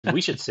We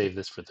should save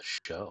this for the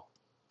show.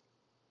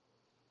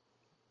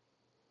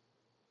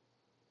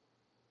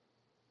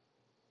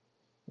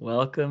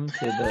 Welcome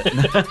to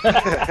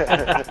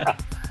the.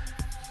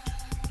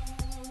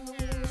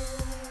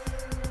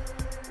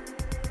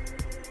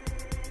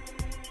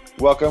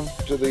 Welcome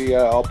to the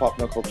All Pop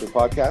No Culture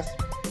podcast.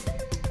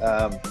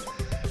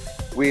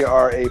 We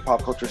are a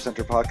pop culture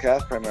center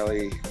podcast,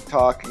 primarily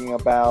talking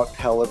about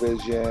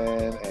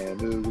television and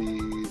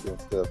movies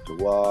and stuff to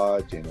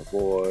watch and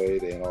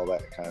avoid and all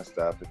that kind of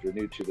stuff. If you're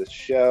new to this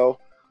show,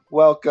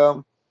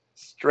 welcome.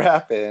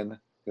 Strap in,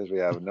 because we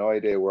have no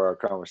idea where our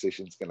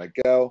conversation is going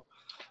to go.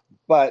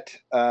 But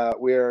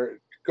we're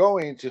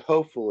going to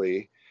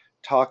hopefully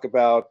talk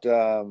about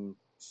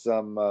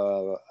some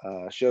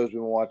shows we've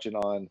been watching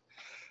on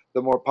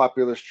the more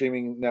popular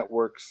streaming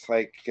networks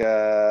like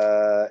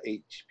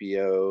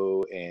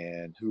HBO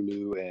and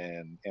Hulu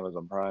and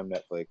Amazon Prime,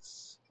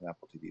 Netflix, and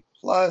Apple TV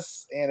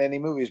Plus, and any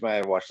movies might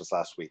have watched this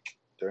last week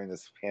during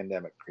this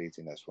pandemic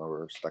craziness where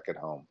we're stuck at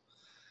home.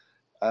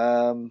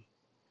 So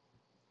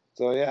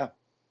yeah,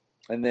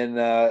 and then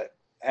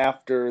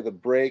after the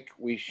break,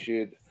 we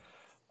should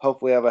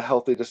hopefully have a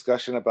healthy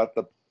discussion about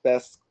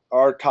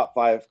our top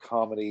 5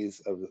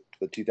 comedies of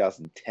the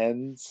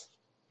 2010s,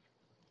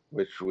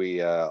 which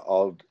we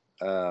all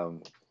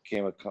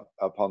came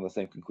upon the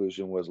same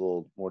conclusion was a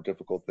little more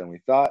difficult than we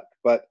thought,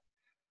 but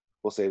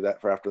we'll save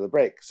that for after the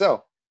break.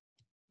 So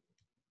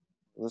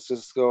let's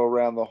just go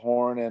around the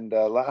horn. And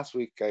last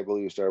week, I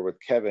believe we started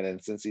with Kevin,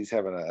 and since he's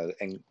having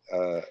an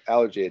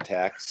allergy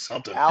attack,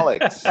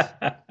 Alex.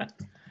 Oh,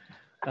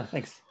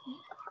 thanks.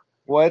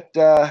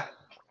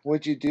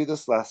 What'd you do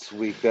this last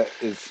week that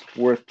is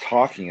worth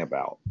talking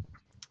about?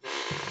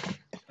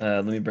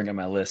 Let me bring up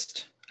my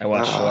list. I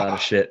watched a lot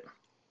of shit.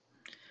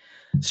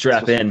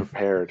 Strap in.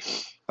 Prepared.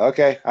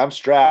 Okay, I'm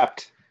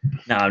strapped.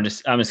 No, I'm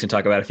just gonna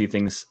talk about a few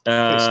things.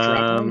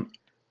 Oh,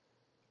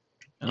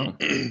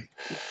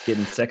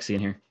 getting sexy in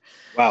here.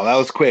 Wow, that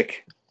was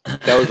quick.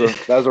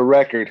 That was a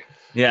record.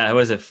 Yeah,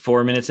 was it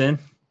 4 minutes in?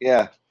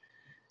 Yeah.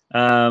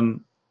 So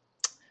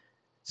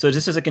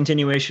just as a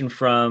continuation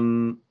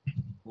from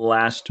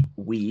last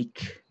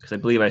week, because I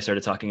believe I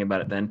started talking about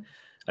it then,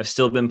 I've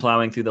still been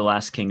plowing through The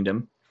Last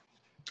Kingdom.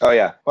 Oh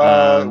yeah.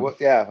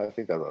 Yeah, I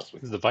think that was last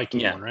week. This is the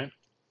Viking one, right?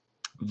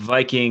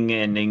 Viking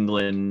and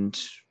England,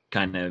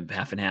 kind of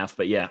half and half,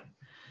 but yeah.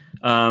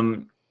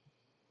 I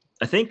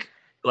think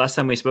last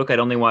time we spoke, I'd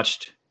only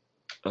watched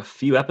a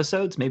few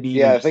episodes, maybe.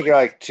 Yeah, I think you're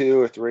like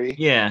 2 or 3.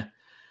 Yeah.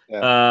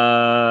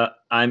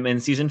 I'm in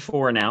season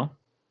 4 now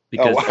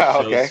because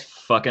the show's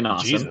fucking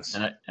awesome, Jesus.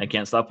 And I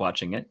can't stop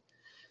watching it.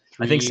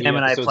 I think Sam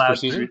and I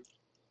plowed through.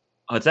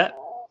 What's that?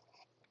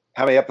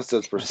 How many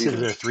episodes per season?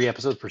 Is there 3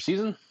 episodes per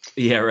season?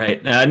 Yeah,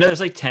 right. No,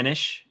 there's like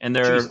 10-ish, and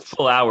they're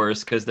full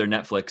hours because they're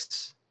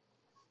Netflix.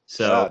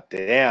 So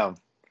damn.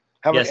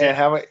 How many? And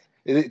how many?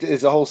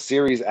 Is the whole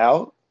series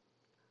out?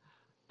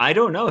 I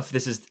don't know if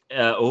this is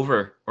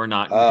over or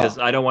not because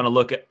I don't want to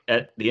look at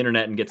the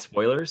internet and get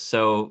spoilers.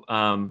 So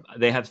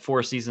they have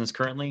 4 seasons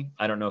currently.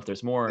 I don't know if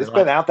there's more. It's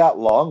been out that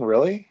long,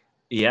 really?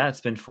 Yeah, it's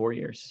been 4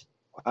 years.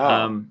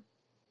 Wow.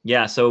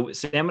 Yeah, so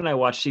Sam and I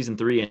watched season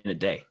 3 in a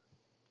day.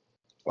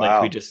 Wow.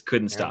 Like we just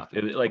couldn't stop.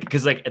 It was like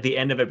because like at the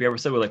end of every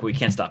episode, we're like, we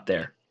can't stop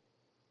there,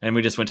 and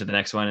we just went to the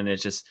next one, and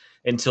it's just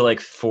until like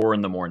 4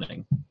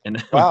 a.m.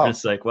 And wow.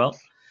 It's like, well,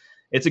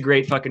 it's a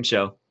great fucking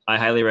show. I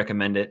highly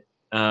recommend it,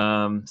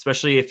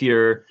 especially if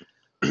you're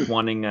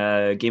wanting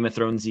a Game of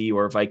Thrones-y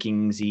or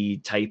Vikings-y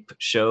type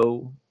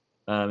show.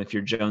 If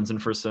you're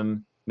jonesing for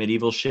some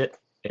medieval shit,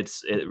 it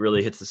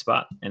really hits the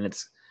spot, and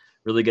it's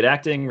really good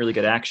acting, really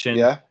good action.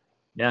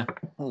 Yeah.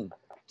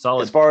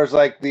 Solid. As far as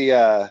like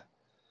the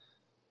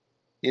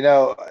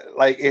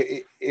like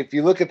if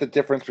you look at the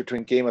difference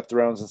between Game of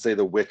Thrones and say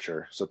The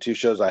Witcher, so 2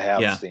 shows I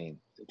have seen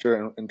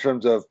in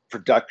terms of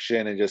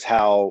production and just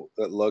how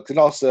it looks, and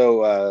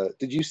also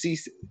did you see?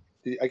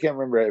 I can't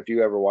remember if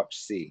you ever watched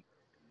C.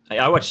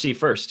 I watched C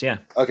first. Yeah.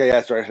 Okay,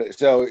 that's right.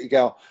 So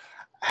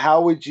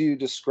how would you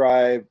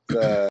describe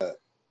the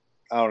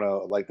I don't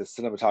know, like the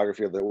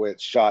cinematography of the way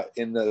it's shot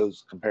in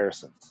those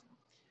comparisons?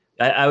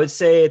 I would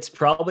say it's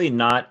probably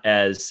not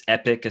as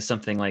epic as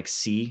something like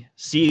C.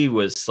 C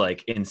was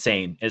like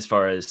insane as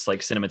far as like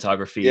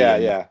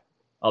cinematography,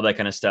 all that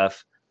kind of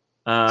stuff.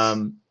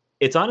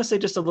 It's honestly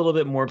just a little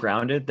bit more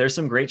grounded. There's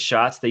some great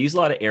shots. They use a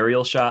lot of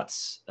aerial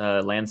shots,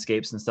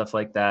 landscapes and stuff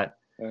like that.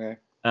 Okay.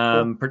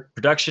 Cool.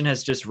 Production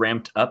has just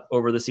ramped up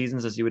over the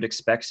seasons as you would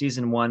expect.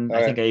 Season 1,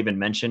 I think I even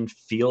mentioned,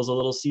 feels a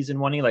little season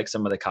 1-y, like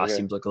some of the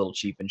costumes look a little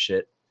cheap and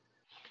shit.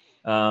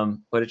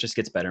 But it just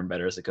gets better and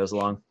better as it goes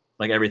along,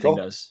 like everything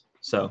does.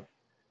 So,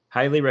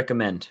 highly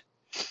recommend.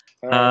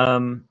 I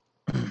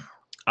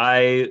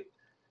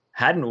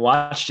hadn't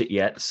watched it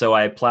yet, so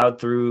I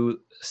plowed through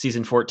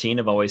season 14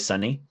 of Always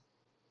Sunny.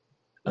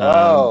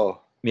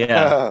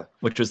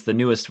 Which was the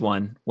newest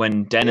one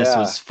when Dennis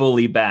was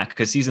fully back,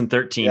 because season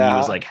 13 he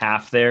was like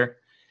half there.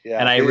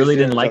 And I really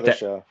didn't like that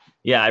show.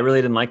 I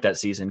really didn't like that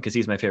season because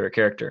he's my favorite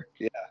character.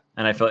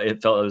 And I felt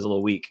it was a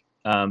little weak.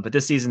 But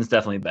this season's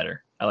definitely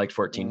better. I liked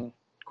 14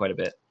 quite a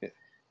bit.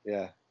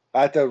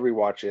 I have to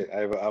rewatch it.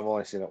 I've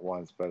only seen it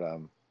once, but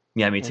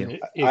Yeah, me too.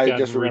 I got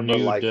just remember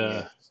renewed, liking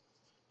it.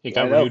 It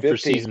I got know, renewed for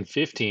 15. season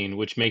 15,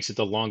 which makes it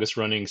the longest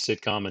running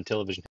sitcom in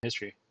television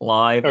history.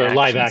 Live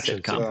action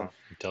sitcom. sitcom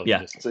in television Yeah.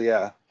 history. So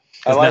yeah,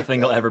 Because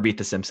nothing will ever beat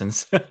The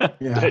Simpsons.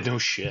 Yeah. No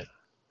shit.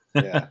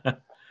 Yeah,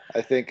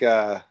 I think,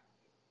 and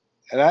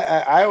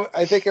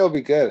I think it'll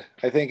be good.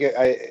 I think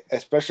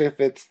especially if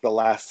it's the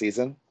last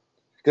season,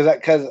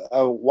 because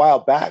a while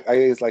back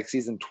I was like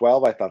season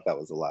 12. I thought that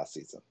was the last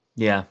season.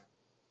 Yeah.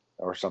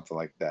 Or something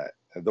like that.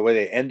 The way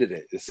they ended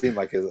it, it seemed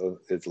like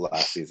it's the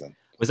last season.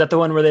 Was that the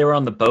one where they were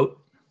on the boat?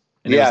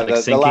 And Yeah, it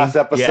was, like, the last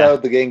sinking?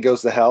 episode, the game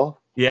goes to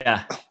hell.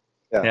 Yeah.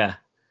 Yeah.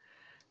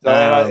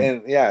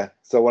 Yeah. So,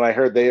 so when I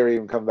heard they were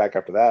even coming back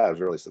after that, I was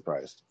really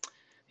surprised.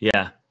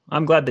 Yeah.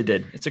 I'm glad they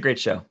did. It's a great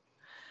show.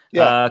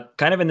 Yeah.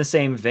 Kind of in the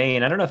same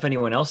vein, I don't know if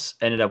anyone else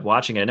ended up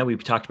watching it. I know we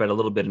talked about it a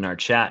little bit in our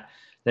chat.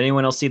 Did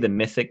anyone else see the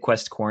Mythic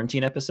Quest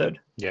Quarantine episode?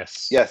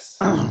 Yes. Yes.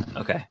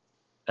 Okay.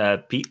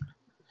 Pete?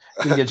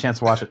 Didn't get a chance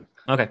to watch it.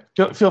 Okay.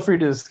 Feel free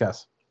to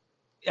discuss.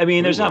 I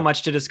mean, there's not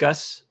much to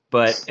discuss,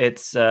 but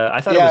it's. I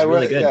thought it was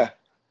really good. Yeah,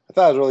 I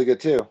thought it was really good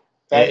too.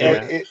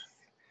 It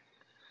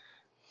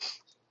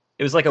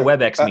was like a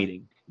WebEx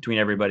meeting between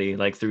everybody,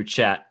 like through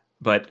chat,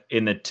 but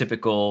in the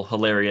typical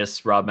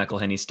hilarious Rob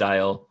McElhenney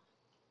style,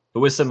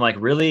 but with some like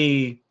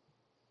really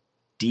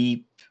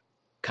deep,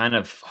 kind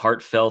of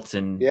heartfelt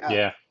and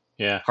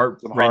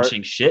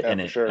heart-wrenching shit in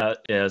it. Sure.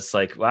 It's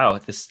like, wow,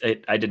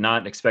 I did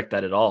not expect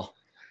that at all.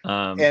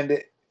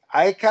 And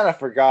I kind of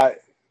forgot.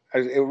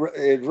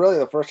 It really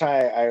the first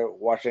time I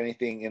watched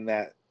anything in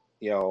that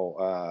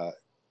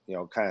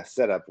kind of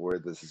setup where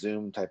this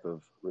Zoom type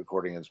of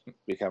recording is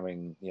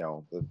becoming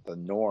the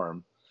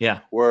norm. Yeah.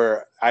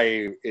 Where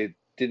it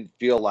didn't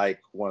feel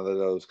like one of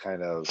those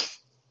kind of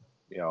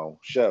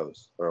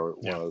shows or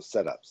one of those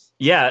setups.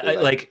 Yeah,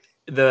 like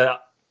the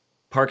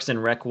Parks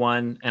and Rec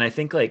one, and I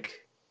think like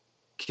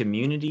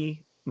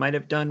Community might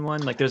have done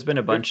one. Like there's been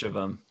a bunch of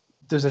them.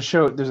 There's a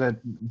show. There's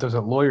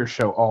a lawyer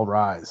show, All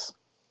Rise,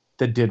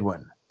 that did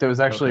one. That was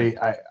actually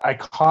I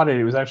caught it.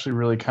 It was actually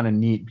really kind of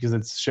neat because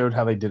it showed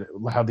how they did it,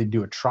 how they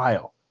do a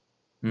trial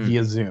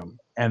via Zoom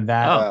and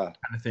that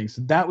kind of thing.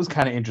 So that was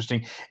kind of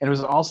interesting. And it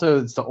was also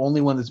it's the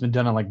only one that's been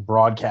done on like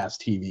broadcast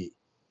TV.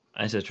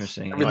 That's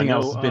interesting. Everything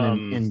else has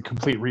been in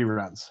complete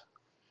reruns.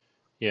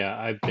 Yeah,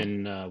 I've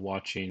been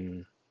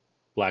watching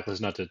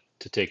Blacklist. Not to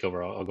take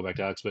over, I'll go back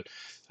to Alex, but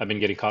I've been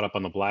getting caught up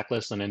on the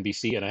Blacklist on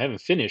NBC, and I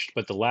haven't finished.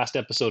 But the last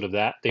episode of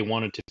that, they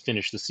wanted to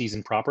finish the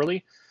season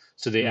properly,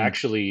 so they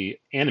actually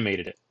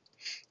animated it.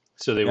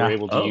 So they were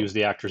able to use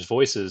the actors'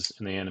 voices,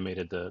 and they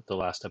animated the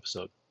last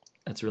episode.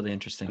 That's really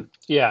interesting.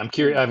 Yeah, I'm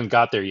curious. I haven't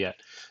got there yet.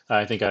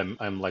 I think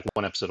I'm like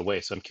one episode away,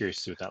 so I'm curious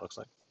to see what that looks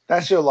like.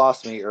 That show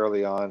lost me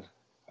early on.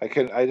 I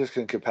just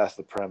couldn't get past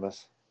the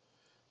premise.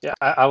 Yeah,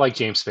 I like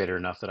James Spader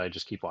enough that I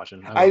just keep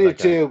watching. I do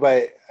too,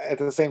 but at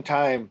the same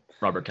time,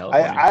 Robert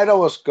California. I'd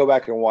almost go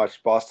back and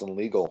watch Boston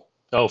Legal.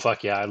 Oh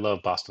fuck yeah, I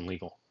love Boston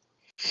Legal.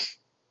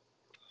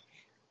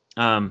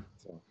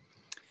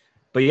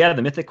 But yeah,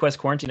 the Mythic Quest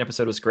Quarantine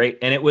episode was great,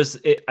 and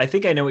I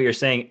think I know what you're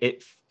saying.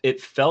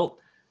 It felt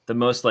the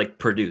most like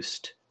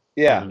produced.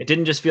 Yeah. It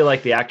didn't just feel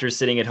like the actors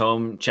sitting at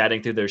home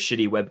chatting through their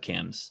shitty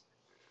webcams.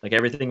 Like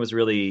everything was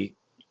really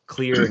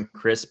clear and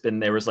crisp,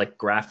 and there was like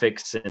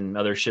graphics and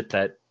other shit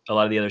that a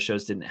lot of the other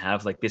shows didn't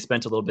have. Like they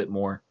spent a little bit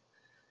more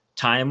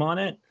time on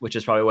it, which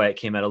is probably why it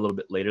came out a little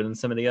bit later than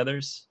some of the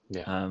others.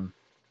 Yeah.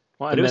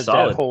 Well, and it was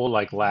that whole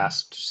like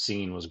last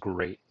scene was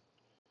great.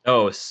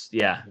 Oh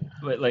yeah,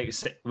 but like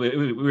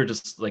we were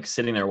just like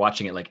sitting there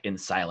watching it like in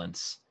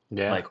silence.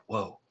 Yeah. Like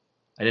whoa,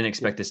 I didn't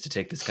expect this to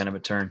take this kind of a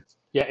turn.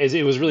 Yeah,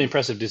 it was really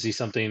impressive to see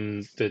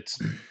something that's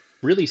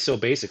really so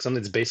basic,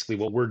 something that's basically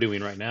what we're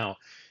doing right now.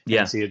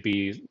 Yeah. And see it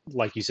be,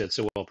 like you said,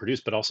 so well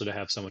produced, but also to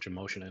have so much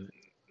emotion in it.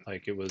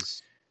 Like it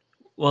was.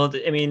 Well,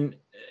 I mean,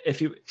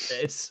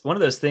 it's one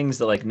of those things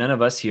that like none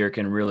of us here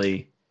can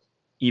really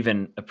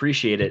even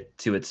appreciate it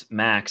to its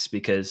max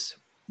because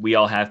we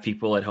all have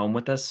people at home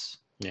with us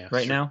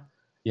right now.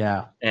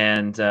 Yeah.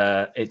 And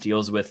it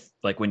deals with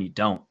like when you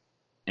don't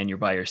and you're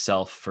by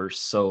yourself for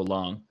so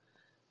long.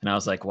 And I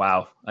was like,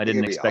 wow, I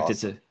didn't expect it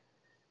to.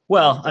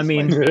 Well, I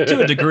mean,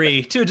 to a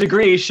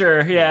degree,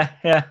 sure. Yeah.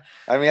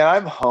 I mean,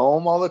 I'm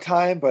home all the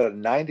time, but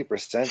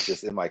 90%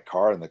 just in my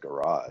car in the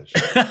garage.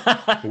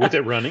 With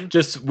it running?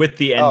 Just with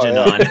the engine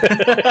on.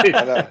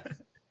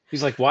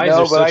 He's like, why is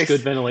there such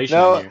good ventilation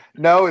in here?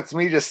 No, it's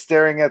me just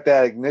staring at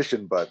that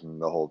ignition button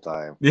the whole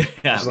time. Yeah.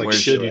 It's like,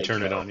 should you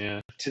turn it on?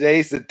 Yeah.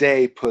 Today's the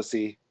day,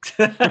 pussy.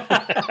 You're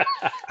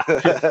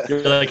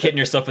like hitting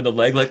yourself in the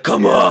leg, like,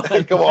 come on.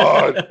 Come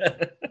on.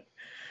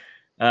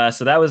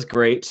 So that was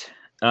great.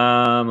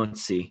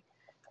 Let's see.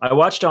 I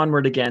watched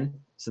Onward again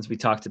since we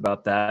talked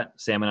about that.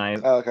 Sam and I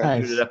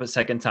booted it up a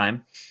second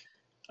time.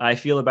 I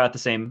feel about the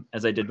same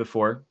as I did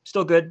before.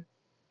 Still good.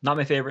 Not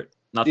my favorite.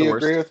 Not the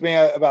worst. Do you agree with me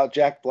about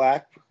Jack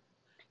Black?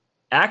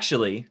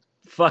 Actually,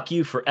 fuck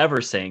you for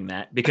ever saying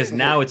that because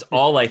now it's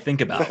all I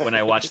think about when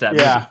I watch that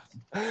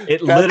movie.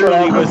 It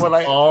literally was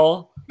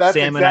all That's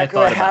Sam and I exactly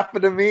thought what about.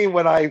 happened to me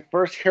when I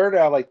first heard it.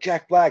 I'm like,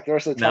 Jack Black. The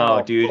rest of the time, No,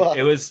 I'm dude, like,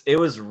 it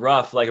was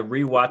rough. Like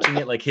rewatching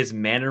it, like his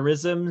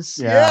mannerisms,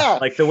 Yeah.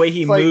 like the way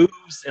he It's like-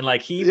 moves, and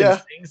like he even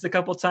Yeah. sings a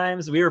couple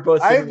times. We were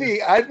both. sitting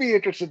there- I'd be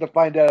interested to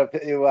find out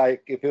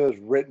if it was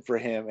written for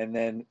him and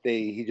then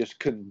he just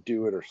couldn't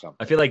do it or something.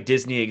 I feel like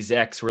Disney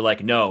execs were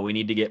like, "No, we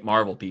need to get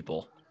Marvel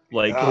people."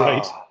 Like,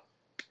 Right.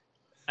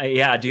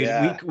 yeah, dude,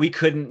 Yeah. we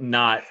couldn't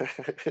not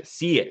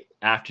see it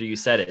after you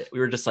said it. We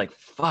were just like,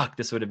 "Fuck,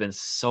 this would have been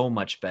so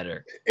much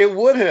better." It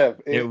would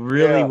have. It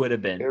really yeah, would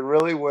have It been,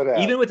 really would have.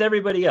 even with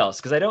everybody else,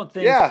 because I don't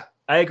think. Yeah.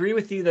 I agree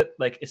with you that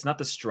like it's not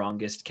the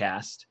strongest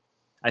cast.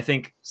 I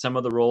think some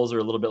of the roles are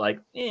a little bit like,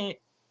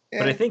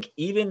 but I think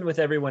even with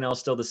everyone else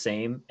still the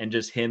same and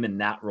just him in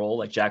that role,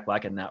 like Jack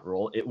Black in that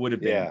role, it would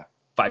have been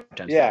 5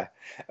 times Yeah.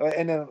 better.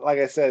 And then, like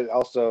I said,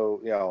 also,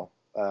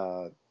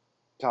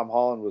 Tom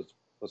Holland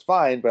was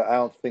fine, but I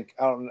don't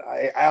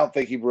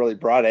think he really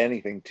brought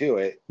anything to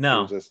it. No.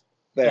 He was just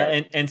there.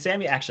 Yeah, and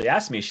Sammy actually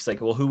asked me, she's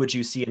like, well, who would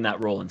you see in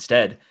that role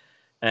instead?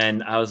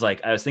 And I was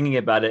thinking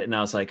about it, and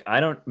I was like,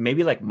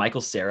 maybe like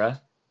Michael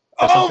Cera.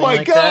 Oh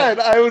my God!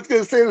 I was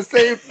gonna say the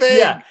same thing.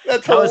 Yeah,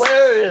 that's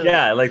hilarious.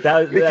 Yeah, like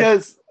that.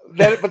 Because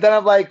but then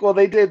I'm like, well,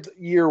 they did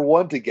year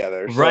one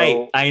together, so,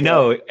 right? I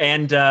know,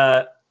 and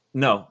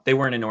no, they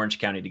weren't in Orange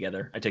County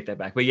together. I take that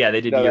back. But yeah, they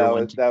did year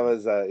one. That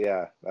was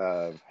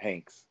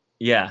Hanks.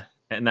 Yeah,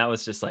 and that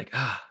was just like,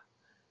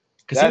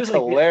 because he was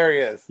like,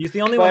 hilarious. He's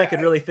the only one I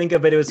could really think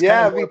of, but it was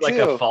kind of more like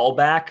a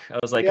fallback. I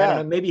was like, I don't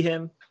know, maybe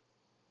him.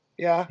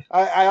 Yeah,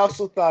 I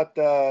also thought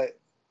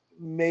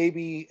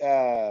maybe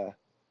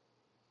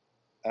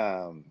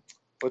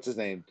what's his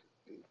name?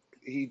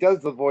 He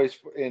does the voice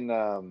in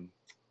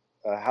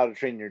How to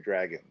Train Your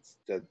Dragons.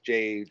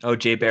 Jay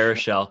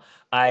Baruchel.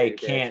 I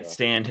can't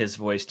stand his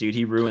voice, dude.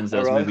 He ruins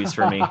those movies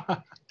for me.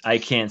 I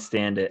can't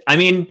stand it. I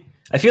mean,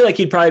 I feel like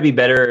he'd probably be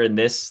better in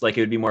this. Like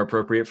it would be more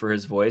appropriate for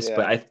his voice,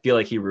 but I feel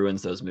like he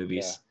ruins those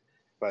movies.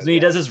 Because when he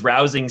does his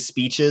rousing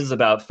speeches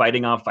about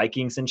fighting off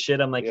Vikings and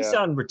shit, I'm like, you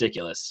sound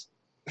ridiculous.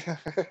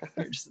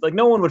 Just, like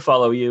no one would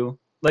follow you.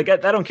 Like I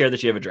don't care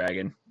that you have a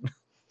dragon.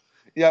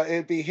 Yeah,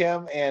 it'd be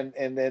him and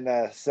then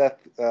Seth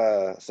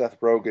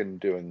Rogen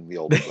doing the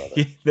older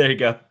brother. There you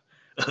go.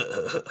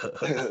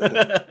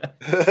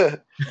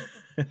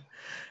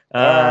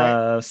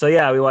 So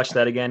yeah, we watched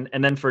that again,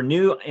 and then for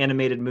new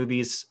animated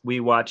movies, we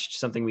watched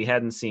something we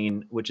hadn't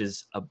seen, which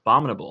is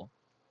Abominable.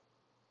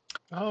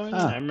 Oh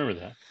yeah, I remember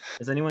that.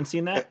 Has anyone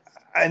seen that?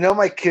 I know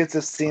my kids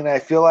have seen it. I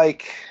feel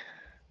like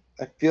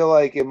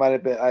it might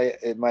have been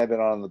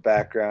on in the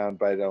background,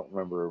 but I don't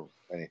remember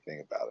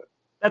anything about it.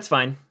 That's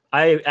fine.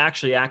 I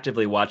actually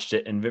actively watched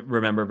it and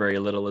remember very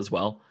little as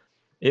well.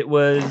 It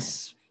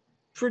was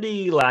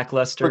pretty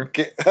lackluster.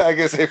 I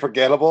guess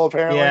forgettable.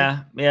 Apparently,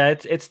 yeah.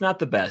 It's not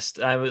the best.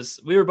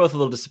 We were both a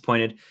little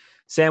disappointed.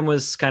 Sam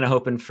was kind of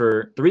hoping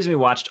for the reason we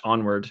watched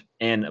Onward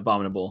and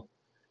Abominable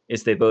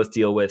is they both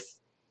deal with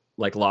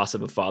like loss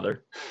of a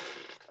father,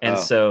 and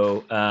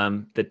so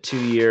the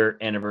 2-year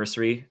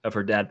anniversary of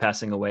her dad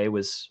passing away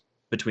was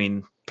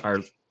between our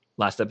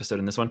last episode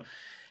and this one.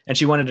 And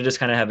she wanted to just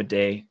kind of have a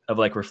day of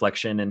like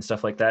reflection and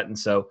stuff like that. And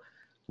so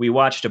we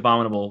watched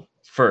Abominable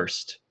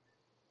first.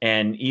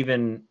 And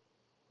even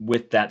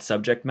with that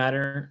subject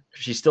matter,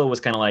 she still was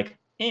kind of like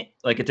it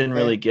didn't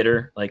really get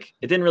her. Like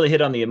it didn't really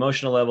hit on the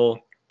emotional level.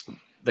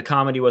 The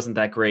comedy wasn't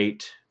that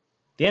great.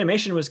 The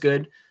animation was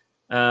good.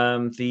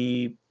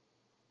 The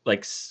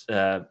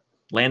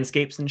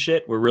landscapes and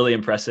shit were really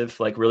impressive,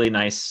 like really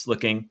nice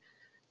looking.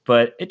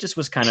 But it just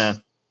was kind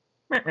of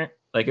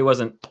like it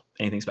wasn't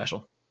anything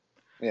special.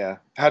 Yeah.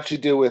 How'd she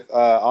do with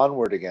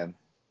Onward again?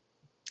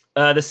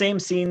 The same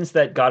scenes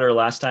that got her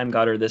last time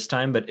got her this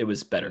time, but it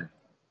was better.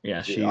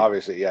 Yeah, she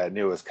obviously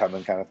knew it was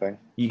coming, kind of thing.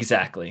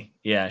 Exactly.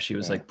 Yeah, she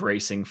was like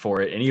bracing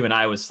for it, and even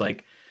I was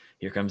like,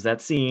 "Here comes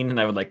that scene," and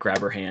I would like grab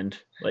her hand,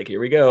 like,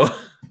 "Here we go."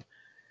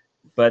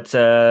 But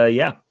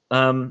yeah,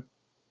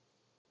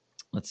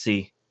 let's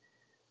see.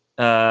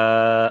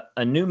 A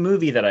new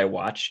movie that I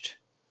watched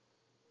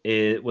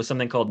was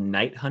something called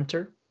Night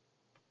Hunter.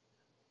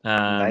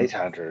 Night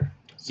Hunter.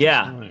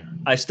 Yeah,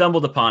 I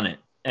stumbled upon it,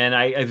 and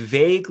I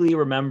vaguely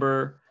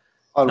remember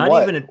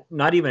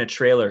not even a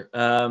trailer.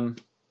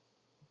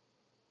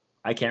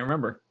 I can't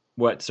remember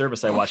what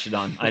service I watched it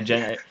on.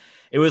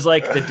 It was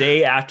like the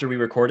day after we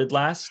recorded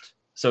last,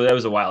 so that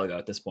was a while ago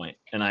at this point,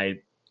 and I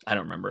don't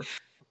remember.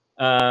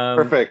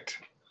 Perfect.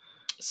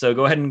 So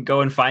go ahead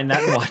and find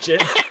that and watch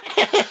it.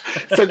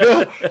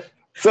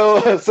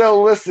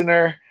 So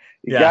listener,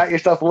 you got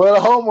yourself a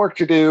little homework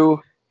to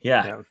do.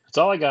 Yeah, that's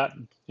all I got.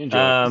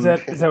 Enjoy.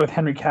 Is that with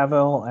Henry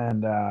Cavill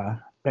and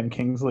Ben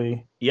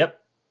Kingsley? Yep.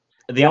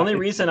 The only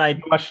reason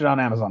I watched it on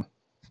Amazon.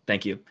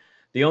 Thank you.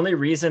 The only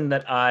reason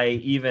that I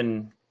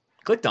even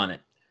clicked on it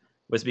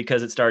was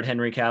because it starred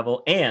Henry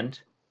Cavill and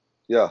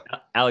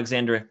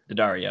Alexandra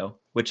Daddario,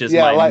 which is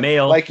my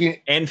male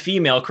and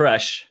female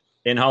crush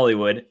in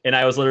Hollywood. And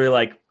I was literally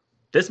like,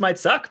 this might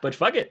suck, but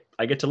fuck it.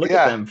 I get to look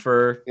at them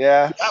for 2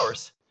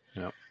 hours.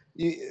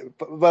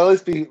 But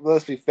let's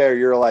be fair.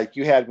 You're like,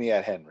 you had me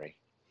at Henry.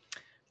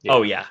 Yeah.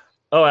 Oh yeah.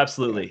 Oh,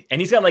 absolutely. And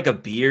he's got like a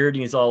beard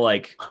and he's all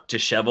like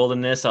disheveled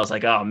in this. I was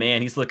like, oh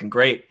man, he's looking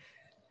great.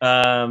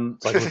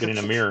 It's like looking in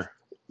a mirror.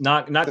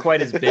 Not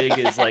quite as big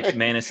as like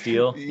Man of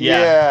Steel.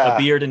 Yeah. A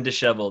beard and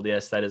disheveled.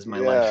 Yes, that is my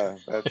life.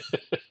 That's,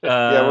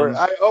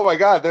 oh my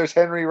God, there's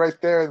Henry right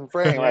there in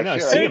frame. I know,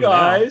 Shit, see Hey him now.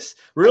 guys,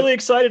 really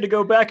excited to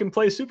go back and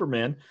play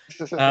Superman.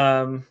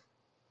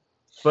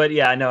 But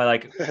yeah, I know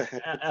like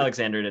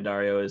Alexander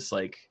Daddario is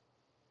like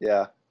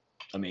yeah.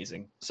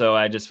 amazing. So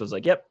I just was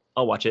like, yep,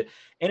 I'll watch it.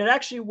 And it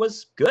actually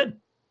was good.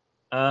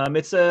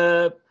 It's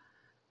a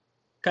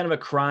kind of a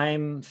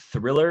crime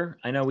thriller.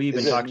 I know we've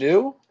been talking.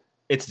 New?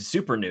 It's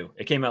super new.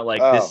 It came out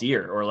like Oh. this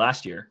year or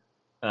last year.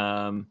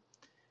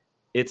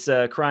 It's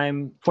a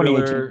crime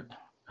thriller. 2018.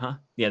 Huh?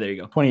 Yeah, there you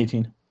go.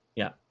 2018.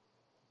 Yeah.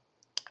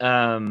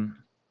 I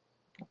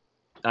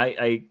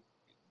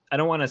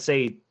don't want to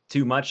say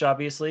too much,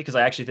 obviously, because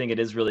I actually think it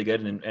is really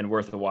good and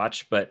worth a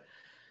watch. But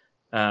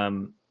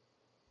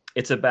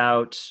it's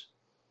about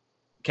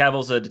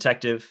Cavill's a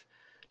detective.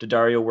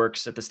 Daddario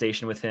works at the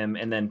station with him,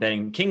 and then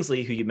Ben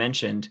Kingsley, who you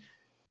mentioned,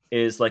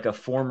 is like a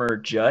former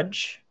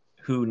judge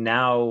who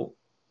now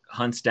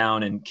hunts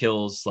down and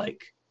kills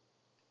like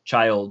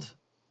child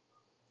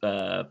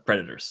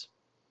predators,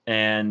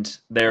 and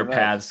their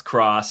paths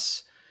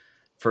cross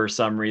for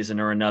some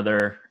reason or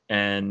another.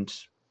 And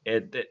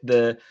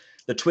the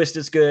twist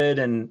is good,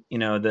 and you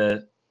know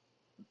the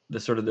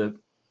sort of the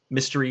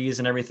mysteries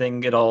and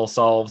everything get all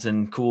solved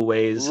in cool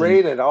ways.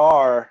 Rated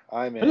R.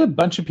 I'm in. There's a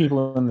bunch of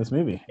people in this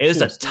movie.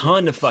 There's a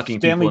ton of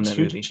fucking Stanley people in that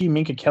movie. Tucci,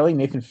 Minka Kelly,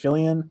 Nathan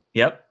Fillion.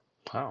 Yep.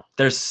 Wow.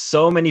 There's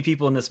so many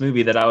people in this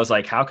movie that I was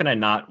like, how can I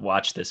not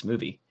watch this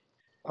movie?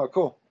 Oh,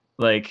 cool.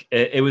 Like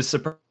it was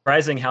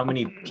surprising how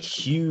many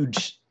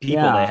huge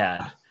people they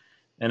had.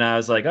 And I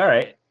was like, all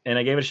right. And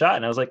I gave it a shot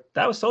and I was like,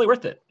 that was totally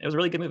worth it. It was a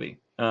really good movie.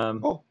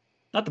 Cool.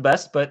 Not the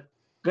best, but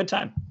good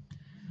time.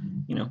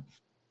 You know.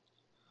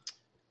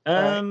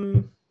 I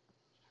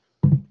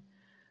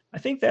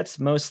think that's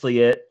mostly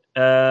it.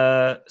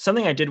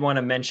 Something I did want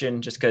to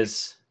mention just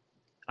because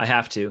I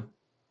have to.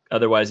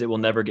 Otherwise, it will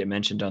never get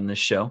mentioned on this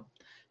show.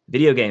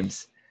 Video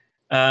games.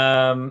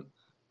 Well,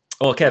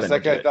 Kevin. For a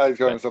second, I thought he was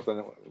going to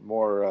something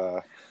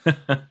more...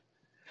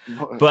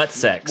 butt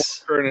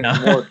sex.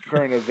 More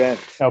current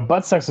events. No,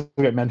 butt sex will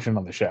get mentioned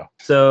on the show.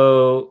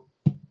 So,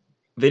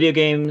 video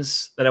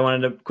games that I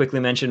wanted to quickly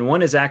mention.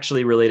 One is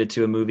actually related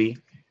to a movie.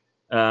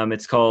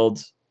 It's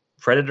called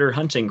Predator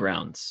Hunting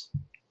Grounds.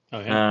 Oh,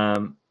 yeah.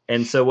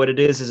 And so what it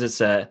is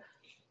it's a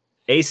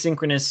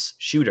asynchronous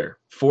shooter.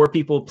 4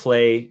 people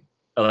play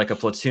like a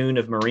platoon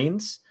of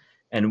Marines,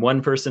 and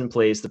 1 person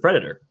plays the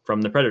Predator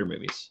from the Predator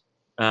movies.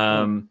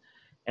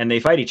 And they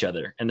fight each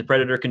other. And the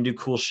Predator can do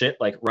cool shit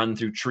like run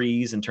through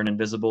trees and turn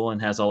invisible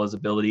and has all his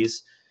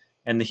abilities.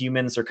 And the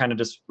humans are kind of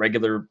just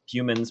regular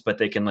humans, but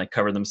they can like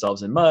cover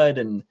themselves in mud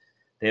and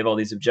they have all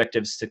these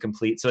objectives to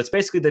complete. So it's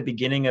basically the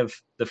beginning of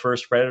the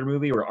first Predator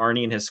movie where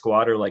Arnie and his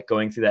squad are like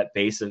going through that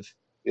base of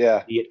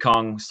Viet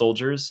Cong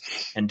soldiers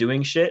and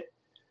doing shit.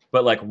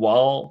 But like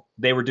while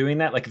they were doing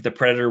that, like if the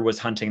Predator was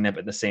hunting them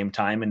at the same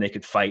time and they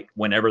could fight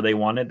whenever they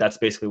wanted, that's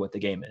basically what the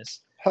game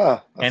is.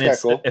 Huh. And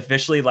it's cool.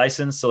 Officially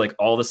licensed, so like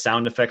all the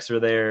sound effects are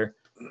there.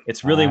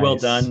 It's really well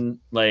done.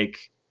 Like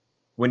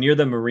when you're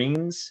the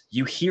Marines,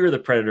 you hear the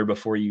Predator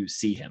before you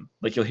see him.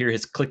 Like you'll hear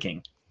his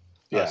clicking.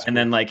 Yeah. And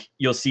then like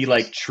you'll see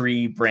like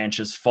tree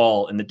branches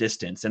fall in the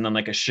distance and then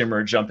like a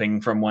shimmer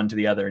jumping from one to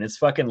the other. And it's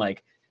fucking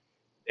like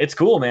it's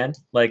cool, man.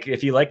 Like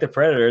if you like the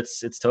Predator,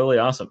 it's totally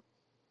awesome.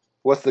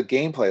 What's the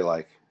gameplay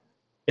like?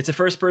 It's a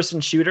first-person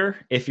shooter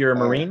if you're a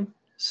Marine.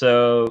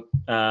 So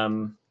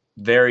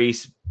very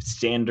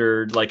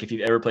standard. Like if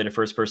you've ever played a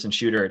first-person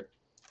shooter,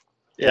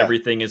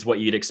 everything is what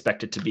you'd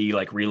expect it to be,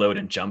 like reload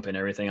and jump and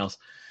everything else.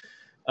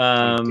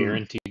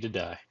 Guaranteed to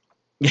die.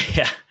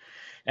 Yeah.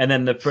 And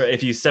then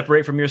if you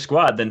separate from your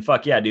squad, then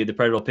fuck yeah, dude, the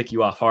Predator will pick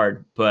you off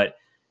hard. But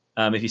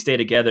if you stay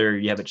together,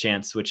 you have a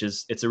chance,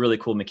 it's a really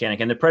cool mechanic.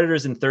 And the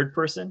Predator's in third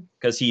person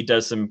because he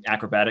does some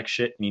acrobatic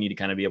shit and you need to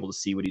kind of be able to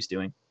see what he's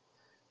doing.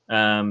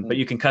 But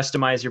you can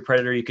customize your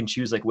Predator. You can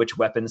choose like which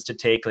weapons to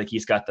take. Like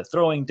he's got the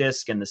throwing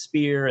disc and the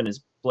spear and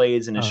his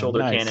blades and his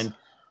shoulder cannon.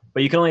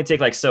 But you can only take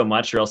like so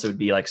much or else it would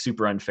be like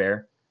super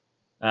unfair.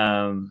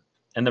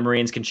 And the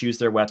Marines can choose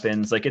their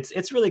weapons. Like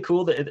it's really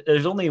cool that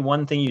there's only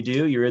one thing you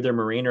do. You're either a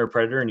Marine or a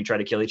Predator and you try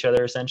to kill each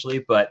other essentially.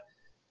 But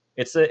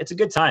it's a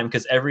good time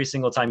because every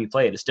single time you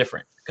play it, it's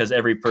different because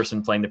every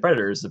person playing the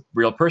Predator is a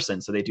real person.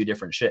 So they do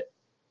different shit.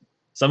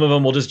 Some of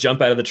them will just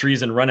jump out of the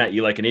trees and run at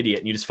you like an idiot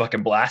and you just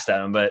fucking blast at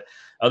them. But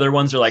other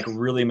ones are like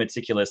really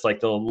meticulous.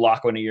 Like they'll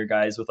lock one of your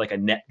guys with like a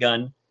net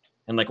gun.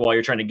 And like while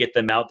you're trying to get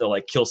them out, they'll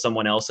like kill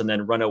someone else and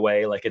then run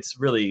away. Like it's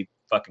really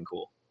fucking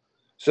cool.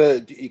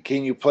 So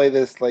can you play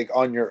this like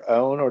on your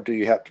own or do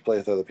you have to play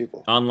with other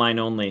people? Online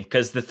only.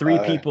 Because the 3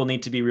 people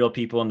need to be real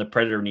people and the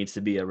Predator needs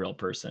to be a real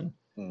person.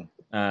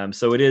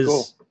 So it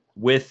is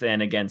with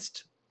and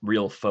against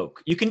real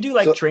folk. You can do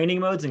like training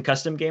modes and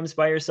custom games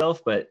by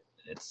yourself, but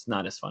it's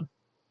not as fun.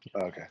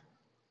 Okay.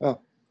 Oh,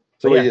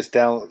 so we just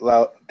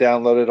download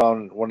it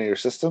on one of your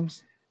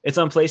systems? It's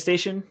on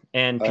PlayStation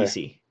and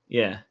PC.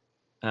 Yeah.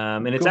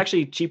 And it's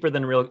actually cheaper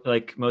than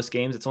like most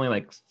games. It's only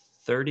like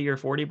 30 or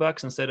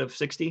 $40 instead of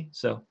 60.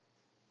 So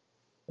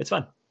it's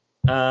fun.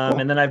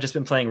 And then I've just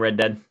been playing Red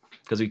Dead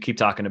because we keep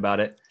talking about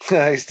it.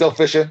 He's still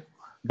fishing.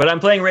 But I'm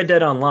playing Red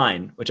Dead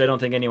Online, which I don't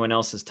think anyone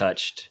else has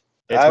touched.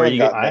 It's I where haven't you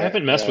gotten I that.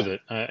 haven't messed Yeah. with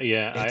it.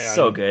 Yeah, it's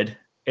so good.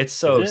 It's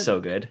so Is it? so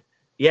good.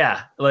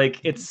 Yeah,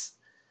 like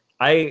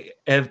I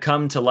have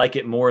come to like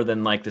it more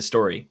than like the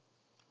story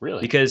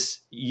Really? because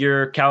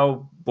your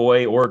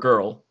cowboy or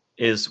girl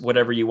is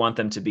whatever you want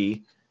them to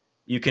be.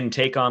 You can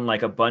take on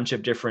like a bunch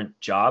of different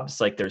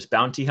jobs. Like there's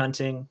bounty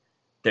hunting,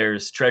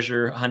 there's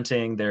treasure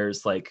hunting,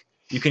 there's like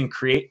you can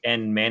create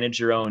and manage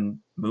your own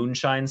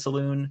moonshine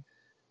saloon.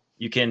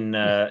 You can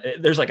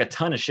there's like a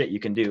ton of shit you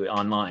can do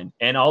online,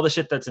 and all the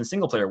shit that's in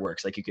single player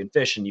works. Like you can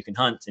fish and you can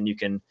hunt and you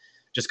can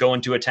just go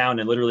into a town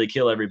and literally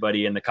kill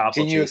everybody, and the cops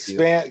will chase you.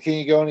 Can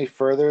you go any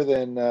further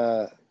than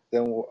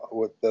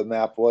what the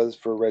map was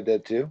for Red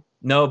Dead 2?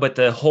 No, but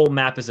the whole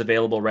map is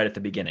available right at the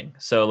beginning,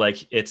 so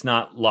like it's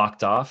not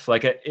locked off.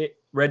 Like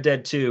Red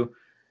Dead 2,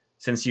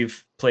 since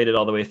you've played it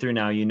all the way through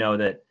now, you know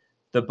that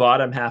the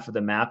bottom half of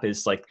the map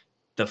is like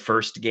the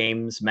first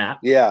game's map.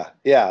 Yeah,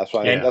 that's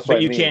what And, that's but what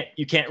I you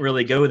mean. can't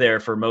really go there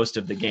for most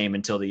of the game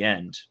until the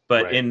end.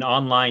 But Right. in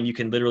online, you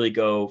can literally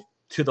go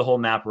to the whole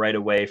map right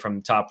away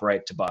from top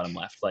right to bottom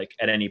left, like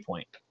at any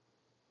point.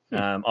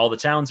 All the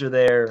towns are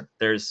there.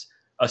 There's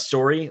a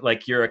story,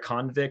 like you're a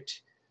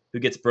convict who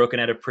gets broken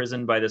out of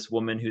prison by this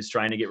woman who's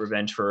trying to get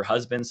revenge for her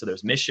husband. So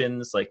there's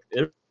missions, like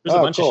there's a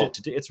bunch of shit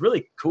to do. It's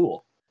really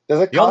cool.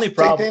 Does it The cost only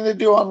problem- anything to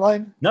do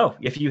online? No,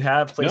 if you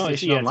have No, PlayStation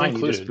it's Online,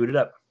 you just included. boot it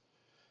up.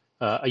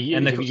 Have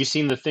you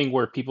seen the thing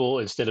where people,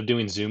 instead of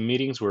doing Zoom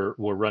meetings, we're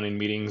running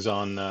meetings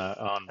on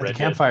Red Dead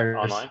campfires.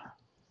 online?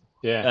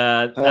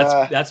 Yeah.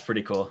 That's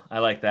pretty cool. I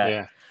like that.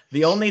 Yeah.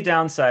 The only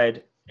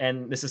downside,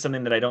 and this is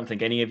something that I don't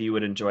think any of you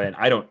would enjoy, and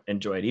I don't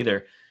enjoy it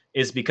either,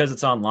 is because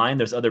it's online,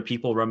 there's other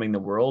people roaming the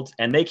world,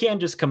 and they can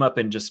just come up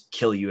and just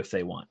kill you if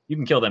they want. You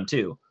can kill them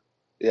too.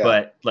 Yeah.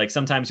 But like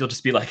sometimes you'll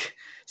just be like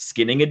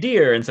skinning a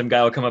deer and some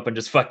guy will come up and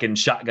just fucking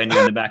shotgun you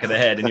in the back of the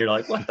head and you're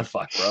like, what the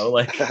fuck, bro?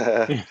 Like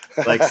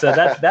so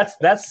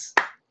that's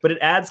but it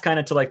adds kind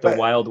of to like the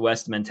Wild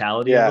West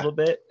mentality a little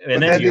bit.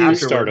 And then do you afterward-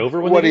 start over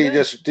when What they do do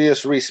you that?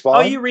 just respawn? Oh,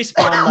 you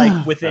respawn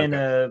like within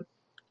a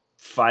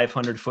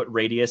 500-foot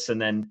radius,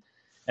 and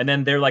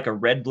then they're like a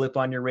red blip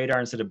on your radar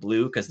instead of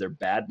blue because they're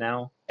bad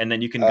now. And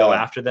then you can go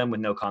after them with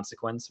no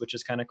consequence, which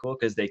is kind of cool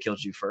because they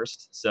killed you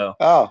first. So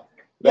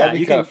yeah,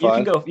 you can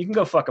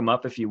go fuck them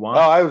up if you want.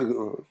 Oh, I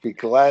would be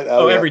glad.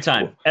 Every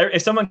time.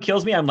 If someone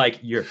kills me, I'm like,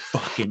 you're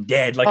fucking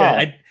dead.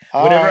 Like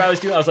whatever I was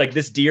doing, I was like,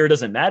 this deer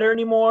doesn't matter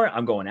anymore.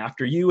 I'm going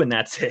after you, and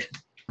that's it.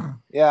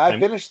 Yeah, I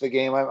finished the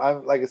game.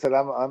 I'm like I said,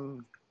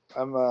 I'm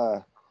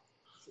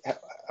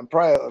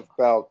probably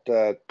about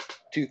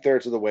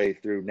 2/3 of the way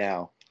through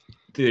now.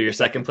 Through your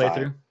second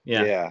playthrough?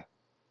 Yeah.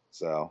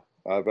 So,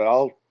 but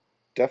I'll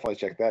definitely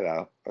check that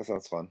out. That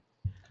sounds fun.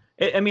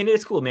 I mean,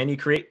 it's cool, man. You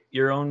create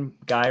your own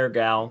guy or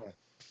gal.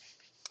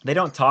 They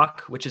don't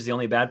talk, which is the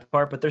only bad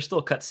part, but there's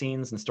still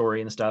cutscenes and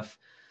story and stuff.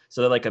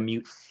 So they're like a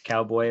mute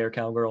cowboy or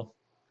cowgirl.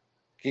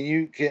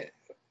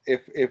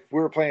 If we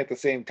were playing at the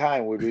same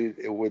time,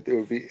 it would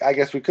be? I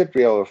guess we could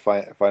be able to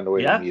find a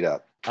way to meet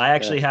up. I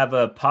actually have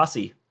a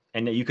posse,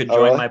 and you could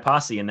join my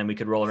posse, and then we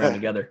could roll around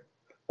together.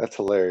 That's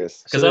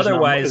hilarious. Because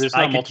otherwise,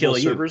 I could kill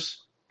you. Servers?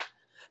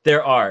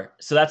 There are.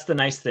 So that's the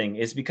nice thing,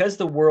 is because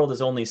the world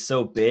is only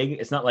so big,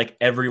 it's not like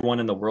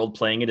everyone in the world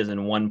playing it is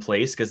in one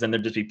place, because then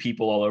there'd just be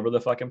people all over the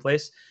fucking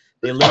place.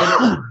 They limit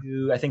it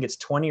to, I think it's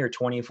 20 or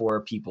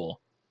 24 people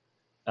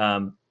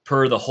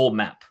per the whole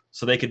map.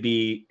 So they could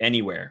be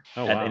anywhere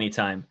at any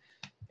time.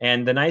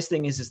 And the nice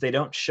thing is they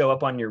don't show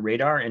up on your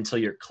radar until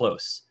you're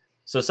close.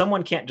 So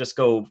someone can't just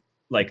go,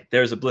 like,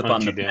 there's a blip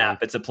on the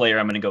map. It's a player.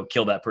 I'm going to go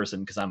kill that person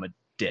because I'm a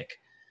dick.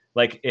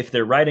 Like if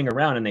they're riding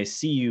around and they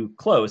see you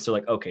close, they're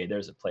like, okay,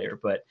 there's a player.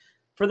 But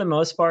for the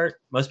most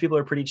part, most people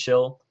are pretty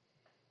chill.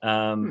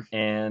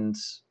 And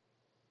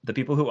the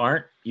people who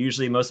aren't,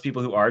 usually most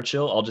people who are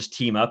chill, I'll just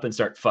team up and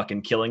start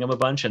fucking killing them a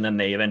bunch. And then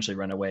they eventually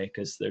run away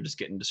because they're just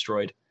getting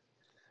destroyed.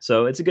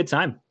 So it's a good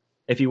time.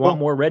 If you want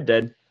more Red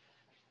Dead,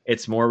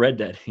 it's more Red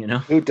Dead, you know?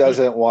 Who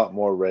doesn't want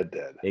more Red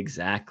Dead?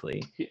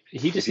 Exactly.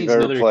 He just needs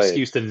another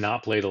excuse to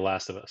not play The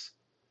Last of Us.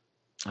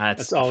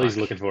 That's all he's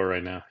looking for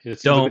right now.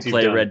 Don't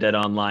play Red Dead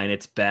Online.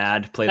 It's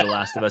bad. Play The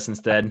Last of Us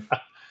instead.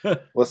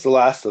 What's The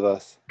Last of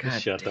Us?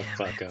 God Shut the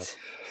fuck up.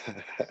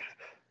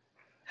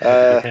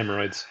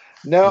 Hemorrhoids.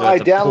 No, I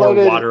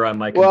downloaded water on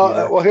my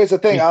computer. Well, here's the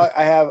thing.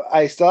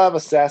 I still have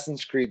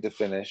Assassin's Creed to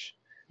finish.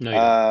 No, you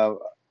don't.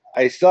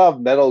 I still have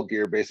Metal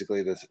Gear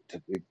basically to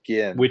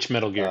begin. Which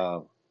Metal Gear?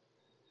 I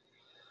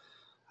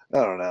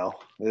don't know.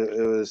 It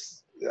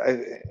was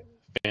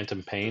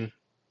Phantom Pain.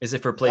 Is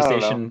it for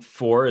PlayStation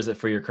 4? Is it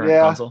for your current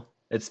console?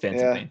 It's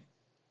Phantom Pain.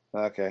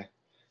 Okay.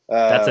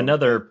 That's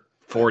another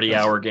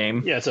 40-hour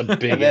game. Yeah, it's a big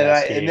game.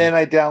 And then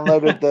I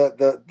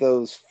downloaded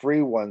those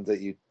free ones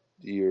that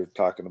you're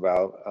talking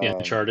about.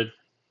 Uncharted.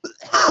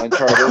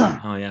 Uncharted.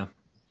 Oh yeah.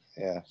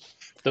 Yeah.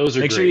 Those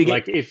are Make great. sure you get-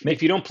 like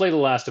if you don't play The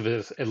Last of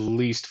Us, at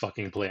least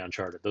fucking play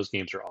Uncharted. Those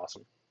games are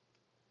awesome.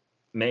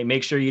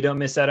 Make sure you don't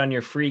miss out on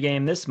your free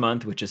game this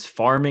month, which is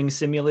Farming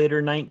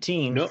Simulator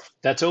 19. No,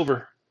 that's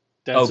over.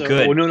 That's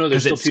good. Oh no,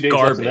 there's still 2 days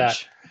garbage.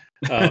 left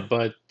of that.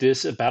 But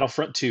this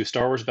Battlefront 2,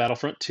 Star Wars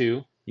Battlefront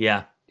 2,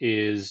 Yeah,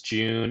 is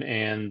June,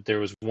 and there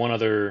was one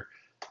other.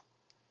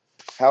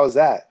 How is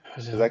that?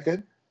 Is that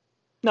good?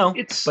 no,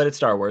 It's- but it's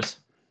Star Wars.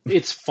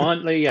 It's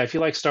fun. Like, yeah, I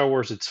feel like Star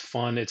Wars. It's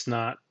fun. It's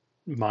not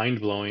mind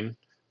blowing.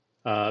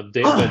 But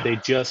they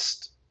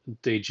just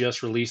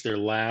released their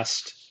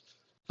last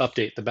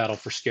update, the Battle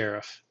for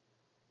Scarif,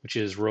 which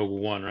is Rogue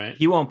One, right?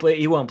 He won't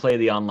play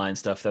the online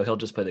stuff though. He'll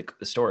just play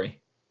the story.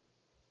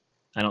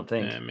 I don't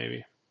think. Yeah,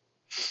 maybe.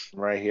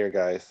 Right here,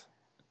 guys.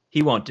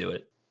 He won't do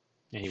it.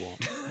 Yeah, he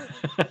won't.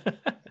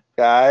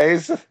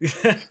 Guys.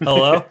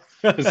 Hello?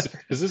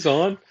 Is this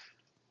on?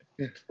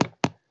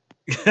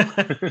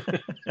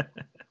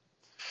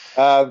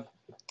 All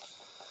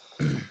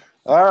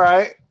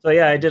right. So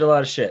yeah, I did a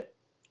lot of shit.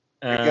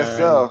 I guess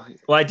so.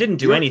 Well, I didn't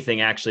do You're-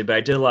 anything actually, but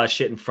I did a lot of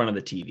shit in front of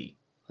the TV.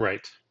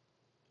 Right.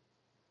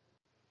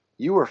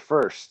 You were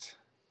first.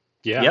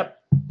 Yeah. Yep.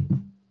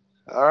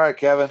 All right,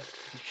 Kevin.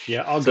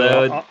 Yeah, I'll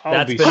So go. I'll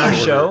that's be been our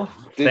shorter. show.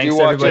 Did Thanks you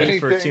watch everybody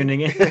for anything?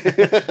 tuning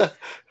in.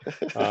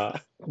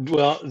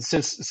 Well,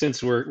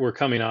 since we're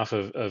coming off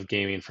of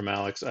gaming from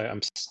Alex, I'm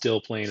still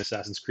playing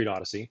Assassin's Creed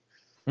Odyssey.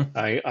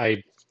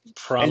 I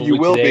probably And you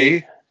will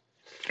today, be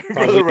for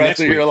probably the rest next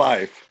of your week.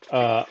 life.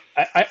 I'm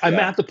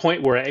Yeah. at the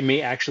point where I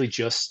may actually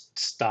just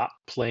stop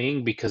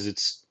playing because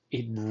it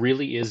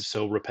really is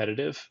so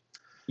repetitive.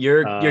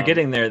 You're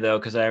getting there though,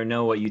 because I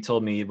know what you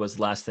told me was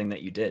the last thing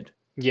that you did.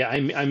 Yeah,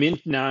 I'm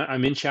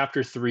in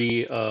chapter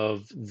 3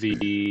 of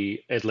the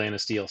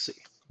Atlantis DLC.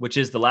 Which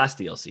is the last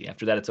DLC.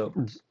 After that, it's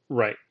over.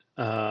 Right.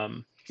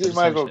 You just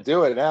might as well finish it.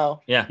 do it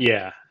now. Yeah.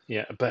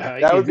 Yeah, but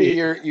That would be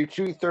you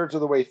 2/3 of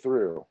the way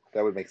through.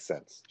 That would make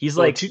sense. He's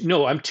well, like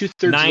I'm 2/3 of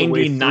the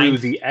way through 99th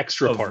the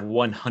extra of part.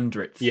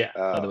 100th. Yeah.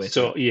 Of the way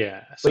So through.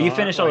 yeah. But So you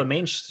finished I'm all the like-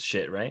 main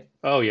shit, right?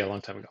 Oh yeah, a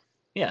long time ago.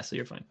 Yeah, so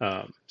you're fine.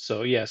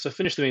 So yeah, so I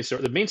finished the main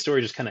story. The main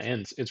story just kind of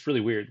ends. It's really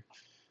weird.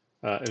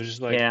 It was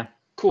just like, Yeah.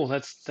 cool.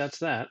 That's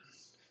that.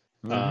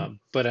 Mhm.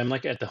 But I'm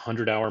like at the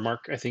 100-hour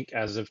mark, I think,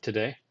 as of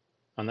today,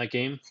 on that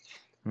game,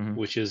 Mhm.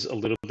 which is a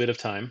little bit of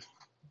time.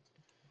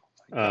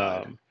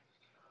 God.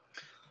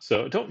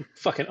 So don't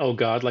fucking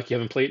like you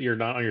haven't played. You're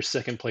not on your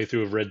second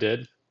playthrough of Red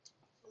Dead.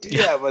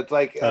 Yeah, but it's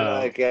like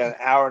an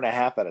hour and a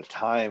half at a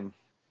time.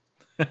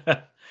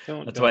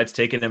 That's why it's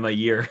taken him a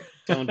year.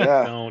 Don't.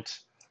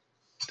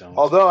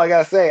 Although I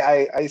gotta say,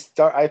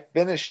 I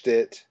finished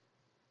it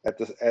at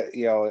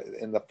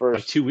in the first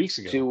Like 2 weeks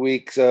ago. 2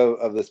 weeks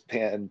of this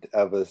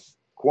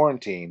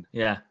quarantine,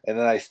 Yeah. and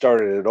then I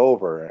started it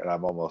over, and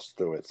I'm almost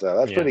through it. So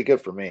that's Yeah. pretty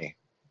good for me.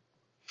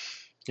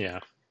 Yeah.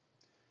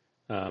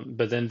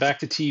 But then back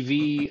to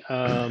TV.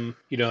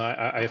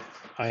 I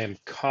am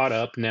caught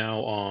up now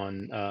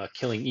on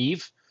Killing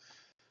Eve,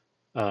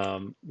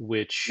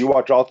 which You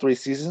watch all 3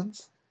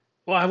 seasons?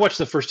 well, I watched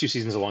the first 2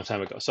 seasons a long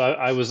time ago, so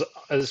I was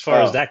as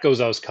far as Oh. that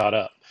goes, I was caught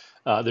up.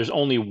 There's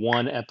only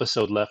one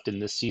episode left in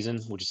this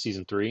season, which is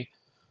season 3.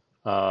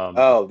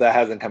 That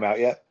hasn't come out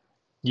yet.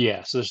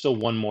 Yeah, so there's still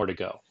one more to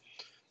go.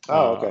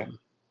 Oh, okay.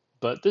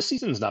 But this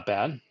season's not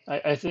bad.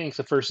 I think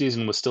the first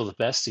season was still the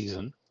best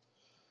season.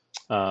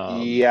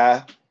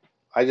 Yeah,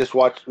 we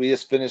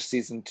just finished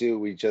season 2.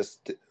 We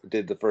just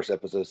did the first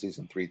episode of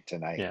season 3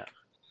 tonight.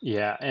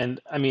 Yeah,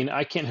 and I mean,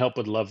 I can't help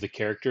but love the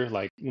character.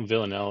 Like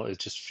Villanelle is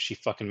just, she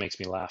fucking makes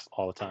me laugh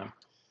all the time.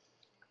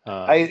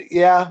 I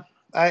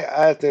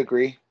have to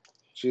agree.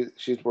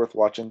 She's worth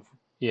watching.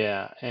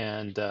 Yeah,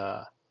 and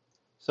so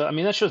I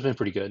mean that show's been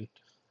pretty good.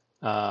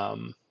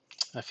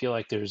 I feel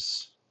like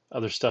there's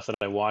other stuff that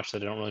I watch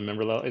that I don't really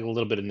remember, like a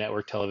little bit of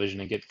network television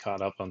and get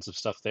caught up on some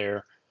stuff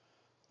there.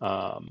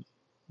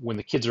 When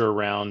the kids are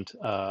around,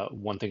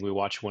 one thing we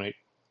watch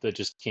that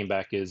just came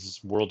back is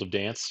World of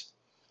Dance.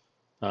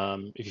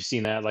 If you've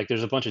seen that, like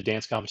there's a bunch of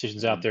dance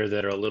competitions out there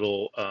that are a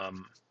little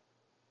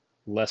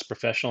less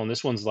professional, and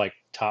this one's like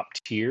top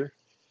tier.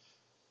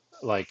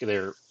 Like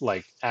they're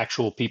like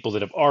actual people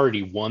that have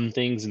already won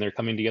things, and they're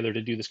coming together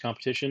to do this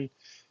competition.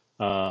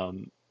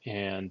 When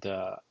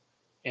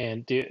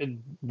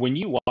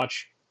you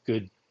watch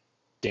good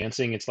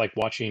dancing, it's like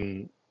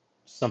watching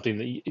something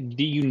that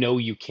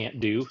you can't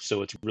do,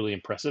 so it's really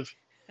impressive.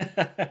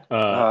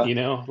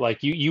 Like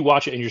you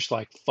watch it and you're just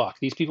like, fuck,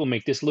 these people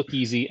make this look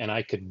easy and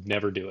I could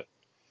never do it.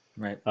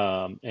 Right.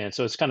 And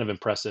so it's kind of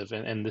impressive,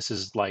 and this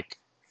is like,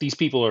 these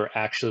people are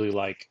actually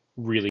like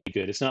really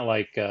good. It's not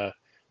like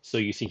So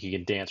You Think You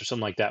Can Dance or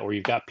something like that, where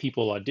you've got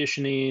people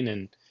auditioning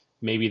and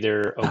maybe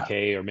they're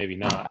okay or maybe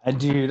not.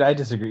 Dude, I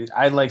disagree.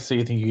 I like So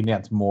You Think You Can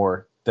Dance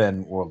more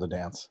than World of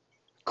Dance.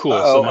 Cool.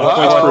 Uh-oh. So my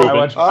point's proven. I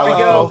watched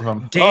Uh-oh. both of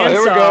them. Dance here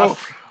we go.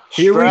 off.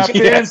 Here we Strap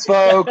go. in,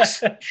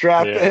 folks.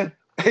 Strap Yeah. in.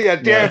 Yeah,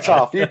 dance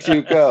off. You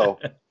two go.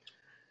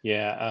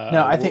 Yeah.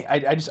 No, I think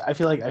I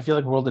feel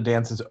like World of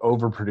Dance is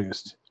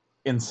overproduced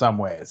in some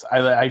ways.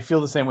 I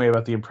feel the same way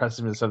about the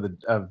impressiveness of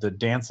the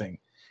dancing,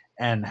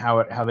 and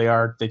how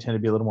they tend to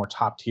be a little more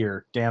top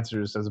tier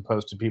dancers as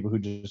opposed to people who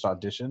just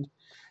auditioned.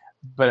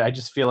 But I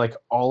just feel like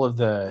all of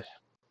the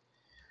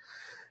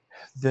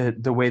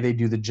way they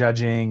do the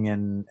judging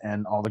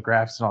and all the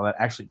graphics and all that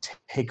actually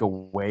take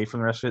away from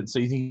the rest of it. So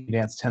you think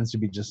dance tends to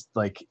be just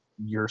like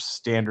your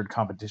standard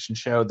competition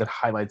show that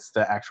highlights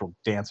the actual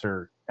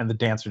dancer and the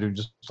dancer doing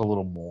just a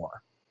little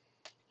more.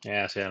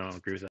 Yeah, see, I don't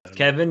agree with that.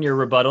 Kevin, your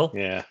rebuttal.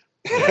 Yeah,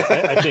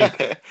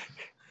 I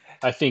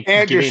think.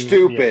 And you're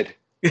stupid.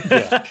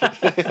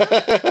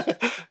 Yeah.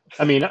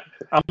 I mean,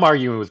 I'm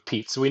arguing with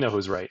Pete, so we know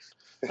who's right.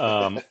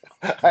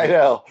 I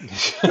know.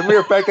 The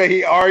mere fact that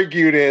he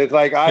argued it,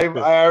 like I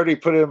already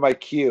put it in my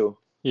queue.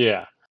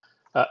 Yeah.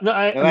 No,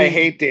 I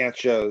hate dance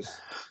shows.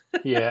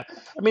 Yeah,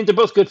 I mean they're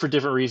both good for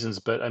different reasons,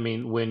 but I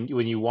mean when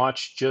you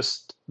watch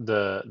just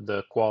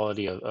the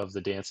quality of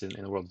the dance in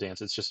the world of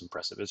dance, it's just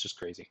impressive. It's just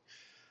crazy.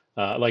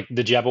 Like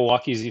the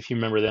Jabberwockies, if you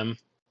remember them,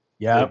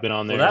 Yeah, they've been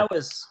on there. Well, that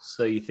was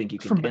So You Think You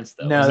Can Dance,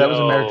 though. No, that was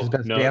America's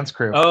Best Dance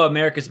Crew. Oh,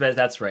 America's Best.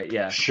 That's right.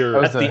 Yeah,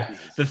 Sure. That's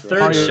the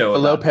third Mario show.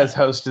 Lopez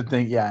hosted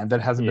thing. Yeah, and that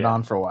hasn't been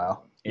on for a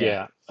while.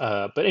 Yeah.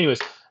 But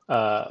anyways,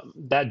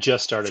 that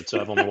just started,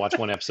 so I've only watched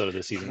one episode of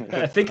this season.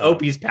 I think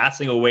Opie's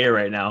passing away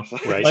right now.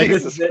 Right. Like,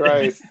 Jesus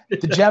Christ. The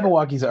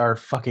Jabberwockies are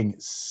fucking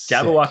sick.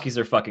 Jabberwockies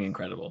are fucking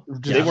incredible.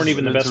 They weren't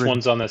even the best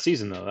ones on that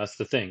season, though. That's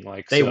the thing.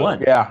 Like They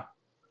won. Yeah.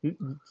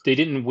 They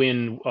didn't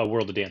win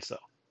World of Dance, though.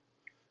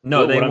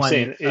 No, they what I'm won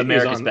saying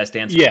America's Best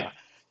Dance.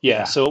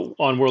 Yeah. So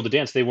on World of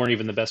Dance, they weren't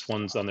even the best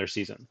ones on their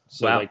season.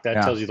 So Wow. like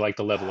that tells you like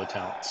the level of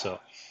talent. So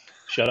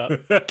shut up.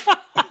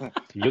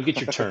 You'll get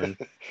your turn.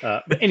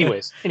 But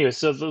anyways,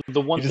 so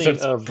the one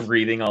thing of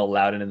breathing all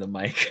loud into the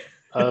mic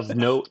of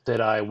note that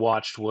I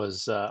watched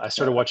was I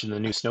started watching the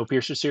new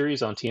Snowpiercer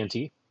series on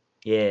TNT.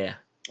 Yeah.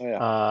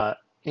 I'll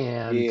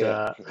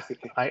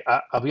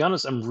be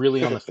honest, I'm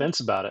really on the fence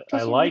about it.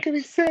 Doesn't make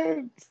any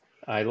sense.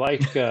 I like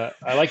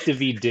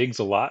Daveed Diggs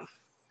a lot.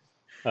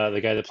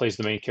 The guy that plays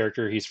the main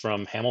character, he's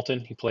from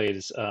Hamilton. He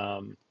plays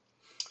Hamilton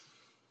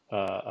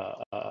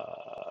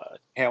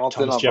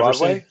Thomas on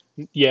Jefferson. Broadway?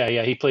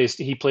 Yeah.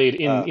 He played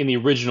in the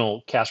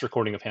original cast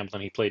recording of Hamilton.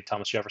 He played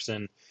Thomas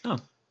Jefferson.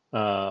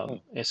 And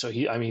so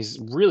he's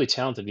really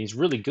talented. He's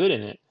really good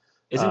in it.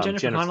 Isn't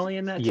Jennifer Connelly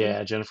in that too?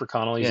 Yeah, Jennifer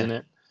Connelly's in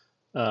it.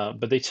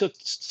 But they took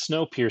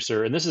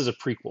Snowpiercer, and this is a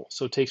prequel,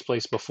 so it takes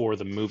place before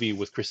the movie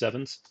with Chris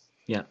Evans.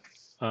 Yeah.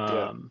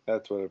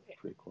 That's what a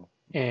prequel.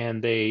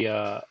 And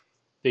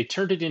they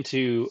turned it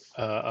into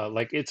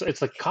like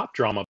it's like cop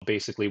drama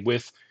basically.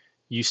 With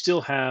you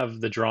still have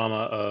the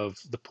drama of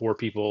the poor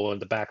people at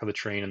the back of the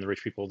train and the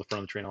rich people at the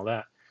front of the train, all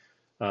that.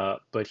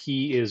 But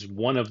he is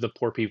one of the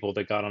poor people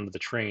that got onto the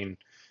train.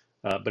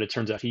 But it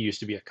turns out he used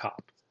to be a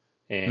cop,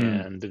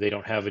 and they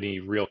don't have any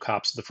real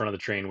cops at the front of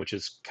the train, which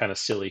is kind of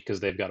silly because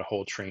they've got a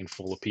whole train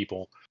full of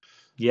people.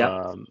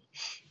 Yeah.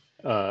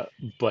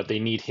 But they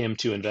need him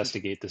to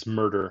investigate this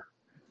murder.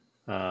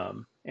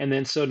 And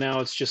then so now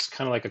it's just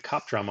kind of like a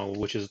cop drama,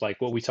 which is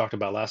like what we talked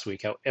about last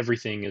week, how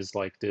everything is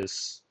like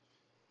this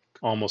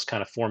almost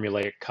kind of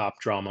formulaic cop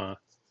drama.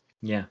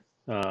 Yeah.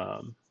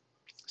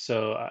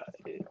 So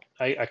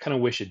I kind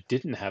of wish it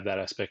didn't have that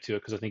aspect to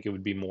it, because I think it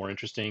would be more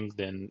interesting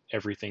than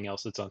everything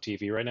else that's on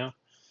TV right now.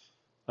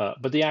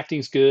 But the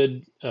acting's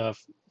good.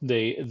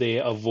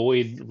 They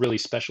avoid really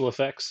special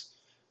effects.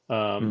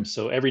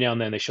 So every now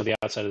and then they show the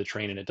outside of the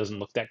train and it doesn't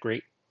look that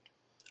great.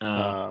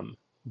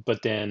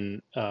 But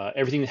then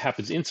everything that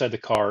happens inside the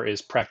car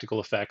is practical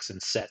effects and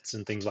sets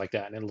and things like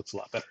that, and it looks a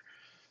lot better.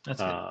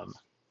 That's good.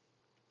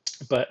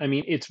 But I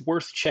mean, it's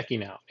worth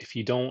checking out if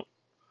you don't.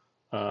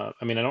 I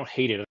mean, I don't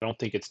hate it. I don't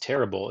think it's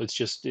terrible. It's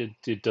just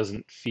it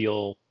doesn't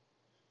feel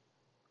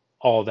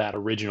all that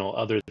original,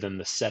 other than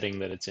the setting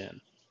that it's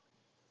in.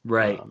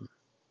 Right.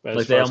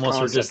 Like they almost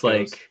were just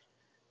like,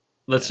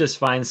 let's just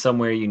find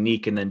somewhere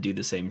unique and then do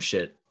the same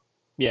shit.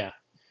 Yeah.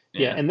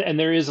 Yeah, and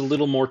there is a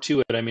little more to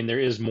it. I mean, there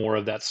is more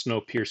of that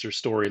Snowpiercer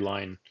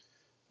storyline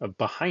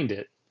behind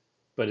it,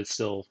 but it's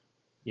still,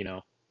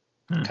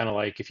 kind of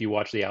like if you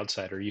watch The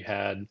Outsider, you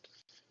had,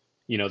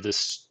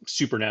 this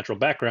supernatural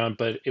background,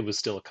 but it was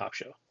still a cop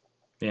show.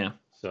 Yeah.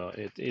 So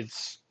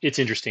it's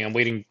interesting. I'm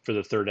waiting for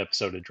the third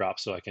episode to drop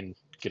so I can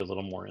get a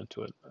little more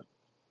into it.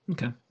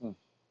 Okay.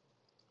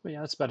 But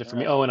yeah, that's about it for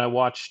me. Oh, and I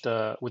watched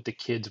with the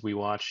kids. We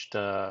watched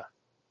what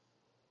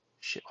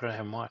did I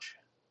have them watch?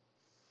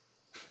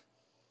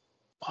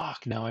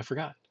 Fuck, now I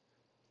forgot.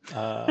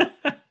 All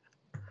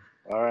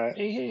right.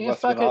 Hey,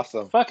 Must've fuck been it.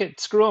 awesome. Fuck it.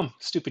 Screw them,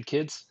 stupid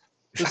kids.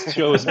 This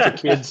show isn't for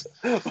kids.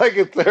 Like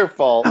it's their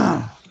fault.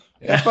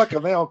 Yeah, fuck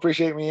them. They don't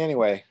appreciate me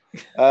anyway.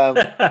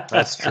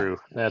 That's true.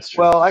 That's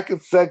true. Well, I could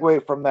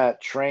segue from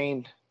that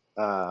train,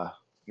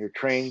 your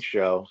train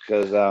show,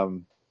 because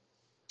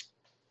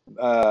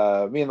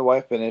me and the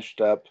wife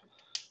finished up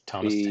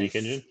Thomas Tank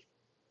Engine.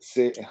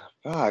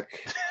 Fuck.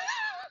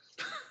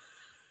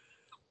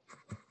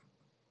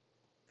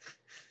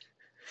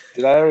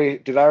 Did I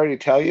already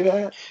tell you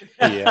that?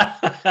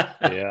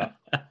 Yeah.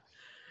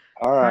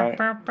 All right.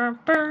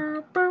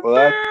 Well,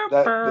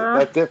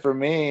 that's it for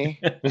me.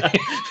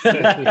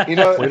 You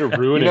know, Way to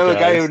ruin you know it, the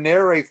guy guys. who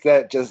narrates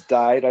that just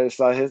died. I just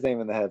saw his name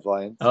in the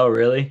headlines. Oh,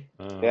 really?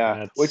 Yeah,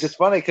 That's- which is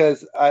funny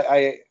because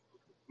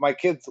my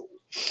kids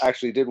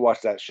actually did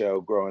watch that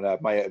show growing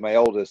up. My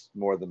oldest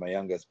more than my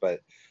youngest,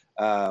 but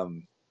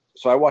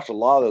so I watched a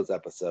lot of those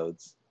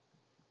episodes.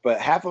 But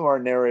half of them are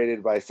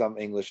narrated by some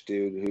English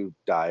dude who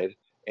died,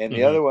 and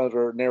the other ones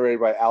were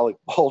narrated by Alec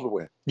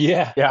Baldwin.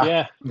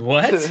 Yeah.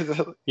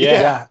 What?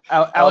 Yeah.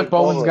 Alec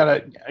Baldwin's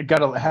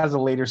has a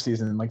later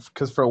season, like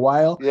because for a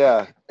while,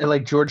 Yeah. and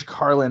like George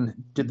Carlin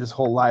did this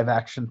whole live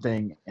action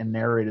thing and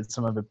narrated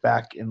some of it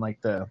back in like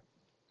I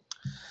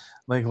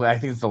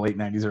think it's the late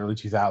 '90s, early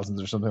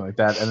 2000s, or something like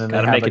that. And then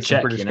Gotta they had make a like some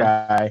check, British you know?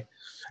 guy,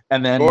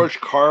 and then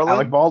George Carlin.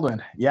 Alec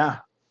Baldwin.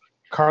 Yeah,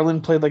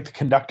 Carlin played like the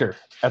conductor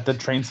at the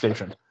train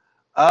station.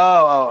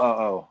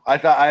 Oh! I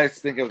thought I was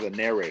thinking of the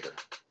narrator.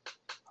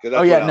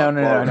 Oh yeah, no.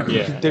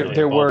 Yeah, there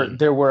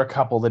Baldwin. were a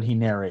couple that he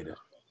narrated.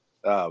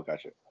 Oh,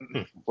 gotcha.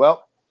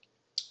 Well,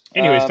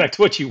 anyways, back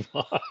to what you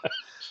want.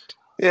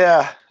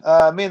 Yeah,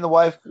 me and the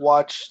wife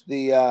watched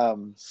the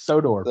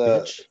Sodor,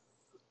 bitch.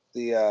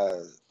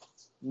 The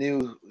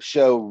new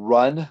show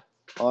Run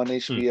on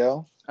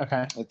HBO.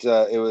 Okay. It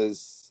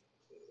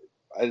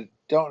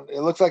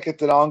looks like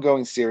it's an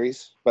ongoing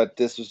series, but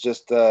this was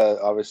just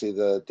obviously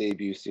the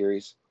debut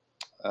series.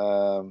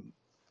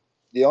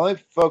 The only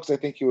folks I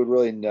think you would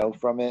really know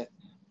from it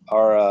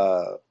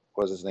are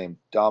what's his name?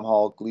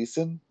 Domhnall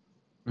Gleeson.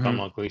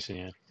 Domhnall Gleeson,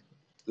 yeah. Is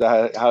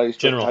that how you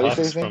General how do you Hux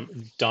say his name?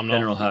 from Domhnall.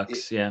 General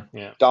Hux, yeah.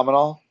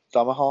 Domhnall.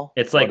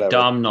 It's like Whatever.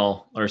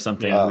 Domhnall or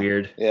something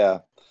weird. Yeah,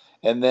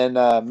 and then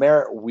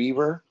Merritt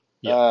Weaver.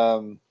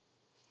 Yeah.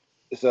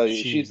 So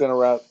she's been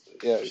around.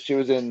 Yeah, she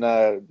was in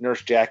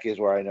Nurse Jackie is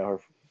where I know her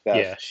best.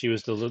 Yeah, she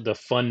was the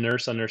fun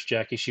nurse on Nurse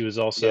Jackie. She was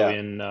also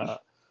in the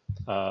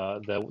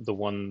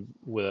one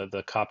with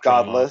the cop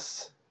drama.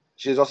 Godless.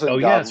 She was also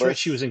in Godless. Yeah, that's right.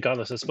 She was in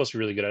Godless. That's supposed to be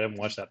really good. I haven't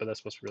watched that, but that's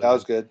supposed to be really That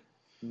was good.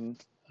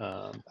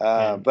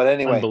 Mm-hmm. But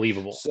anyway,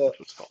 unbelievable. So,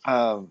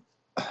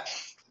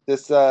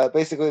 this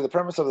basically the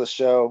premise of the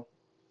show.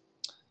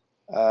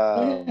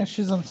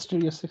 She's on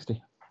Studio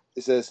 60.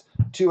 It says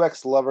two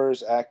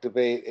ex-lovers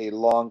activate a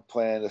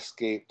long-planned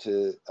escape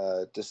to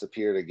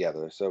disappear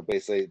together. So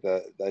basically,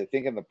 I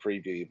think in the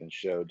preview even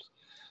showed,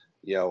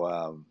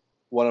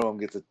 one of them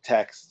gets a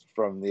text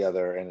from the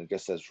other, and it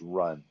just says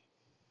 "run,"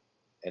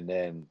 and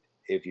then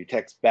if you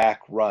text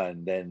back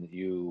 "run," then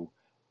you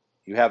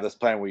have this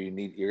plan where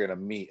you're going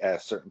to meet at a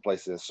certain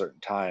place at a certain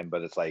time,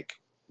 but it's like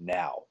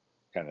now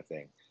kind of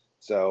thing.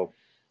 So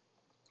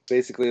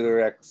basically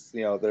they're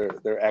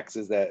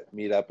exes that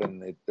meet up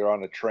and they're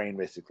on a train.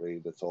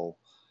 Basically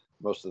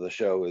most of the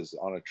show is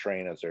on a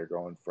train as they're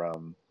going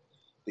from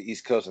the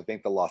East Coast, I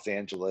think, to Los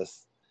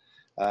Angeles.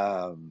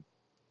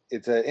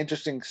 It's an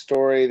interesting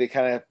story. They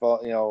kind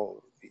of,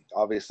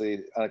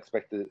 obviously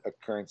unexpected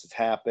occurrences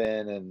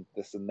happen and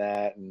this and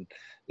that, and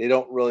they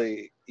don't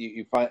really.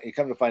 You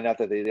come to find out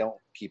that they don't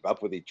keep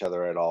up with each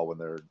other at all when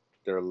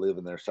they're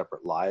living their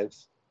separate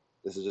lives.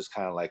 This is just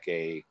kind of like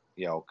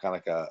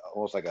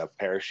almost like a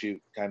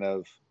parachute kind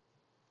of,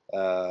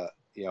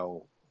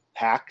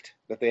 pact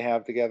that they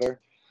have together.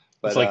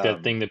 But, it's like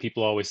that thing that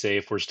people always say: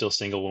 if we're still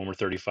single when we're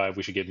 35,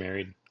 we should get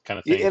married, kind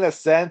of thing. In a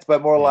sense,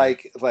 but more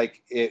like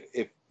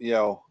if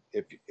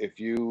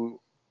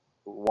you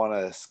want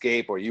to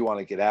escape or you want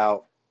to get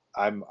out,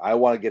 I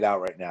want to get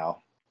out right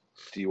now.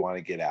 Do you want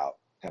to get out?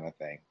 Kind of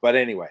thing. But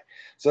anyway,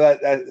 so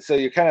so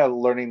you're kind of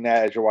learning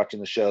that as you're watching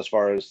the show, as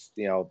far as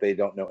they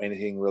don't know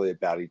anything really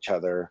about each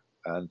other,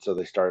 and so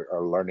they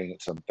are learning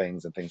some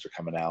things, and things are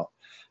coming out.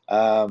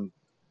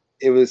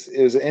 It was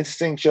an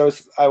interesting show.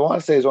 I want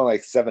to say it was only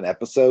like 7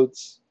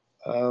 episodes,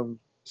 so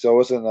it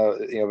wasn't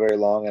very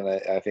long, and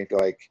I think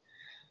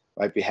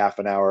might be half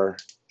an hour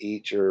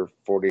each or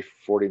 40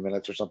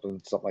 minutes or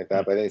something like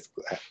that. But I think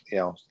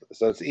it's,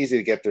 so it's easy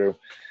to get through.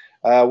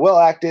 Well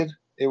acted.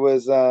 It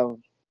was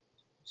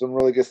some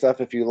really good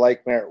stuff. If you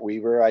like Merritt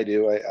Weaver, I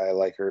do. I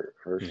like her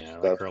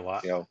stuff. I like her a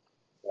lot. You'll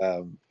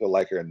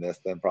like her in this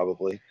then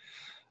probably.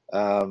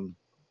 And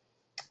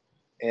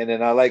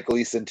then I like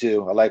Gleason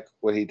too. I like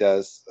what he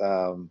does.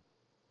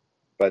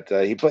 But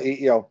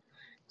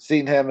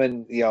seen him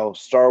in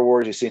Star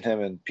Wars. You've seen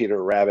him in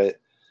Peter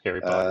Rabbit.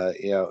 Harry Potter.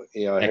 Ex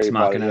Harry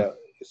Potter.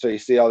 So you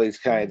see all these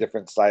kind of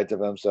different sides of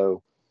him.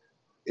 So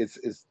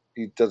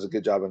he does a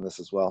good job in this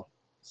as well.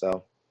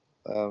 So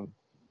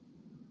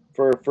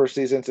for first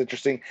season, it's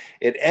interesting.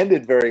 It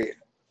ended very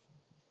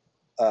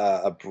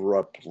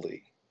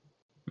abruptly.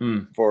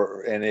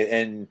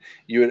 And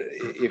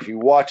if you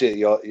watch it,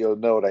 you'll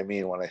know what I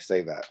mean when I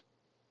say that.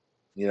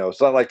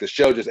 It's not like the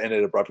show just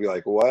ended abruptly.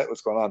 Like,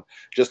 what's going on?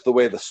 Just the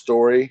way the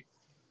story,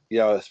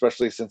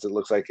 especially since it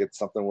looks like it's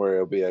something where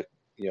it'll be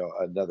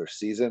another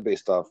season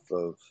based off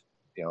of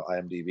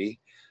IMDb,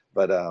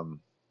 but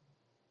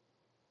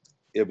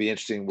it'll be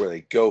interesting where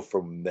they go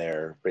from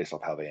there based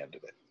off how they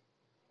ended it.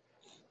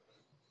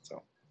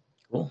 So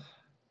cool.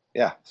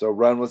 Yeah, so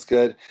Run was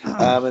good.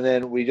 And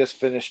then we just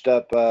finished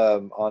up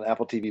on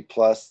Apple TV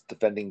Plus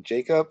Defending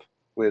Jacob,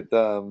 with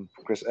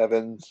Chris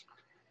Evans,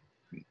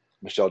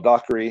 Michelle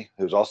Dockery,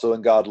 who's also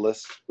in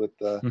Godless with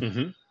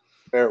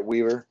Barrett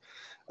Weaver,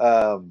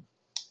 and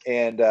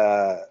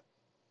the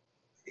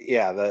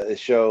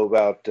show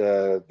about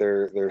their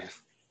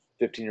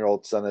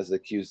 15-year-old son is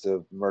accused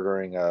of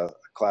murdering a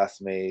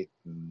classmate,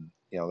 and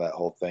that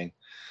whole thing.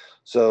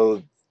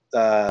 So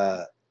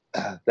that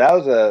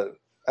was a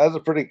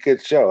pretty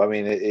good show. I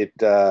mean, it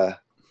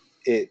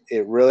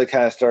really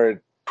kind of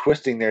started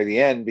twisting near the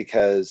end,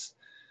 because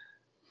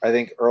I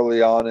think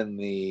early on in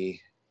the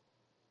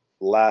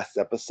last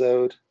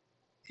episode,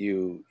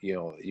 you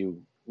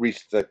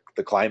reach the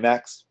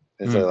climax,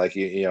 and so like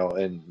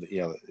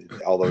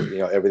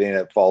although everything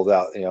that falls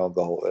out, the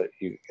whole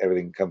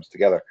everything comes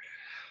together.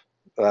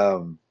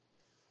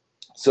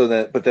 So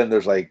then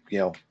there's like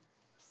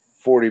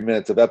 40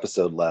 minutes of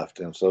episode left,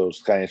 and so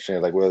it's kind of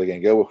interesting, like where are they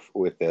going to go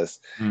with this?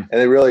 And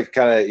they really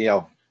kind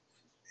of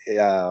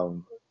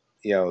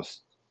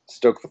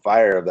stoke the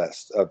fire of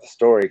the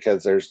story,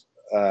 because there's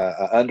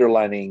an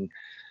underlining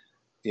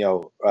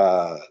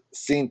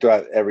scene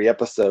throughout every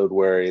episode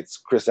where it's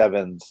Chris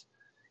Evans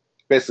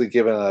basically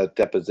giving a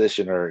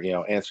deposition, or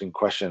answering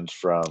questions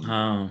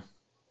from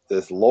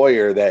this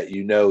lawyer that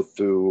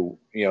through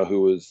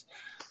who was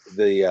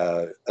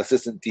the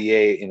assistant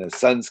DA in his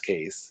son's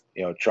case,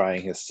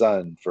 trying his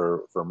son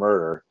for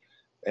murder.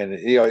 And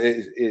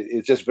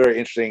it's just very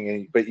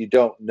interesting, but you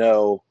don't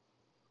know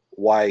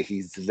why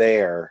he's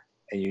there,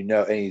 and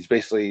and he's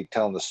basically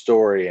telling the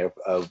story of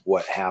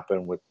what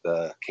happened with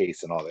the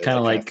case and all that. Kind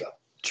of like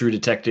True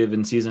Detective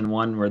in season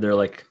 1, where they're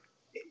like,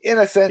 in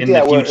a sense, in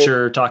the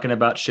future, talking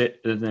about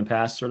shit in the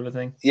past, sort of a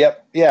thing.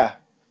 Yep. Yeah.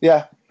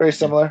 Very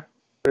similar.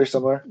 Very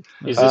similar.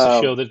 Is this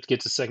a show that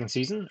gets a second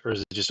season, or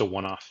is it just a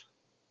one-off?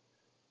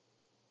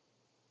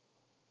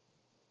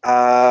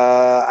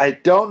 I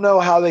don't know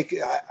how they.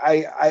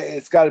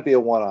 It's got to be a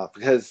one-off,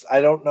 because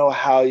I don't know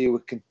how you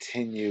would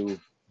continue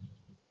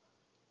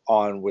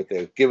on with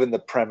it, given the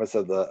premise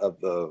of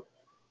the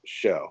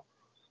show.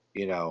 I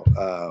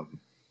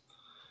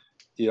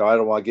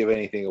don't want to give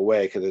anything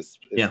away, because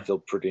it's still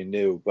pretty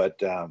new,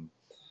 but I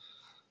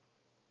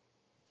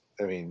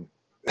mean,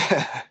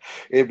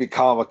 it'd be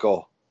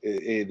comical.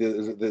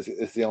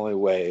 It's the only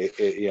way.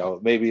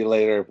 Maybe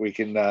later if we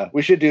can.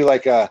 We should do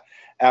like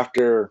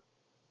after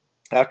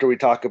we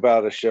talk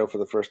about a show for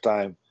the first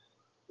time,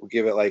 we'll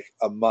give it like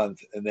a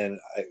month, and then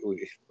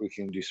we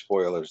can do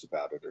spoilers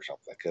about it or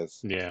something.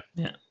 Because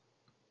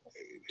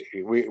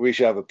we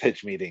should have a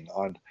pitch meeting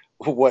on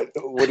what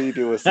do you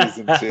do with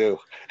season 2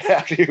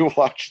 after you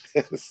watch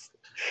this.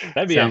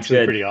 That'd be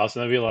actually pretty awesome.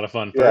 That'd be a lot of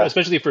fun,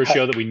 especially for a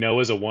show that we know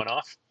is a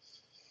one-off.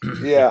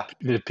 Yeah,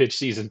 the pitch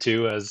season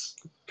 2 as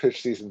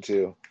pitch season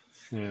 2.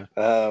 Yeah.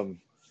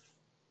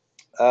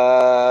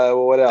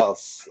 What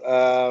else?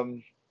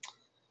 I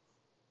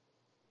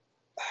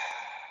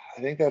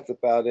think that's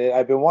about it.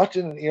 I've been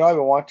watching.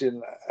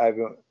 I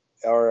don't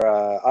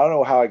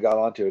know how I got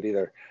onto it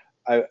either.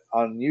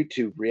 On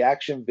YouTube,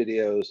 reaction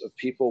videos of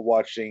people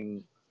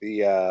watching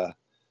the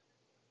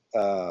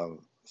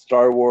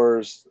Star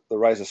Wars: The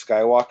Rise of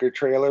Skywalker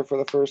trailer for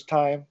the first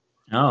time.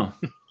 Oh.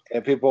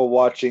 And people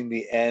watching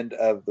the end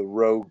of the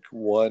Rogue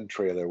One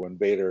trailer when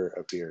Vader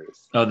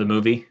appears. Oh, the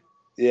movie?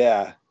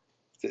 Yeah.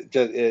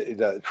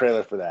 The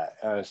trailer for that.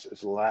 It's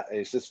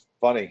just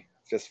funny.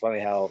 It's just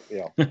funny how,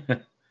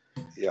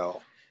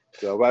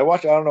 So, but I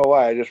don't know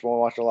why. I just want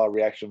to watch a lot of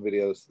reaction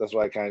videos. That's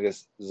why I kind of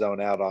just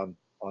zone out on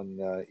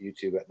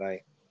YouTube at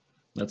night.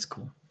 That's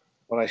cool.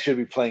 When I should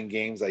be playing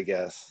games, I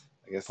guess.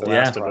 The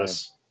Last of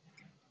Us.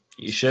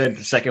 You should.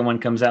 The second one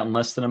comes out in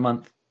less than a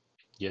month.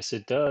 Yes,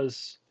 it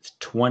does. It's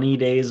 20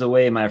 days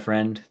away, my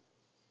friend.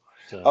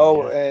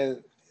 So,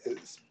 and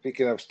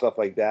speaking of stuff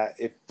like that,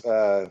 if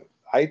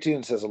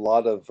iTunes has a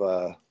lot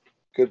of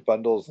good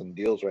bundles and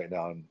deals right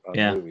now on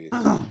movies.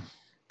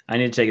 I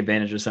need to take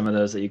advantage of some of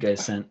those that you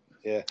guys sent.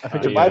 Yeah.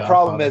 My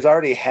problem is I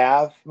already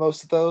have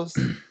most of those.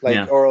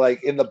 Or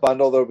like in the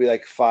bundle there'll be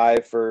like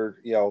 5 for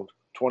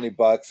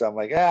 $20. I'm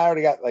like, I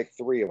already got like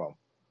 3 of them.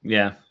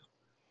 Yeah.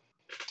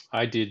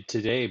 I did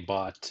today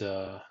bought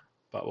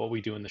What We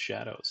Do in the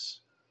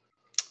Shadows.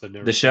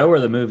 The show or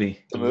the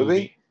movie? The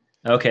movie?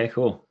 Okay,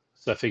 cool.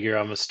 So I figure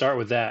I'm gonna start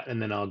with that,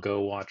 and then I'll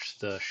go watch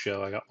the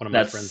show. I got one of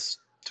my friends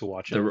to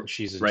watch it.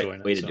 She's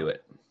enjoying it. Way to do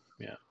it.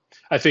 Yeah,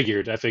 I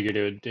figured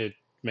it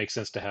makes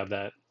sense to have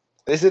that.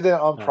 Is it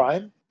on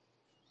Prime?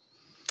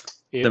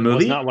 The movie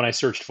was not when I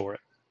searched for it.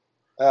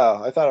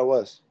 Oh, I thought it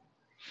was.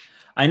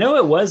 I know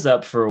it was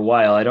up for a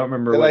while. I don't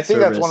remember what I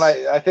think service. that's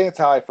when I think it's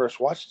how I first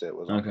watched it.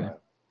 Was on Prime.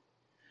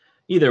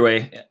 Either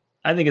way,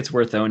 I think it's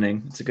worth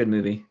owning. It's a good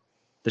movie.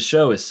 The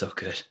show is so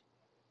good.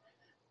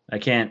 I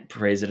can't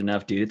praise it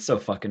enough, dude. It's so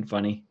fucking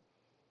funny.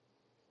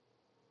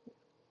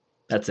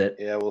 That's it.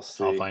 Yeah, we'll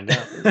see. I'll find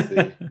out. We'll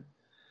see.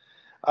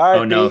 All right.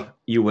 Oh no,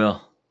 you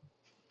will.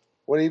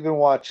 What have you been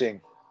watching?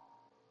 I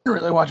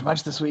didn't really watch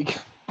much this week.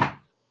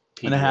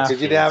 And a half.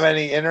 Because you didn't have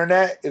any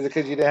internet? Is it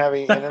because you didn't have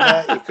any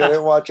internet? You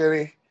couldn't watch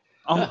any?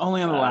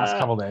 Only on the last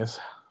couple days.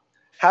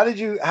 How did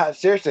you?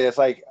 Seriously, it's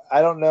like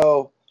I don't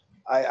know.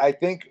 I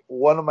think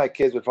one of my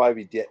kids would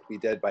probably be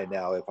dead by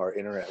now if our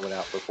internet went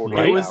out for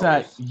 48 It was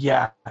hours.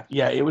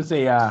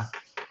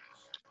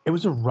 it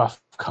was a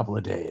rough couple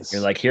of days.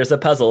 You're like, here's a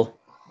puzzle.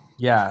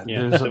 Yeah,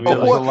 Yeah, there's so a we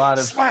like- lot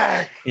of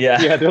Smack! Yeah.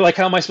 Yeah, they're like,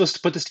 how am I supposed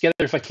to put this together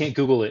if I can't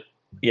Google it?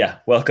 Yeah.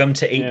 Welcome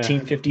to Yeah.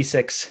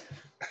 1856.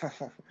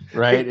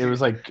 right. It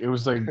was like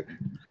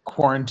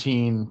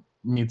quarantine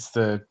meets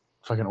the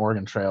fucking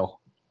Oregon Trail.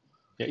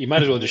 Yeah, you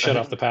might as well just shut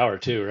off the power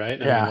too,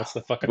 right? I Yeah. mean, what's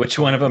the fucking Which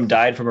one of them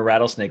died from a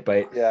rattlesnake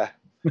bite? Yeah.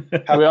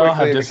 How We all have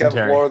quickly it becomes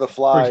dysentery. Lord of the We're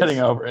Flies. getting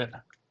over it.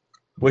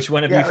 Which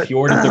one of Yeah, you but-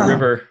 fjorded the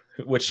river?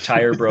 Which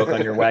tire broke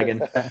on your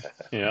wagon?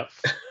 Yeah.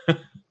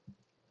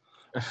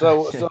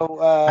 So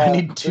I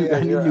need yeah, I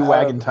need you're new out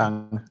wagon of-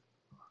 tongue.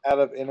 out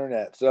of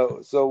internet.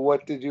 So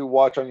what did you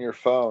watch on your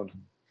phone?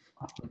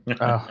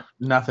 Oh,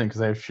 nothing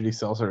because I have shitty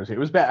cell service. It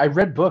was bad. I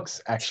read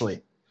books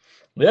actually.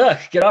 Yeah,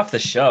 get off the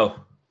show.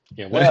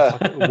 Yeah.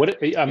 Yeah. What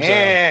I'm sorry.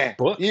 Eh,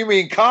 book? you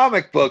mean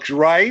comic books,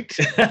 right?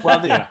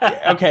 Well,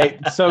 okay.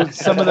 So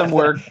some of them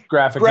were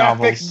graphic Graphic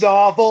novels. Oh,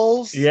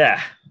 novels.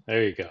 Yeah.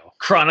 There you go.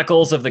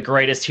 Chronicles of the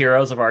greatest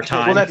heroes of our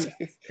time. Well, that's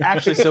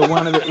actually so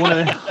one of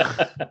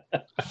the.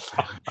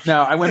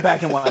 No, I went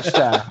back and watched.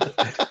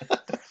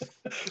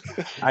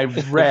 I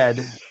read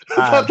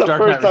Not the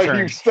Dark first Knight time you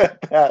Returns. said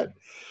that.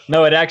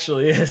 No, it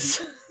actually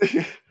is.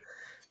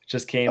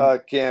 Just came.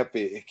 It can't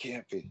be. It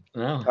can't be.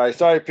 No. All right,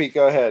 sorry, Pete.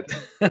 Go ahead.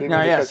 Didn't No,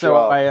 mean to yeah. cut you So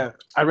off.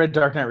 I read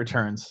Dark Knight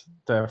Returns,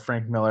 the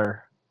Frank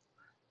Miller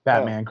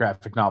Batman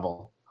graphic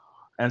novel,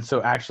 and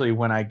so actually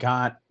when I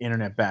got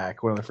internet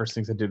back, one of the first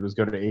things I did was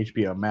go to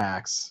HBO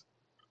Max.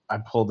 I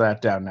pulled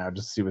that down now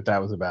just to see what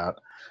that was about.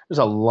 There's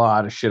a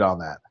lot of shit on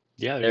that.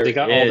 Yeah, There they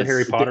got all the is.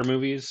 Harry Potter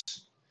movies.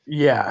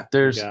 Yeah,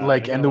 there's Yeah,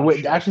 like, I and got the a lot of way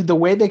shit. actually the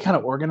way they kind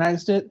of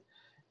organized it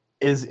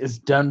is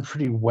done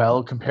pretty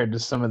well compared to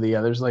some of the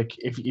others. Like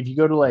if you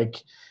go to like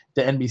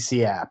the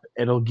NBC app,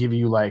 it'll give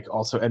you like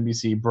also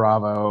NBC,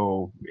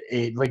 Bravo,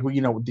 like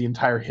the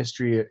entire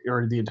history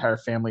or the entire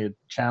family of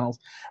channels.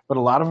 But a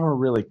lot of them are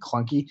really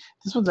clunky.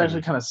 This one's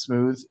actually kind of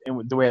smooth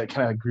in the way it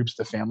kind of groups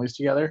the families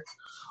together.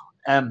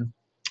 So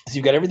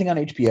you've got everything on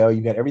HBO.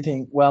 You've got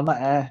everything. Well,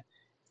 not.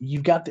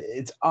 You've got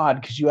it's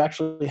odd because you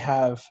actually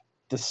have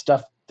the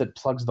stuff that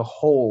plugs the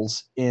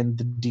holes in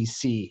the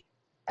DC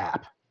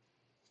app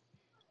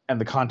and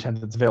the content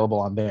that's available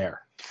on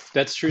there.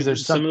 That's true. 'Cause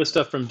there's Some some- of the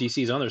stuff from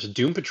DC's on there. So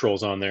Doom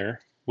Patrol's on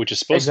there, which is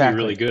supposed to be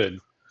really good.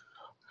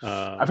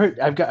 I've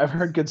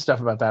heard good stuff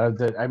about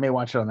that. I may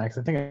watch it on that because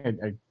I think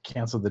I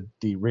canceled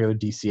the regular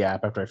DC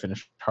app after I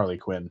finished Harley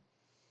Quinn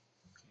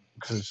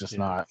because it's just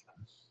not.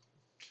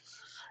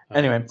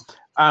 Anyway,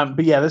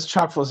 but yeah, this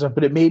chock full of stuff.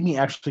 But it made me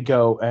actually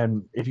go,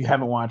 and if you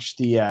haven't watched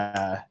the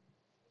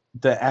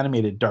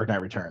animated Dark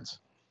Knight Returns,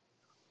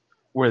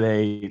 where I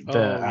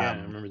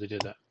remember they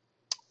did that.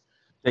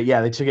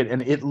 they took it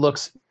and it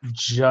looks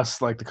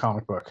just like the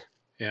comic book.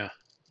 Yeah.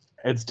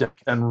 It's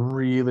done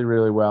really,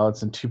 really well.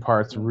 It's in 2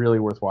 parts, really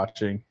worth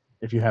watching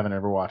if you haven't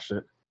ever watched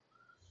it.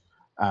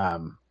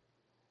 But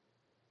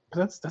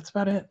that's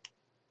about it.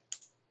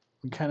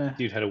 We kind of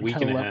Dude had a week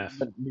and a half.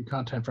 new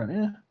content front.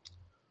 Yeah,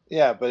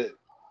 Yeah, but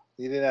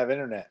you didn't have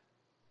internet.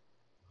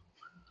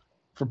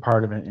 for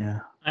part of it. Yeah.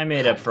 I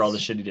made up for all the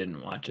shit he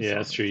didn't watch. Yeah,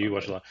 that's true. You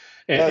watch a lot.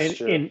 That's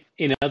And true.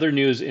 in other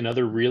news, in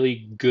other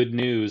really good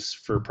news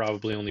for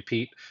probably only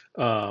Pete,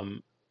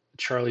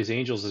 Charlie's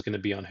Angels is going to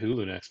be on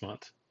Hulu next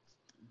month.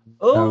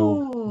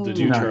 Oh, The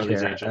Do new not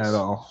Charlie's care Angels. at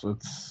all.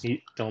 It's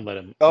Don't let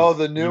him. Oh,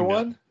 the new you know.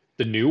 one?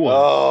 The new one.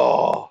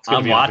 Oh, It's gonna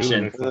I'm be on Hulu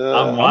watching. next month.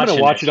 I'm I'm watching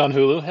gonna watch it. it on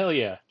Hulu. Hell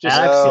yeah! Just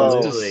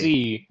Absolutely. to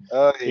see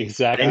oh,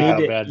 exactly I how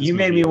need bad to, this you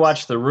made movie me is.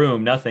 watch The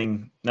Room.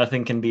 Nothing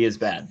can be as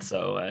bad.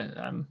 So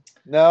I'm.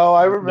 no,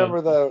 I remember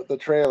the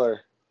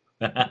trailer.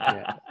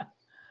 Yeah,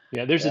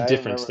 there's Yeah, a I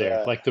difference remember there.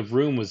 that. Like the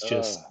room was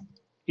just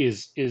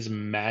is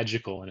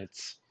magical in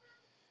its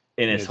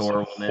In its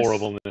horribleness.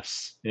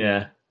 horribleness.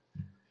 Yeah.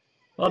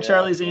 Well, Yeah,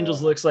 Charlie's yeah.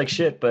 Angels looks like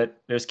shit, but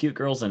there's cute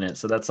girls in it,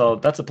 so that's all.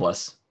 That's a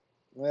plus.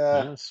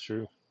 Yeah, That's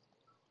true.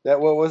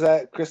 what was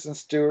that? Kristen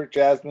Stewart,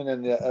 Jasmine,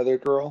 and the other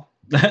girl.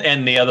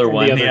 And the other And the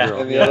one, other yeah.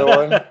 girl. And the other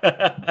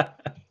one.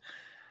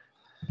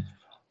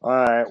 All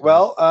right.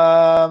 Well,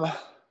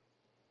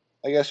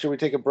 I guess should we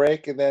take a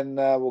break and then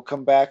we'll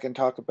come back and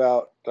talk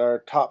about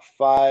our top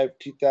 5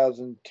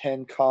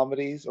 2010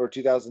 comedies or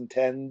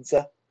 2010s.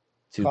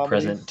 To Comedies?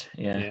 present,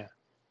 yeah. Yeah,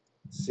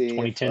 See,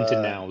 2010 if,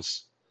 to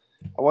nows.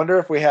 I wonder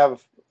if we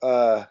have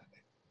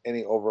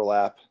any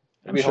overlap.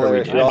 It'd be I'm sure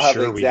we hilarious. do. We all I'm have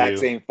sure the we exact do.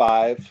 same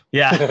 5.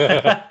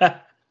 Yeah.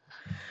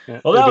 Yeah,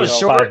 Well, that it'll be was a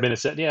short. 5 minute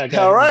set. Yeah. I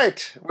got All it.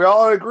 right, we're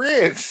all in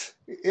agreement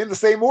in the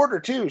same order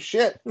too.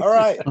 Shit. All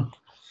right. All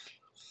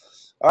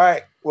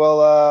right.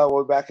 Well,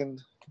 we'll be back in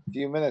a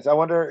few minutes. I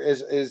wonder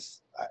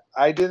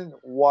I didn't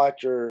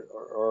watch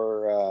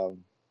or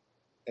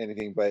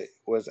anything, but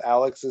was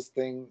Alex's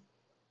thing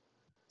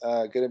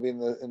going to be in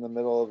the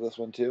middle of this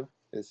one too?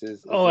 Oh, is-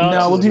 Alex No, is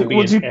we'll gonna do-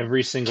 be in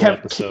every single Kev-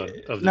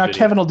 episode of the No, video.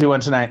 Kevin will do one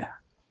tonight.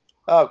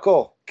 Oh,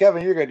 cool.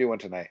 Kevin, you're going to do one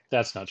tonight.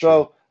 That's not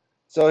true.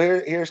 So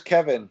here's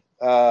Kevin.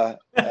 Don't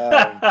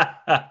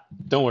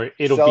worry,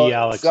 it'll be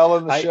Alex.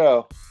 Selling the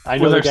show. I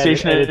know With the our guy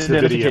station that edits the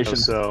video, identification.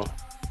 so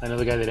I know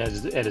the guy that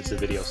edits the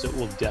video, so it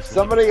will definitely.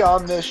 Somebody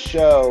on this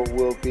show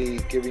will be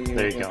giving you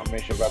There you go.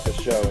 information about the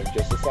show in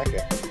just a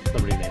second.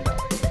 Somebody named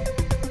Alex.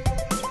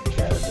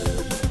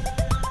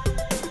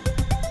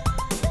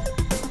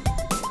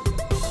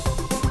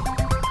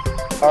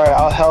 All right,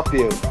 I'll help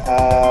you.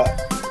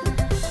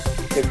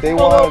 If they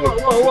wanted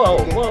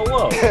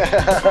whoa.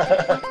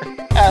 to...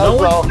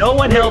 No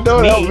one helped no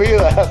one me. helped me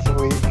last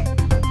week.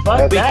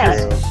 Fuck That's that.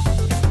 true.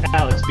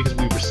 Alex, because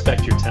we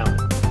respect your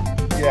talent.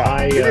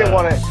 Yeah, you didn't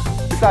want to.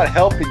 It's not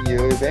helping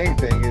you. If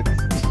anything,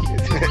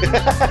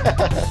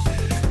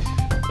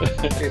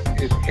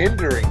 it's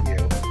hindering you. I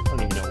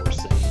don't even know what we're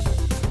saying.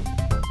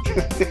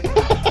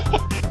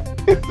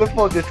 It's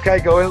simple. Just kind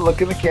of go in,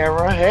 look in the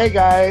camera. Hey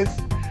guys,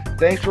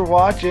 thanks for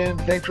watching.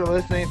 Thanks for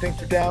listening. Thanks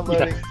for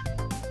downloading.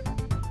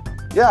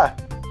 Yeah.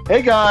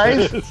 Hey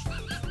guys.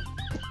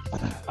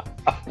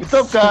 What's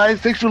up,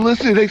 guys? Thanks for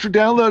listening. Thanks for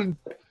downloading.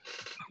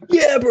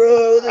 Yeah,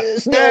 bro.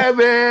 This Yeah,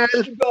 man.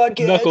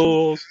 podcast.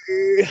 Knuckles.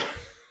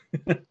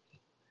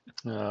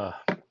 Yeah,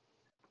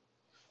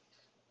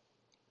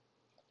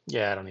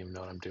 I don't even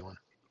know what I'm doing.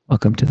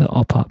 Welcome to the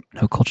All Pop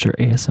No Culture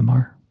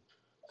ASMR.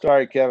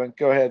 Sorry, Kevin.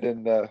 Go ahead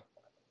and if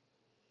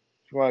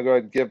you want to go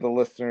ahead and give the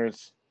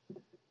listeners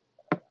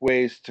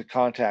ways to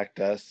contact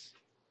us.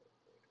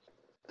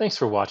 Thanks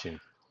for watching.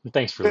 And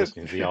thanks for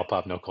listening to the All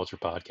Pop No Culture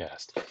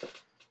podcast.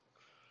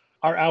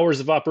 Our hours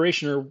of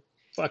operation are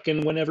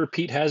fucking whenever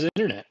Pete has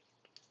internet.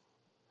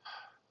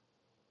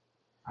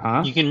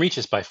 Huh? You can reach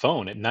us by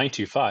phone at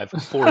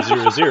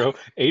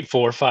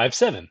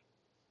 925-400-8457.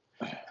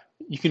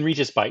 You can reach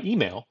us by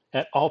email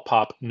at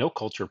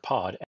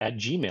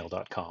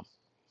allpopnoculturepod@gmail.com.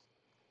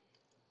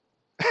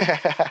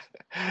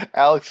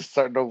 Alex is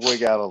starting to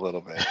wig out a little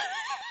bit.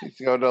 He's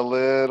going a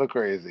little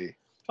crazy.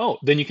 Oh,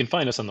 then you can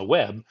find us on the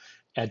web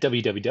at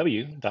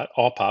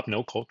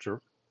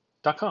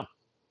www.allpopnoculture.com.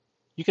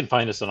 You can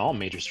find us on all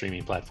major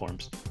streaming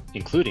platforms,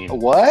 including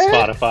What?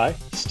 Spotify,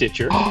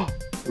 Stitcher.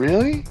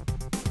 Really?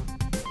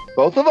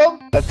 Both of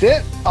them? That's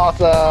it?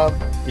 Awesome.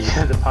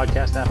 Yeah, the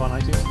podcast app on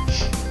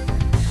iTunes.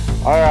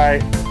 All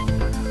right.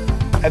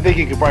 I think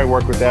you could probably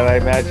work with that, I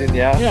imagine.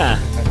 Yeah? Yeah.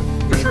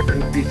 For sure.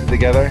 Piece it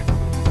together.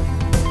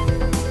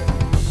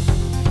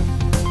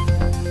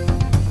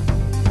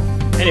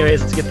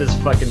 Anyways, let's get this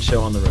fucking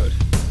show on the road.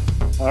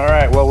 All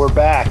right. Well, we're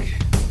back,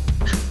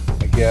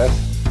 I guess.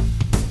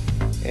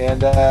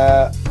 And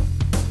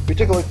we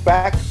took a look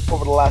back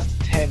over the last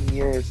 10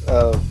 years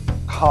of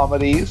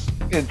comedies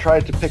and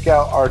tried to pick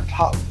out our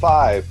top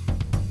 5.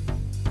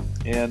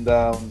 And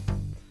I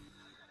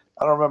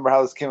don't remember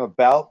how this came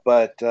about,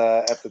 but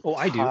at the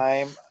I do.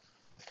 time,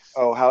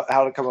 how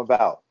did it come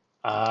about?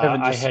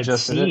 Kevin I just had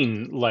suggested it.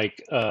 seen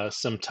like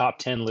some top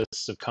 10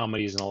 lists of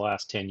comedies in the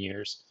last 10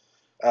 years.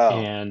 Oh,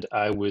 And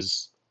I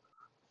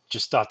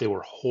just thought they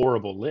were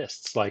horrible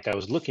lists. Like I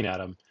was looking at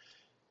them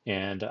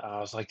and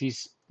I was like,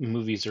 these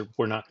movies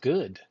were not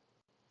good.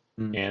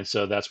 And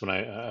so that's when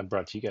I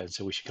brought to you guys.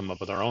 So we should come up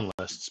with our own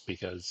lists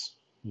because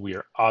we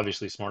are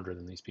obviously smarter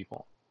than these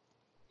people.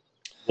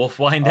 We'll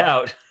find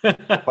out.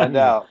 find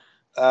out.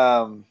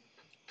 All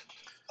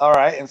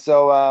right. And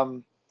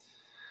so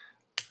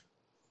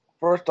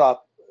first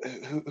off,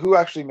 who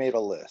actually made a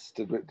list?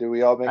 Did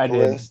we all make I a did.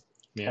 list?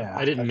 Yeah, Yeah.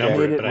 I didn't Okay.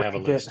 number Did it, it, but I have a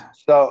ranked it. list.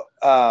 So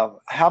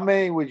how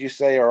many would you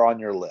say are on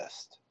your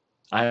list?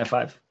 I have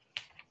 5.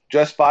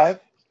 Just 5?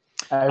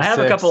 I have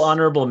a 6. couple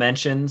honorable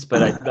mentions,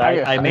 but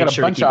I made got a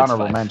sure to bunch keep of it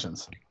honorable 5.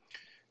 mentions.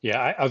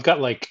 Yeah, I've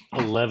got like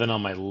 11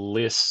 on my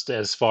list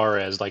as far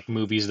as like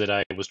movies that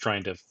I was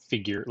trying to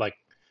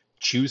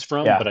choose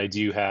from, Yeah. but I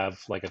do have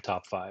like a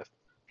top 5.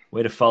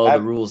 Way to follow the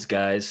I've- rules,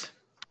 guys.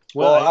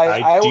 Well, Well, I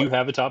I do would-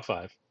 have a top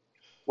 5.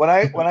 When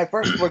I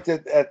first looked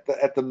at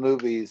the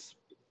movies,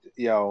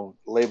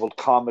 labeled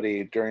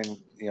comedy during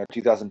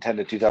 2010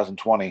 to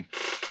 2020,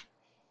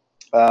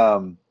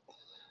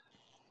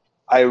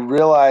 I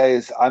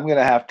realized I'm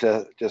gonna have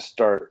to just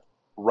start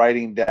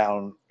writing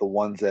down the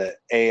ones that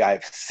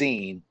I've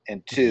seen,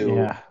 and 2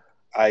 Yeah.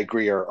 I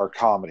agree are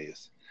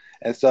comedies.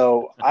 And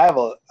so I have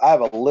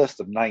a list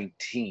of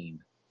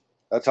 19.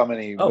 That's how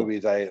many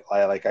movies I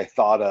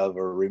thought of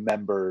or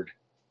remembered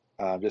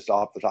just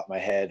off the top of my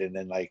head, and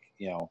then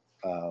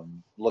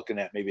looking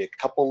at maybe a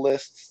couple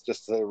lists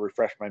just to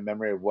refresh my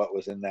memory of what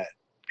was in that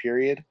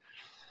period.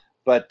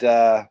 But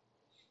I'm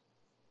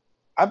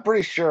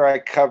pretty sure I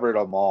covered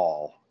them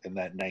all in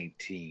that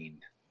 19.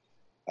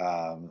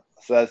 So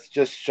that's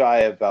just shy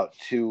of about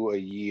 2 a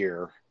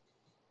year,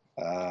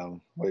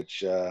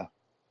 which I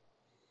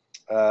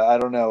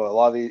don't know. A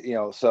lot of these,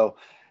 so,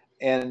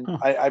 and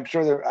I'm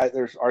sure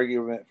there's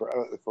argument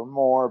for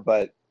more,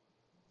 but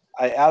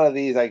out of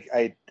these,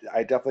 I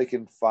definitely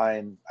can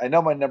find. I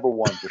know my number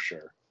 1 for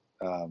sure.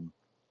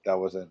 That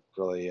wasn't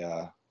really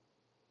the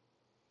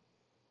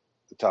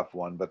tough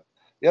one, but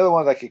the other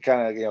ones I could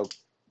kind of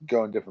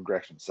go in different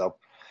directions. So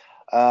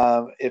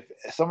if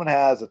someone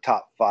has a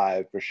top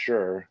 5 for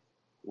sure,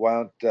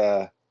 why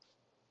don't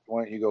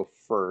you go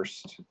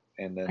first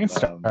and I then can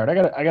start.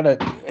 I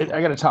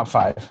got a top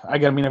 5.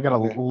 I've got a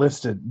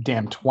list of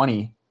damn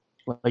 20,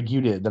 like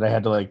you did, that I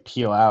had to like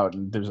peel out,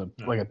 and there's a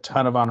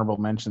ton of honorable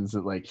mentions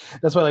that like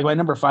that's why like my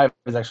number 5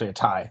 is actually a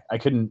tie. I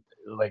couldn't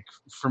like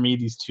for me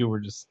these two were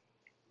just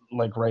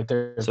like right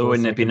there. So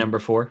wouldn't it be number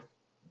 4?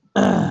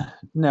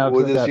 No,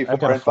 would this be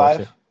 4 and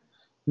 5?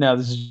 No,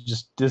 this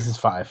is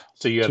 5.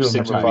 So you have 2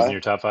 6 number movies 5? in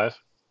your top 5?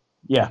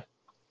 Yeah,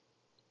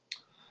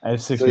 I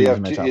have 6 So you movies have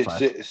in my two, top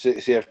 5. so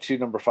you have 2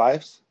 number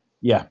 5s?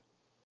 Yeah.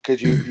 Because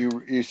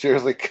you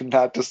seriously could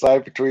not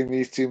decide between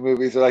these 2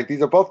 movies. They're like,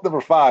 these are both number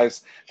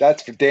 5s.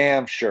 That's for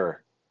damn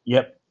sure.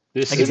 Yep.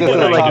 This I is guess what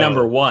they're I like know.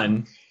 number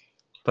 1,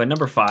 but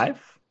number 5.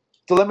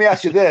 So let me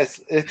ask you this: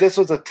 if this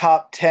was a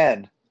top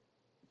 10,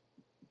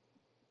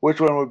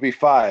 which one would be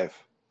 5?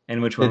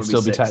 And which one They'd would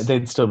still be be 6? tied.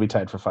 They'd still be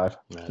tied for 5.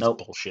 That's Nope.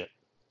 bullshit.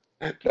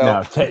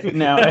 No.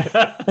 No.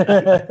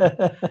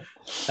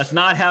 That's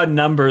not how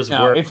numbers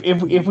No, work.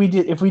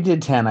 if we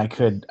did 10, I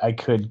could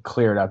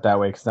clear it out that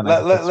way because then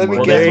Let me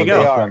Well, guess there you what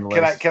go. they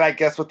are. Can I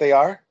guess what they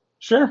are?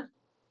 Sure.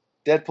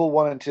 Deadpool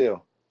 1 and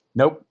 2.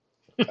 Nope.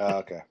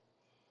 Okay.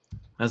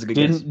 That's a good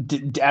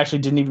guess. Actually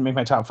didn't even make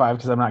my top 5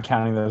 because I'm not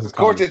counting those. Of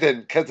course it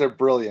didn't, because they're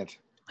brilliant.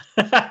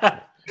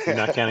 You're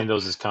not counting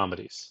those as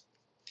comedies.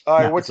 All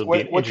right. No, what's this will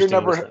be an your interesting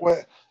number?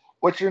 list.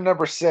 What's your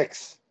number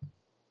 6?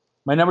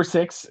 My number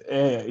 6.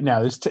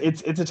 No, it's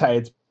a tie.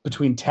 It's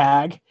between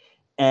Tag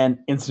and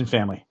Instant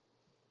Family.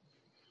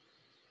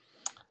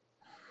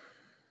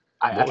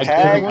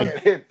 Tag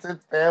and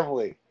Instant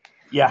Family.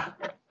 Yeah.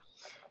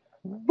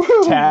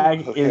 Woo!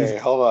 Tag okay,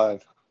 is- hold on.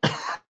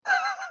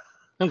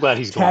 I'm glad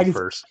he's Tag going is-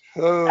 first.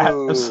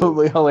 Oh,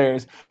 Absolutely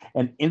hilarious.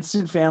 And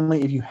Instant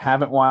Family, if you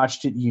haven't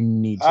watched it, you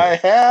need to. I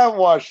have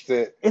watched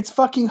it. It's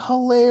fucking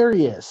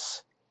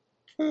hilarious.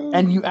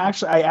 And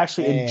I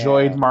actually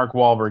enjoyed Man. Mark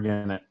Wahlberg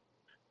in it.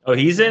 Oh,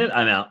 he's in it?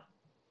 I'm out.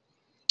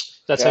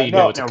 That's Yeah, how you no,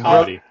 know it's a no,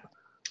 comedy.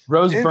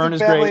 Rose Byrne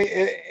is great.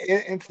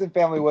 Instant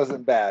Family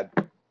wasn't bad,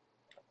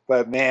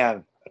 but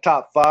man, a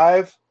top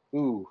 5.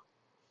 Ooh,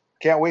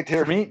 can't wait to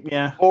hear For me,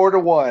 yeah.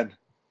 4-1.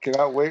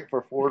 Cannot wait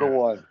for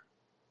 4-1.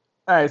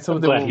 All right, so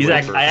I'm then glad we'll- he's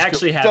I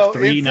actually have So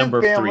 3 Instant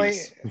number Family-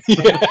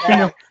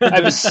 3s. I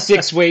have a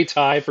 6-way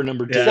tie for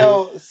number 2.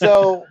 Yeah.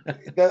 So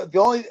the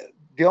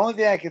only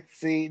thing I could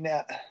see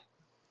now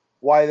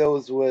why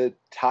those would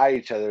tie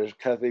each other is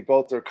because they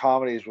both are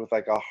comedies with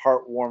like a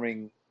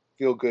heartwarming,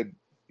 feel good,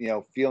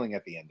 feeling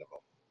at the end of them.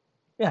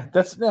 Yeah,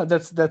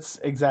 that's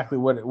exactly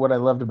what I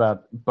loved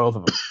about both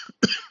of them.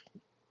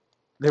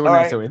 They were All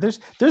nice right. that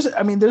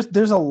way.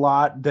 There's a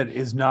lot that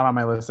is not on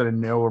my list that I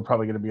know we're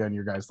probably going to be on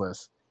your guys'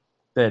 list.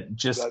 That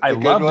just The I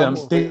good loved them.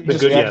 ones? They The just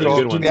good- yeah, the didn't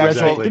good ones, resonate.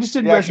 exactly. They just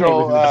didn't The resonate actual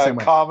with me the same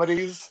way.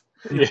 comedies.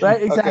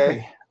 Right?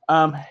 Exactly. Okay.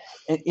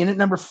 And in at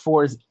number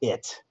 4 is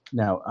It.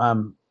 No,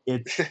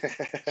 it's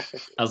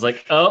I was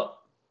like, oh,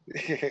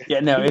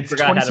 yeah, no, it's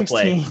Forgot how to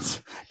play.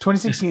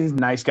 2016's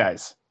Nice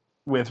Guys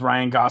with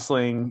Ryan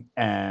Gosling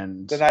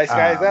and The Nice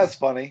Guys. That's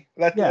funny.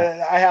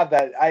 yeah. I have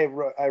that. I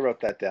wrote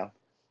that down.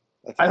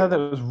 That's a I good thought that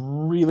one. was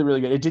really, really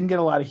good. It didn't get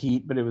a lot of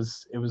heat, but it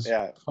was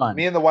Yeah. fun.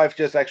 Me and the wife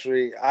just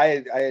actually.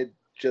 I had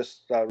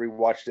just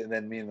rewatched it, and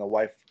then me and the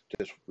wife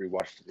just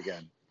rewatched it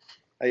again.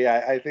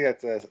 Yeah, I think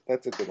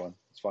that's a good one.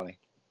 It's funny.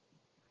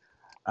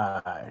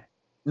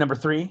 Number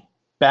 3,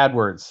 Bad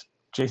Words.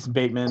 Jason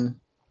Bateman,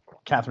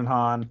 Catherine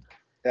Hahn.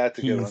 That's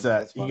a good one. He's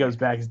That's he funny. goes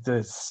back to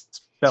the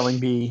spelling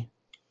bee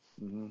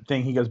Mhm.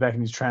 thing. He goes back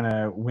and he's trying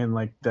to win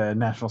like the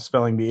national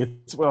spelling bee.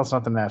 It's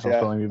not the national Yeah,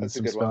 spelling bee, but that's a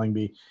some good one. spelling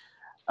bee.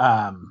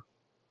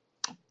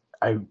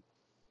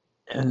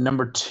 And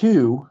number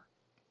 2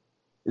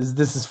 is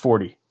This Is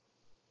 40.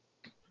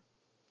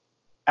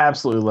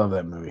 Absolutely love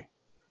that movie.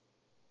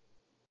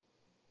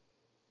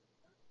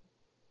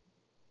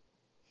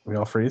 We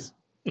all freeze?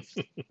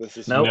 This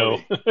is Nope.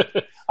 40.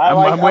 No.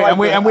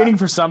 I'm waiting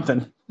for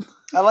something.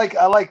 I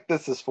like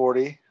This Is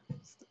 40.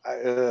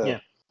 Yeah.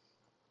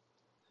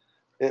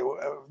 It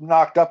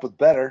Knocked Up was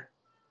better.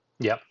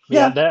 Yep.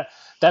 Yeah. Yeah.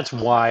 That's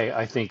why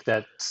I think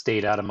that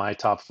stayed out of my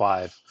top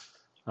 5,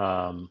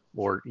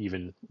 or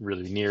even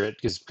really near it,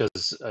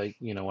 because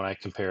when I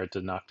compare it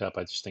to Knocked Up,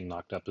 I just think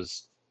Knocked Up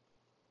is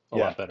a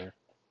lot better.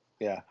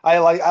 Yeah, I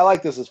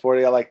like This Is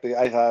 40. I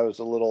thought it was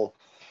a little.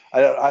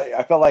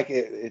 I felt like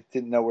it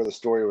didn't know where the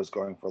story was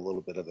going for a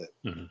little bit of it.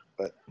 Mm-hmm.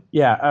 But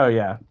Yeah. Oh,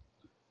 yeah.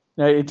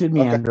 No, it did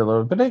meander a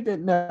little bit, but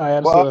no, I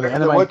absolutely. well,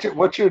 And then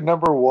what's your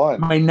number 1?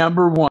 my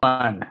number 1.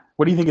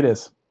 What do you think it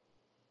is?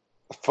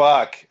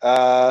 Fuck.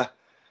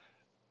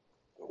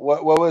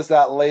 What was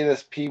that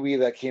latest Pee-wee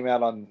that came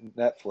out on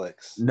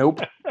Netflix? Nope.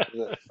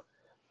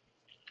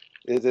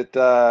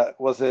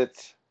 Was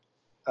it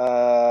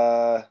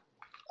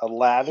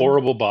Aladdin?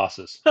 Horrible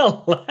Bosses.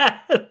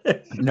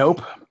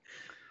 Nope.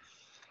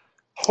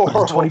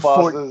 Horrible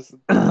 24 Bosses.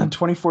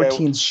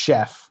 2014's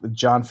Chef with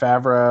John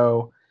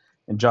Favreau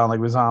and John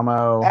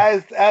Leguizamo.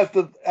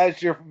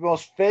 As your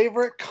most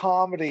favorite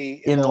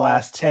comedy in the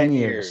last 10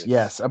 years.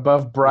 Yes,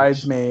 above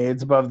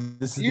Bridesmaids, above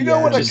This Is You the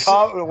know End, what a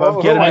comedy?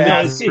 above Get Him I to know,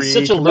 Happy it's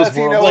such a Street, list. Does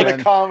he know Like, what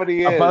a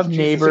comedy is? above Jesus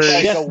Neighbors.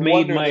 Christ, Chef no made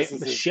wonder my this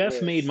is his Chef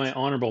list. made my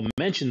honorable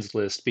mentions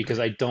list because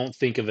I don't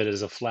think of it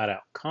as a flat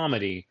out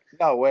comedy,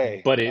 No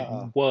way. but it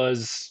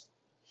was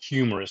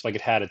humorous. Like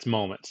it had its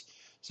moments.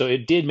 So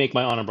it did make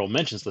my honorable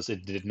mentions list.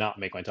 It did not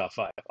make my top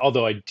 5.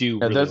 Although I do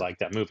really like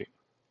that movie.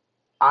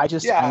 I like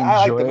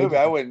the movie.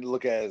 I wouldn't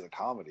look at it as a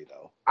comedy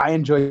though. I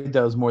enjoyed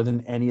those more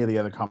than any of the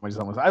other comedies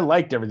on the list. I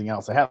liked everything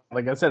else.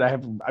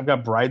 I've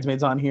got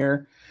Bridesmaids on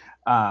here,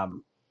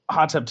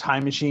 Hot Tub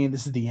Time Machine,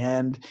 This Is the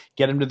End,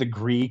 Get Him to the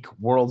Greek,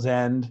 World's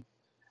End.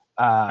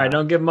 All right,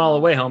 don't give them all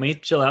away,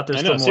 homie. Chill out. There's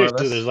I know, still more of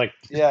seriously, us.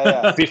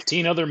 there's like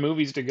 15 other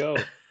movies to go.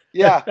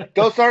 Yeah,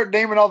 don't start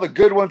naming all the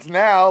good ones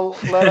now.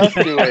 Let us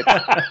do it.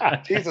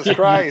 Jesus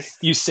Christ.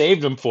 You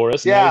saved him for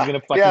us. Now he's going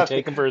to fucking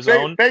take him for his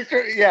own. Make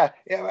sure, yeah.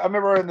 I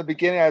remember in the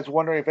beginning, I was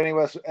wondering if any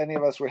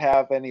of us would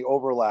have any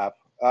overlap.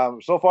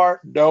 So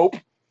far, nope.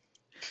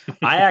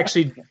 I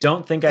actually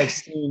don't think I've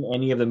seen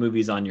any of the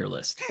movies on your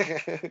list.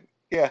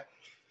 Yeah.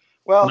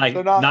 Well,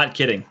 they're not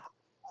kidding.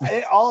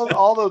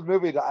 All those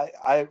movies,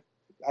 I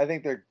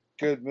think they're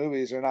good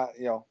movies. They're not,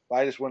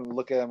 I just wouldn't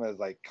look at them as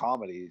like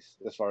comedies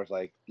as far as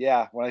like,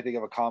 when I think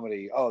of a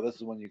comedy, this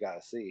is one you got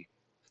to see.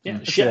 Yeah,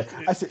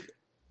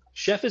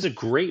 Chef is a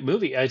great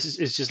movie. It's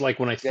just like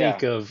when I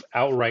think of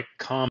outright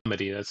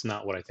comedy, that's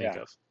not what I think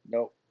of.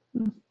 Nope.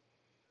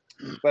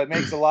 But it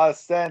makes a lot of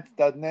sense,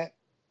 doesn't it?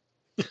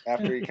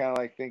 After you kind of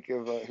like think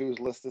of whose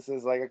list this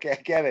is, like, okay, I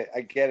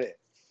get it.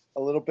 A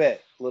little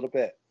bit.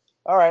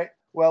 All right.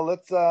 Well,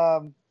 let's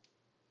who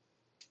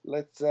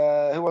wants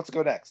to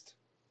go next?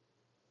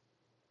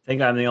 I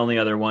think I'm the only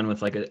other one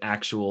with like an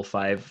actual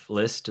 5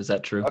 list. Is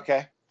that true?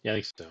 Okay. Yeah, I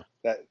think so.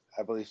 I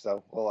believe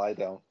so. Well, I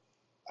don't.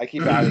 I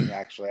keep adding.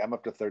 Actually, I'm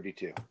up to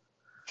 32.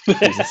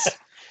 Jesus.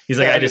 He's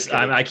like,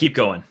 I keep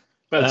going.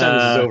 By the time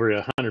this is over,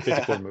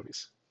 154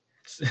 movies.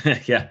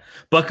 Yeah,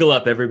 buckle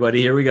up,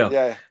 everybody. Here we go.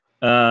 Yeah.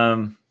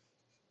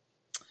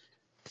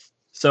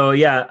 So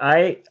yeah,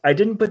 I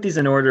didn't put these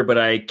in order, but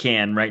I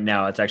can right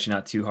now. It's actually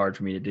not too hard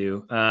for me to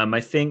do. I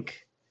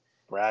think.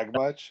 Brag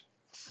much?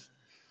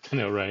 I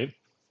know, right?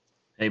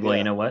 Hey, well,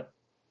 you know what?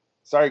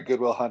 Sorry,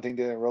 Goodwill Hunting.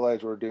 Didn't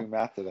realize we were doing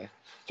math today.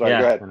 Sorry,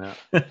 go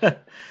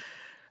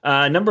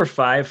ahead. Number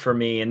 5 for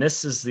me, and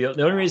this is the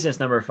only reason it's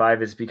number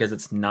 5 is because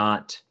it's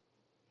not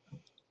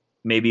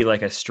maybe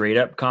like a straight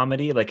up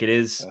comedy. Like it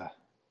is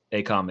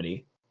a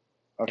comedy.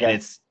 Okay. And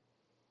it's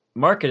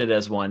marketed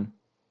as one,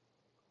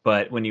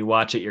 but when you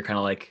watch it, you're kind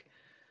of like,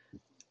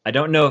 I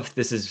don't know if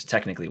this is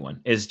technically one.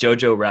 Is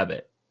Jojo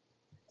Rabbit?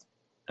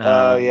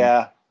 Oh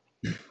yeah.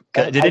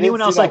 Did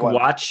anyone else like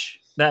watch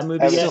that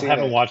movie? I still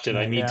haven't watched it.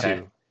 I need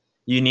to.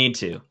 You need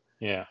to.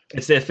 Yeah.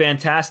 It's a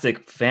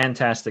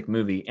fantastic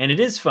movie. And it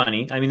is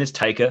funny. I mean, it's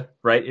Taika,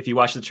 right? If you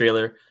watch the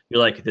trailer,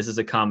 you're like, this is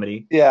a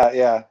comedy.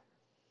 Yeah.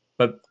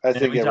 But I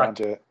think get around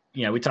to it.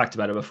 Yeah, we talked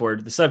about it before.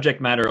 The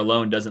subject matter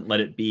alone doesn't let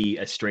it be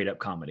a straight up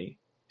comedy.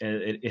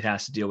 It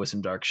has to deal with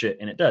some dark shit,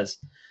 and it does.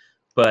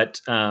 But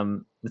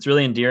it's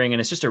really endearing, and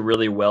it's just a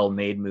really well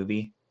made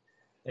movie.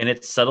 And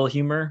it's subtle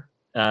humor.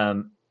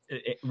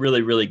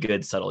 Really, really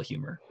good subtle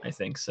humor, I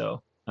think.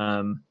 So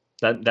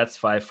that's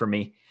 5 for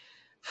me.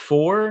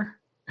 4,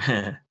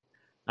 I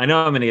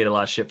know I'm going to get a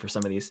lot of shit for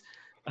some of these.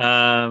 What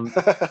are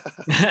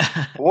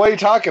you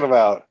talking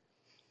about?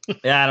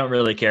 Yeah, I don't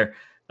really care.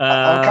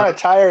 I'm kind of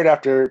tired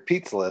after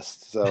Pete's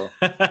list, so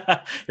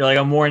you're like,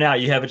 I'm worn out.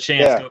 You have a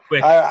chance. Go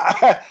quick.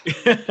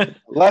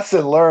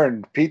 Lesson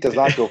learned. Pete does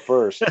not go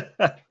first.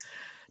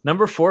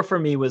 Number 4 for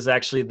me was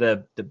actually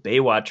the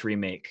Baywatch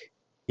remake.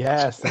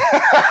 Yes.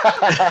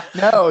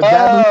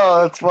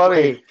 That's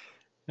funny.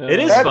 It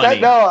is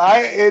funny.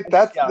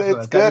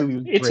 It's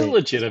good. It's a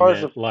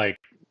legitimate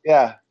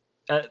yeah.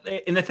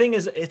 And the thing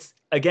is, it's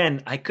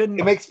again, I couldn't.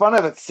 It makes fun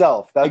of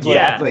itself. That's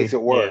what makes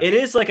it work. It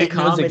is like a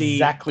comedy. Knows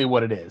exactly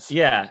what it is.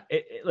 Yeah,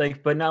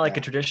 but not like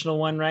a traditional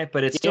one, right?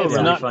 But it's still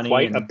really not funny.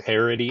 Quite a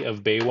parody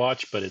of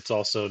Baywatch, but it's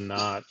also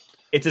not.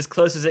 It's as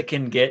close as it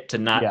can get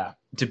to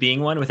to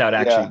being one without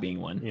actually being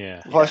one.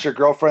 Yeah. Plus, your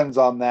girlfriend's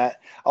on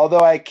that.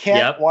 Although I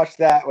can't watch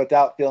that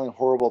without feeling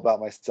horrible about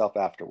myself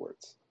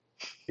afterwards.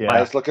 Yeah. I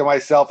just look at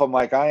myself. I'm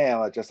like, I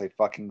am just a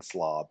fucking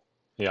slob.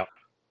 Yeah.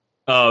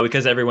 Oh,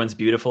 because everyone's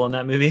beautiful in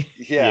that movie?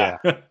 Yeah.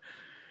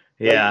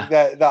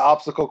 Yeah. The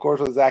obstacle course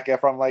with Zac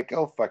Efron. I'm like,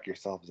 go fuck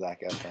yourself,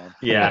 Zac Efron.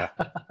 Yeah.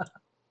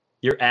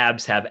 Your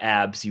abs have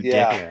abs, you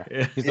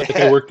dick. He's like,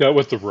 I worked out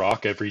with The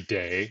Rock every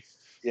day.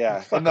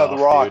 Yeah. No,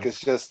 The Rock is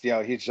just,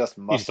 he's just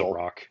muscle. He's The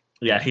Rock.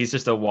 Yeah, he's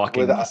just a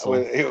walking muscle.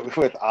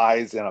 With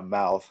eyes and a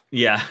mouth.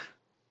 Yeah.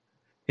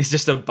 He's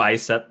just a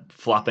bicep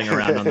flopping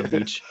around on the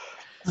beach.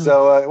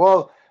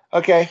 So,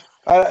 okay.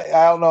 I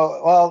don't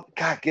know. Well,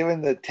 God,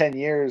 given the 10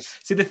 years.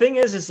 See, the thing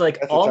is like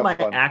all my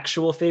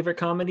actual favorite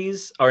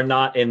comedies are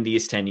not in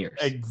these 10 years.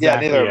 Exactly. Yeah,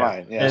 neither are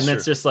mine. Yeah, and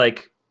it's just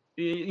like,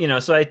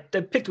 so I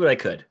picked what I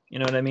could. You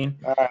know what I mean?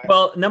 All right.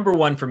 Well, number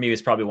 1 for me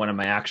is probably one of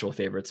my actual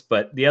favorites,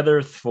 but the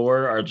other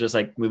 4 are just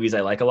like movies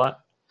I like a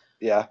lot.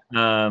 Yeah.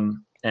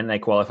 And they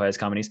qualify as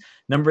comedies.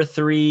 Number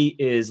 3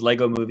 is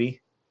Lego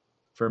Movie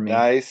for me.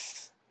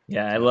 Nice.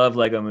 Yeah, I love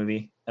Lego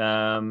Movie.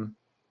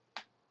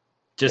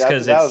 Just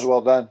because that was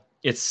well done.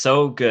 It's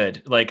so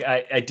good. Like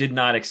I did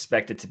not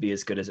expect it to be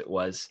as good as it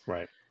was.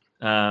 Right.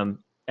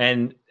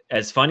 And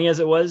as funny as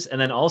it was,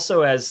 and then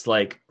also as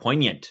like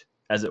poignant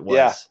as it was.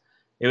 Yeah.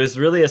 It was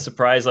really a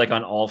surprise, like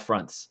on all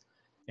fronts.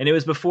 And it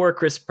was before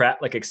Chris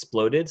Pratt like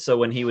exploded. So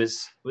when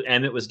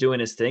Emmett was doing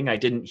his thing, I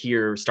didn't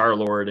hear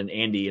Star-Lord and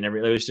Andy and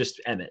everything. It was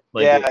just Emmett.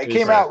 Like, it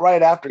came out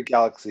right after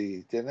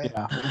Galaxy, didn't it?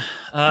 Yeah.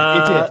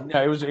 It did.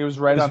 No, it was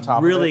right on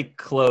top really of it.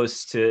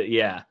 close to,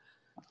 yeah.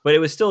 But it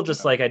was still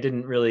just like,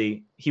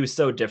 he was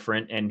so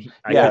different and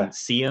I couldn't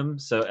see him.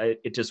 So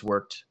it just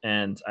worked.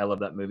 And I love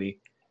that movie.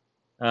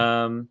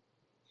 Number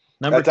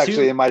That's 2,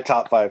 actually in my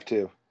top 5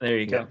 too. There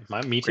you go.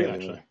 Me too, Great.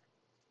 actually.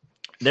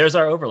 There's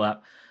our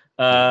overlap.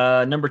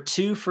 Number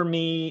 2 for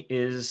me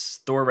is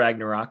Thor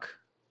Ragnarok.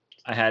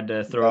 I had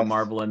to throw a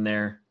Marvel in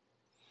there,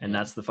 and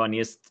that's the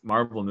funniest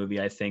Marvel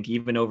movie, I think,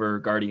 even over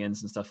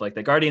Guardians and stuff like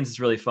that. Guardians is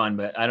really fun,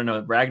 but I don't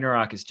know.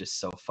 Ragnarok is just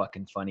so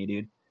fucking funny,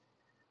 dude.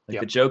 Like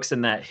the jokes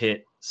in that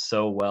hit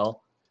so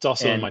well. It's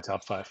also in my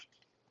top 5.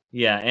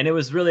 Yeah, and it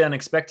was really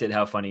unexpected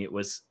how funny it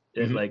was.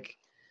 It, like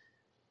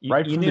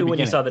you knew when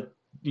you saw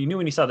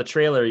the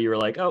trailer, you were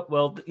like, oh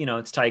well,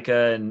 it's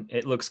Taika and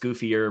it looks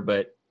goofier,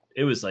 but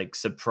it was like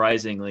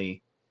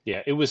surprisingly.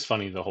 Yeah, it was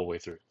funny the whole way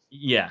through.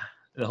 Yeah,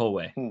 the whole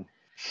way.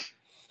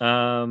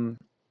 And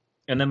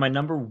then my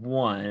number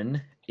 1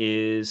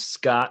 is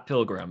Scott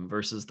Pilgrim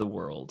versus the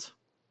World.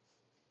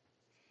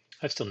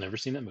 I've still never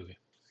seen that movie.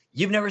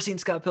 You've never seen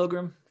Scott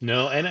Pilgrim?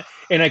 No, and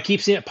I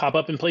keep seeing it pop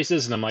up in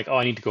places, and I'm like, oh,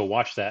 I need to go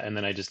watch that, and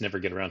then I just never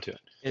get around to it.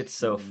 It's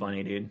so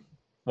funny, dude.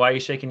 Why are you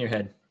shaking your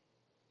head?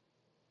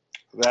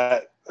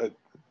 That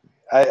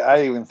I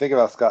didn't even think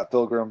about Scott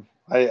Pilgrim.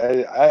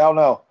 I don't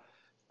know.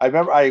 I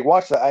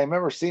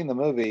remember seeing the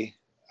movie.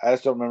 I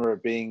just don't remember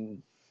it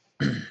being.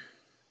 I don't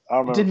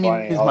remember. It didn't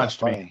mean as much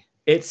to me.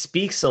 It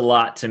speaks a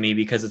lot to me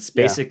because it's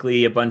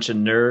basically a bunch of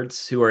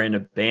nerds who are in a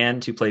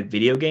band who play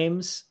video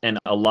games, and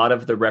a lot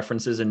of the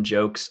references and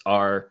jokes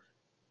are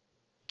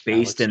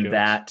based in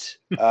that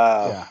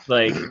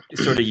like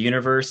sort of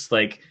universe.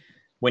 Like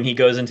when he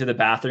goes into the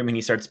bathroom and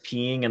he starts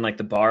peeing, and like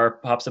the bar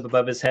pops up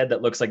above his head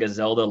that looks like a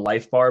Zelda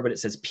life bar, but it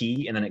says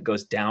pee, and then it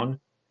goes down.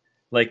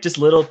 Like just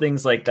little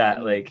things like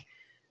that. Like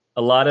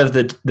a lot of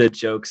the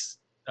jokes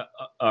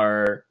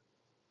are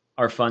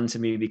fun to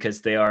me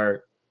because they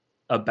are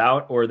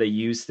about, or they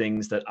use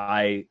things that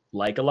I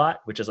like a lot,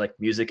 which is like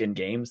music and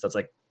games. That's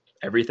like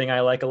everything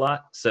I like a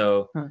lot.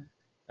 So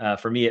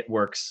for me, it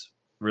works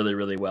really,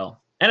 really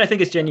well. And I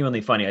think it's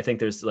genuinely funny. I think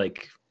there's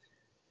like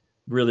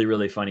really,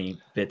 really funny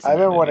bits. I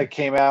remember when it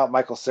came out,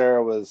 Michael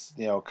Cera was,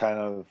 kind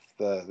of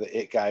the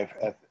it guy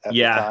at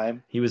the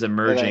time. He was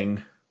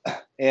emerging.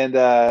 And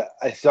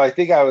so I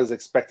think I was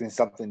expecting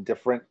something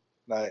different.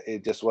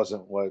 It just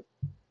wasn't what,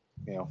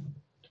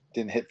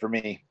 didn't hit for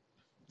me.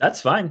 That's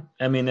fine.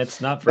 I mean,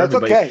 it's not for That's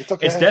everybody. okay. It's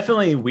okay. It's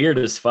definitely weird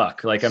as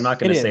fuck. Like, I'm not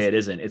going to say it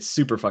isn't. It's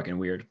super fucking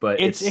weird, but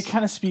it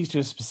kind of speaks to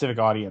a specific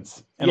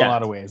audience in a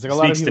lot of ways. Like a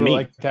lot of people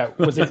like that.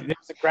 Was it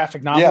a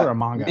graphic novel or a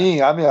manga?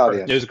 I'm the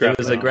audience. It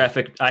was a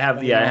graphic. I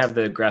have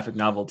the graphic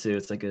novel too.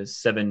 It's like a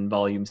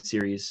 7-volume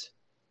series.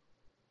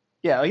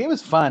 Yeah, like it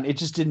was fun. It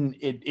just didn't.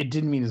 It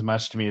didn't mean as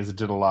much to me as it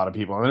did a lot of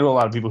people. I know a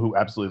lot of people who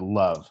absolutely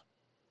love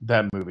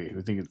that movie,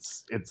 who think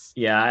it's.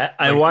 Yeah,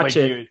 I watch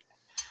it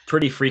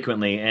pretty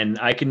frequently, and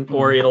I can,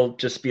 or it'll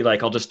just be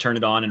like I'll just turn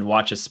it on and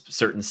watch a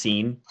certain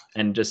scene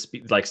and just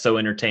be like so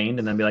entertained,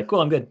 and then be like,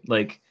 cool, I'm good.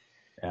 Like,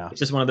 it's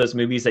just one of those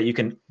movies that you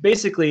can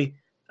basically,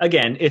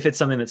 again, if it's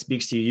something that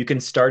speaks to you, you can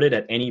start it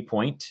at any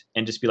point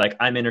and just be like,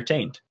 I'm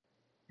entertained,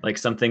 like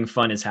something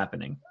fun is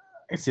happening.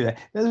 I see that.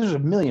 There's a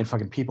million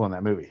fucking people in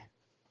that movie.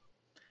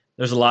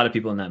 There's a lot of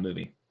people in that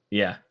movie.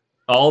 Yeah.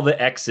 All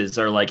the X's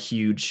are like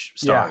huge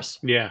stars.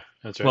 Yeah,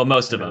 that's right. Well,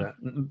 most of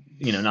them.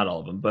 Not all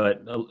of them,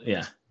 but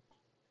yeah.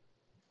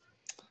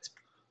 It's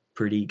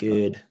pretty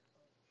good.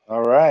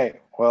 All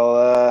right.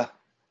 Well,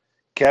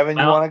 Kevin,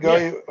 you want to go?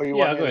 Yeah. Or you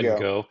I'll want go ahead and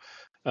go.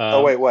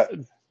 Oh, wait, what?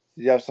 Do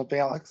you have something,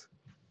 Alex?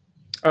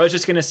 I was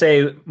just going to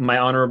say my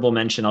honorable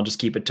mention, I'll just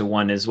keep it to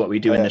one, is What We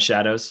Do in the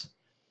Shadows.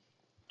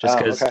 Just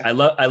because I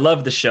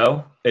love the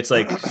show. It's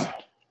like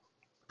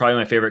probably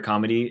my favorite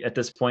comedy at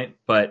this point,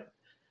 but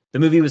the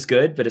movie was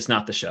good, but it's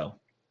not the show.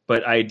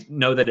 But I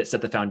know that it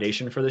set the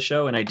foundation for the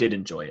show, and I did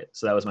enjoy it.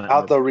 So that was my.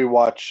 I'll have to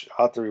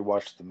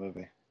rewatch the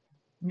movie.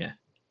 Yeah.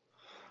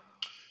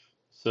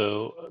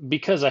 So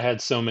because I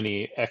had so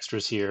many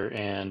extras here,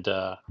 and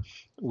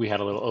we had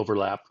a little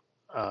overlap,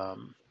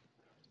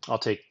 I'll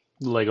take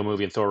Lego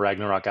Movie and Thor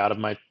Ragnarok out of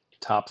my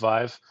top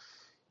 5,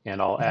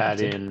 and I'll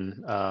add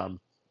in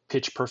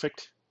Pitch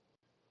Perfect.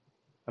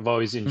 I've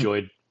always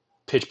enjoyed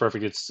Pitch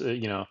Perfect. It's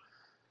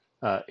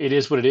it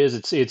is what it is.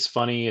 It's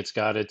funny. It's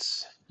got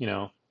its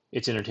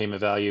its entertainment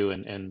value,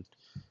 and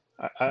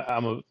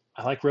I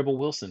like Rebel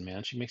Wilson,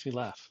 man. She makes me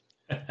laugh.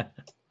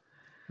 It's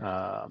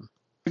a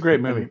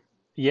great movie.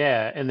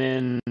 Yeah, and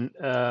then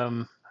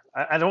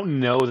I don't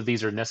know that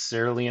these are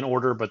necessarily in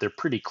order, but they're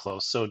pretty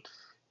close. So,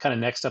 kind of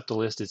next up the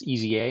list is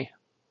Easy A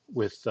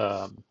with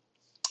Oh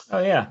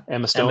yeah,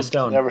 Emma Stone. Emma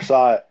Stone. Never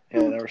saw it.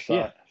 Yeah, never saw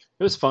Yeah, it.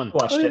 it was fun.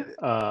 Watched it.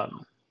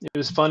 It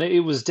was fun. It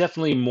was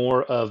definitely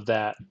more of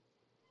that,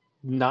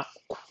 not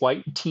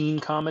quite teen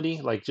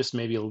comedy, like just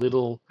maybe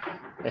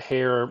a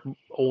hair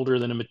older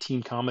than a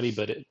teen comedy,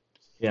 but it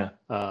Yeah,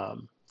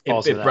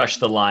 falls into it that. brushed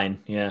the line.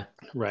 Yeah,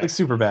 Right. Like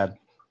super bad.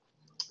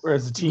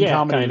 Whereas a teen Yeah,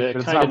 comedy, kinda- but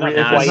it's kinda not really.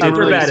 not nah, quite. It's not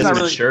really. Superbad It's is not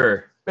really.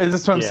 mature.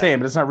 That's what I'm Yeah. saying,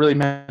 but it's not really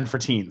meant for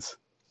teens.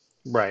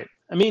 Right.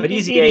 I mean, But it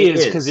Easy A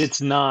is because is.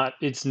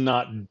 it's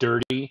not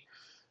dirty.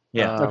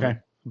 Yeah. Okay.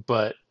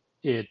 But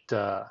it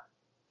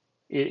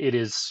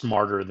is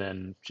smarter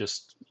than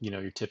just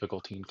your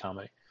typical teen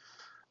comedy.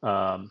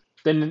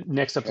 Then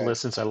next up the Okay.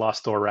 list, since I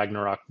lost Thor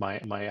Ragnarok, my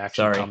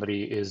action Sorry.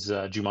 comedy is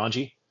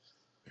Jumanji.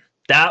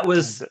 That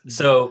was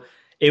so.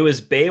 It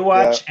was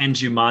Baywatch and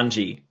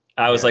Jumanji.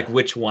 I was Yeah. like,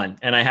 which one?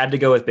 And I had to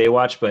go with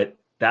Baywatch, but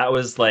that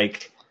was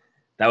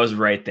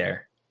right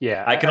there.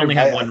 Yeah, I can only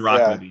have I- one rock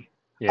yeah. movie.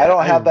 Yeah, I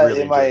don't have that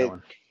really in enjoyed my- that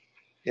one.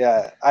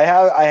 Yeah,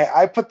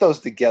 I put those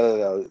together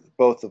though,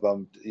 both of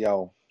them.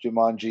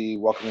 Jumanji,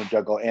 Welcome to the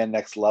Jungle, and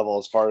Next Level.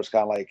 As far as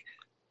kind of like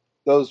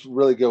those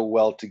really go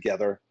well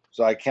together.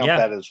 So I count Yeah.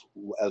 that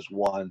as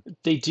one.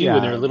 They do, Yeah.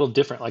 and they're a little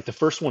different. Like the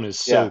first one is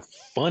so Yeah.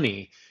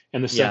 funny,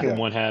 and the Yeah. second Yeah.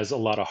 one has a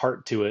lot of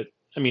heart to it.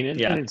 I mean, and,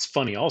 Yeah. and it's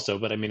funny also,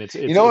 but I mean, it's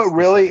You know it's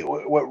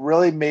what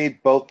really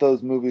made both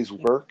those movies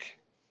work?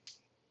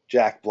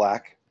 Jack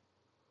Black.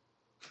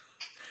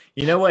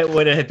 You know what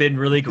would have been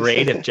really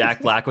great if Jack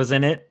Black was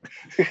in it?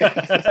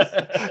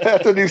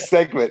 That's a new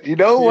segment. You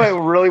know what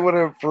really would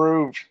have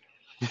improved?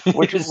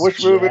 Which It's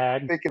movie are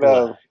Jack you thinking Black.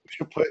 of?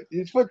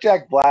 You should put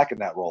Jack Black in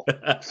that role.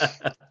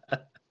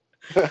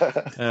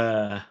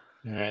 Uh,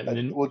 All right, and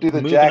then We'll do the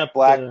moving Jack up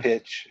Black the-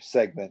 pitch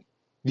segment.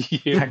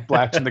 Jack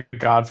Black and The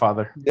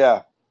Godfather.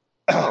 Yeah.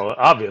 Oh,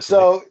 obviously.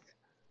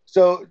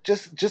 So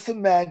just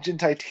imagine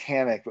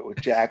Titanic, but with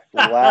Jack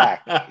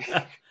Black.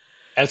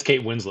 As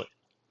Kate Winslet.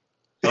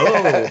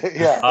 Oh.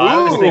 Yeah.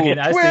 I was Ooh, thinking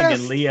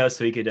twist! Leo,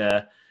 so he could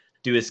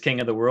do his King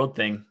of the World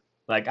thing.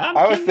 Like I'm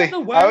I was king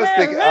thinking. of the I world. was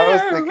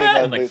thinking.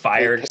 And like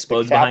fire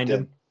explodes behind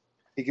captain. him.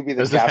 He could be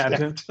the As the captain.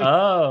 captain.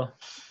 Oh,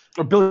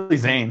 Or Billy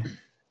Zane.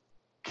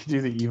 Could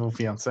do the evil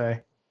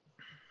fiance.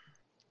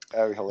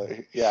 That'd be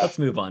hilarious. Yeah. let's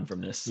move on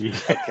from this. Yeah.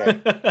 Okay.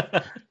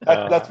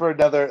 That's for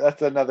another.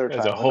 That's another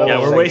That's time. a whole- Yeah, Another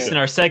we're segment. wasting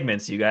our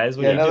segments, you guys.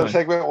 What Yeah, are you another doing?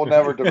 segment will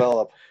never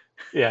develop.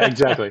 Yeah,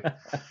 exactly.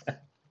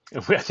 I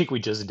think we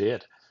just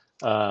did.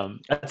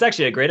 That's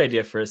actually a great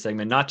idea for a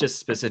segment, not just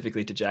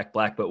specifically to Jack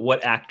Black, but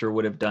what actor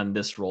would have done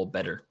this role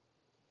better?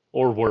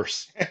 Or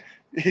worse.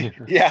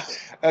 Yeah,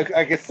 I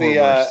can see.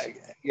 Or worse.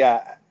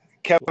 Yeah,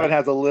 Kevin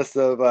has a list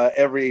of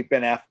every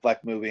Ben Affleck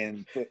movie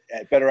and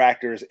better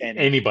actors and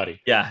Anybody.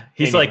 Yeah,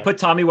 he's Anyway. like, put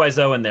Tommy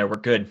Wiseau in there. We're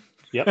good.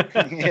 Yep.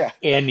 yeah.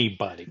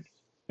 Anybody.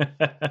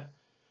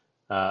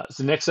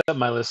 So next up on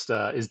my list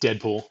is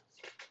Deadpool.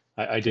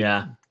 I did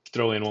Yeah,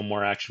 throw in one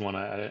more action one.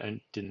 I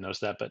didn't notice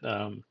that, but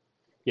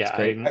yeah, It's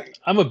great.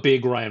 I'm a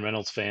big Ryan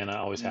Reynolds fan. I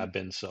always have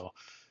been. So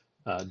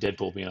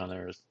Deadpool being on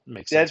there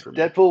makes sense for me.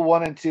 Deadpool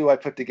 1 and 2 I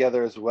put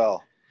together as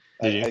well.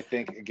 Did you? I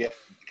think again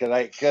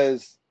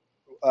because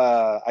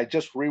I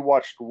just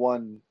rewatched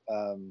one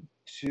 2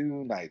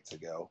 nights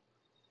ago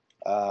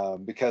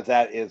because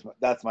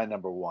that's my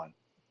number one.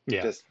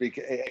 Yeah. Just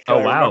because. Oh,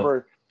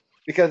 wow.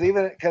 Because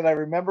I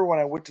remember when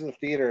I went to the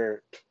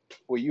theater,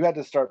 well, you had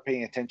to start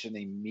paying attention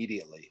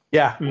immediately.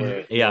 Yeah.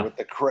 Where, Yeah. with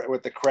the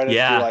credits,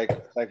 Yeah. you're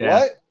like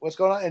Yeah. what's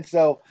going on? And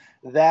so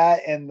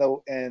that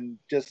and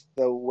just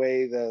the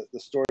way the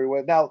story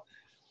was. Now,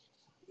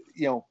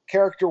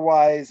 character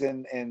wise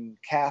and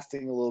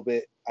casting a little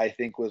bit, I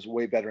think was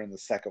way better in the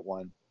second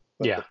one.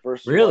 But Yeah. the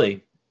first one,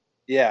 really.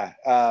 yeah.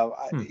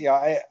 I'm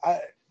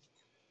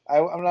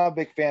not a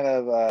big fan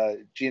of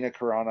Gina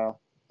Carano.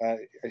 I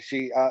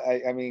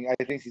mean,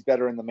 I think she's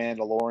better in The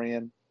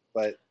Mandalorian,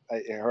 but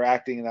her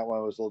acting in that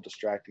one was a little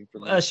distracting for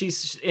me.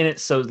 She's in it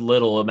so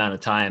little amount of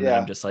time, and Yeah.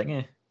 I'm just like,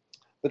 eh.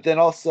 But then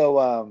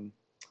also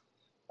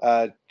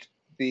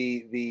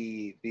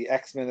the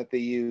X-Men that they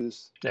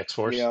use,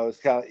 X-Force. it's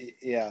kind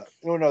of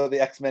no, the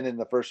X-Men in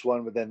the first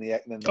one, but then the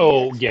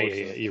Oh, yeah.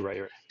 X-Force. You're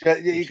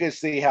right. You could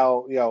see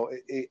how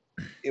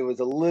it was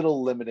a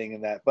little limiting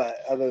in that, but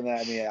other than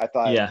that, I mean, I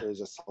thought Yeah. it was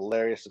just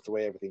hilarious just the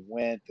way everything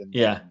went, and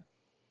Yeah.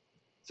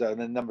 So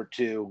then number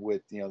 2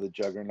 with the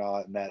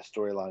Juggernaut and that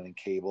storyline in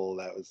Cable,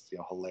 that was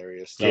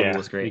hilarious. Cable Yeah,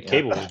 was great, yeah.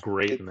 Cable was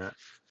great in that.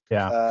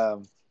 Yeah.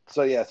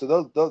 So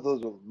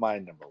those were my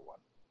number one.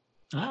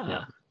 Ah,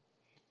 Yeah.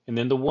 And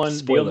then the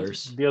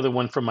Spoilers. the other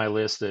one from my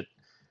list that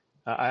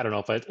I don't know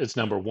if it's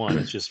number one.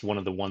 It's just one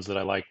of the ones that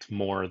I liked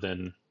more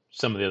than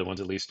some of the other ones,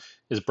 at least,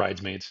 is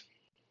Bridesmaids.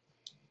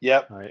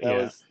 Yep,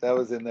 Yeah. that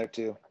was in there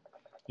too.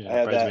 Yeah, I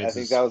had that. I Bridesmaids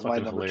think is that was my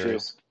fucking number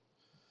hilarious.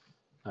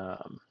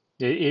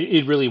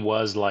 It really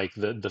was like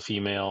the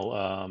female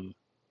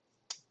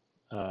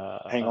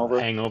Hangover.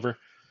 hangover,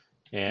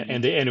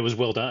 and it was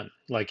well done.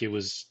 Like it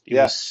was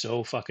Yeah.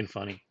 so fucking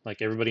funny.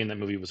 Like everybody in that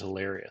movie was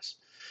hilarious.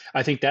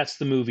 I think that's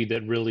the movie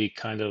that really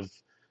kind of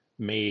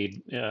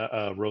made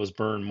Rose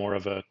Byrne more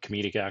of a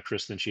comedic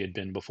actress than she had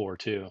been before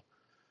too.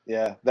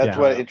 Yeah, that's Yeah.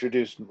 what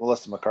introduced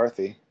Melissa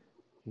McCarthy.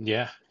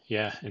 Yeah,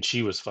 yeah, and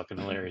she was fucking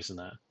hilarious in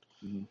that.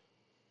 Mhm.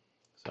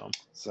 So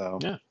So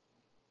yeah,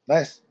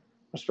 nice,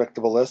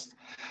 respectable list.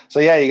 So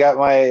yeah, you got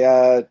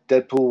my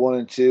Deadpool 1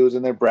 and 2 was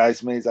in there.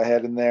 Bridesmaids I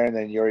had in there, and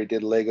then you already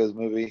did Legos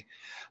movie.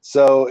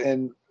 So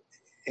in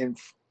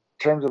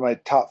terms of my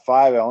top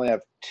 5, I only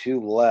have 2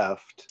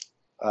 left,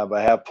 but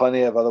I have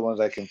plenty of other ones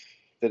I can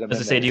fit them As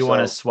I in say, there. do you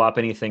want to swap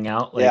anything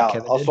out? Like Yeah,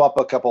 Kevin I'll did? swap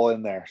a couple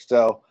in there.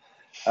 So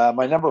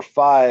my number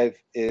 5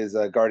 is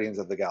Guardians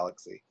of the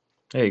Galaxy.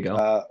 There you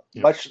go.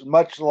 Yep.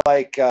 Much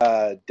like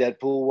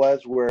Deadpool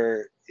was,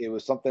 where it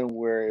was something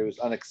where it was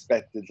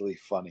unexpectedly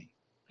funny.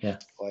 Yeah.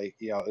 Like,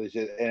 you know, it was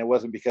just, and it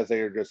wasn't because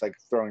they were just like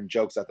throwing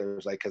jokes out there. It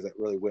was like because it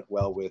really went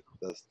well with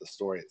the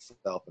story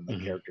itself and the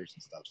Mhm. characters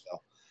and stuff.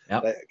 So,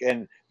 Yep.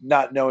 and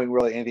not knowing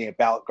really anything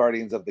about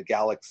Guardians of the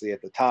Galaxy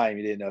at the time,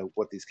 you didn't know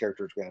what these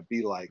characters were going to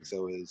be like.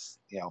 So it was,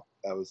 you know,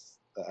 that was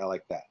I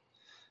like that.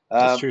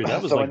 That's true.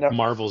 That was so like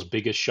Marvel's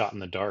biggest shot in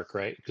the dark,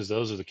 right? Because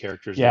those are the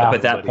characters. Yeah. that Up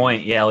at that nobody-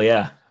 point,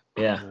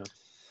 yeah.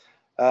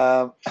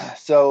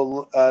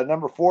 So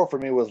number 4 for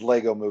me was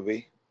Lego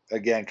Movie.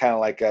 Again, kind of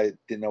like I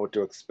didn't know what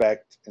to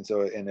expect, and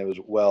it was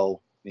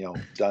well, you know,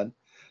 done.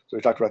 So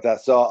we talked about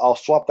that. So I'll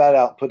swap that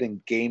out, and put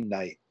in Game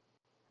Night.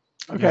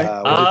 Okay.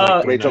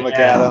 With Rachel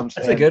McAdams.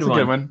 That's a and good It's a one.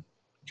 good one.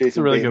 Jason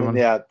a really Bateman. good one.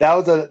 Yeah,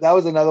 that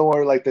was another one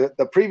where like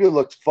the preview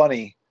looked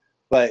funny,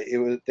 but it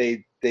was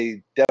they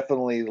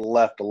definitely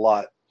left a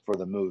lot for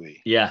the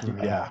movie. Yeah.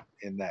 Yeah.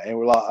 In that, and a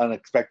lot of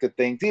unexpected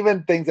things,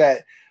 even things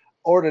that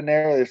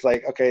ordinarily it's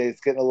like, okay,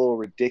 it's getting a little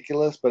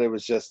ridiculous, but it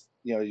was just,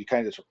 you know, you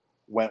kind of just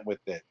went with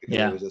it because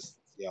Yeah. it was just,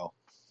 you know,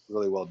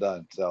 really well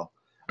done. So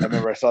I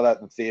remember I saw that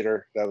in the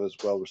theater. That was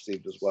well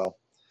received as well.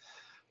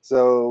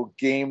 So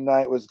Game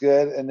Night was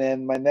good, and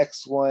then my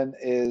next one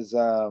is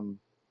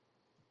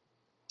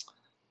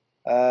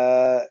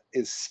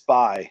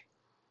Spy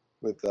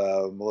with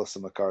Melissa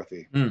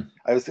McCarthy. Mm.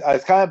 I was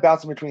kind of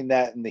bouncing between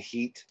that and The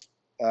Heat.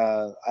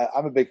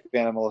 I'm a big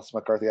fan of Melissa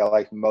McCarthy. I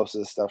like most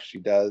of the stuff she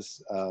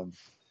does.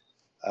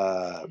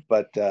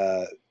 But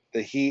The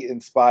Heat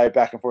and Spy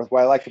back and forth.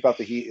 What I liked about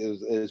The Heat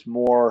is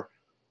more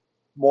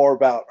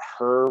about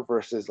her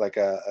versus like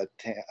a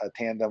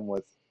tandem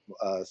with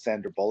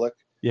Sandra Bullock.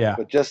 Yeah.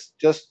 But just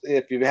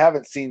if you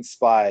haven't seen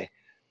Spy,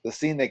 the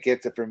scene that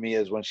gets it for me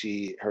is when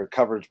her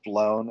cover's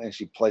blown and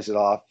she plays it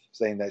off,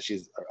 saying that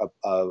she's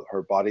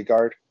her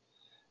bodyguard,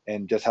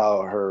 and just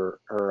how her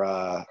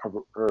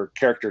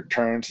character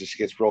turns and she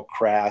gets real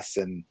crass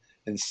and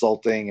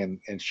insulting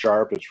and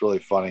sharp. It's really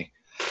funny.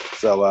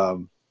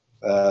 So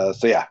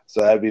yeah,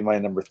 so that'd be my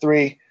number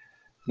 3.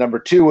 Number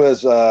 2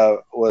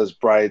 was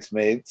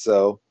Bridesmaid.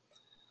 So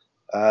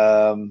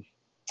that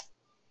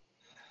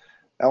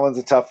one's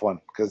a tough one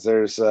because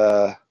there's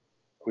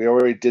we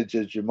already did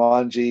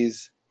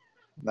Jumanji's.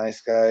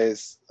 Nice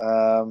Guys.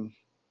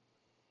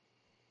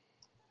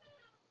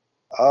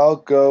 I'll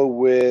go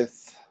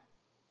with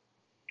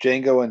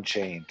Django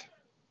Unchained.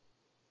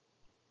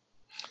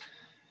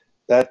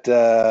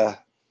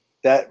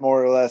 That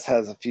more or less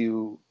has a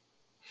few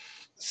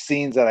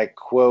scenes that I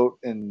quote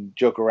and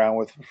joke around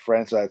with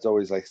friends, so that's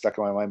always like stuck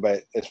in my mind.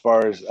 But as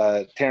far as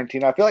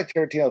Tarantino, I feel like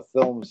Tarantino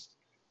films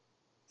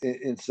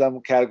in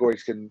some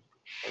categories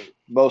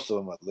most of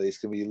them at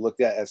least, can be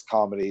looked at as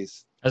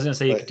comedies. I was gonna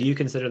say, But- do you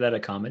consider that a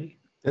comedy?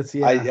 That's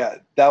Yeah,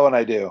 that one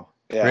I do.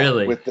 Yeah,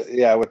 Really? with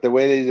the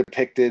way they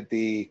depicted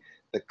the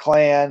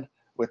Klan,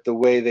 with the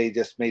way they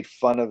just made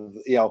fun of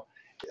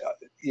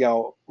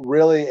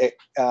really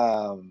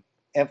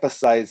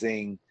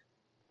emphasizing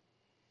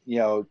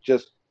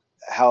just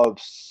how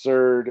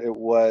absurd it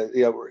was,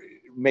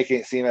 making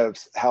it seem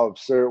how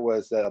absurd it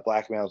was that a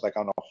black man was like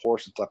on a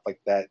horse and stuff like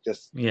that.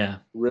 Just Yeah.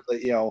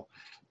 really,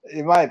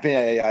 in my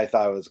opinion, I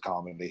thought it was a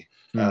comedy.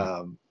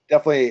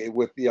 Definitely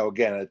with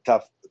again a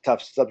tough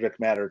subject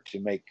matter to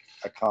make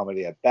a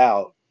comedy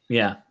about.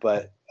 Yeah.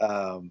 But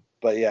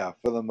yeah,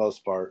 for the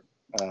most part,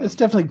 It's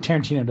definitely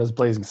Tarantino does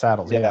Blazing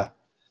Saddles. Yeah.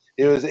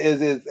 it was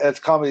as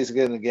comedy as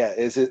going to get.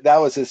 That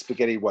was his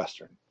spaghetti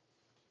western,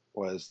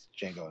 was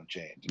Django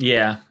Unchained.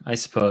 Yeah, I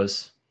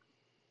suppose.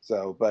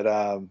 So, but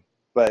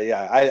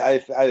yeah, I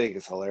think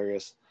it's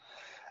hilarious.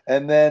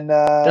 And then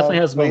Definitely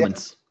has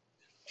moments.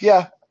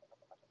 Yeah.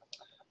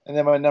 And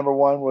then my number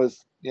 1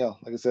 was,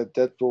 like I said,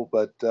 Deadpool.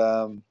 But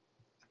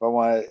if I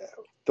want to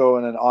throw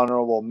in an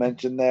honorable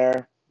mention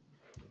there,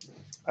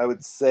 I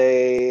would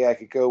say I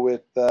could go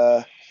with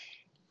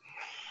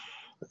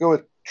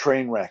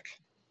Trainwreck.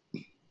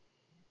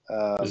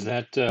 Is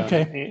that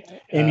Okay.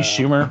 Amy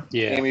Schumer.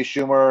 Yeah. Amy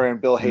Schumer and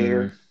Bill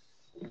Hader.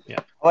 Yeah.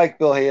 I like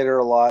Bill Hader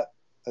a lot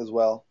as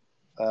well.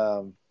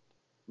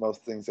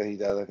 Most things that he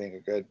does, I think, are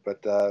good. But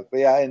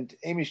yeah, and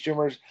Amy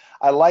Schumer's,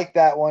 I like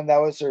that one.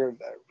 That was her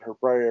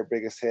probably her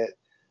biggest hit.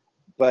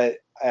 But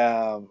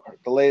the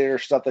later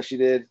stuff that she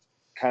did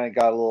kind of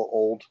got a little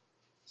old.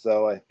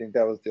 So I think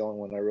that was the only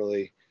one I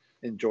really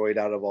enjoyed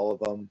out of all of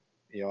them.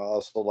 I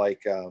also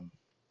like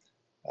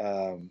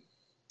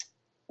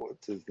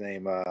what's his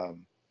name?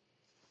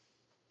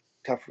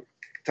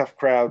 tough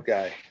crowd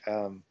guy.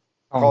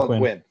 Colin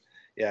Quinn.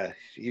 Yeah,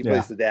 he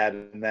plays the dad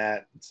in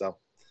that. So,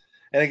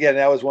 and again,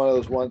 that was one of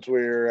those ones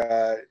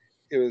where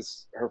it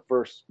was her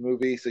first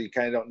movie, so you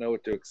kind of don't know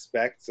what to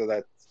expect. So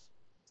that's,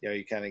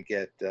 you kind of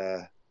get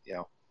the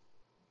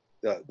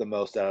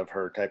most out of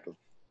her type of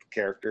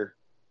character.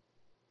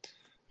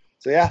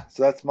 So yeah,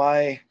 so that's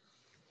my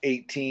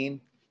 18.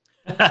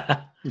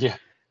 Yeah.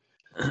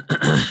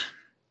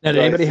 Now, did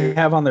anybody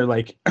have on their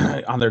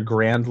on their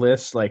grand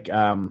list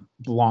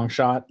Long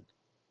Shot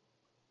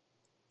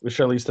with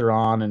Charlize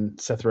Theron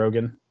and Seth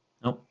Rogen?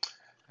 Nope.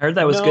 I heard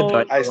that was good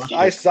though.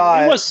 I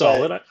saw it. It was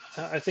solid.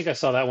 I think I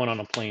saw that one on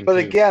a plane. But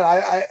too. again,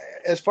 I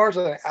as far as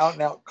an out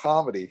and out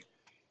comedy,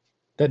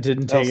 that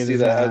didn't take it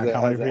as an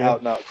out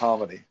and out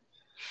comedy.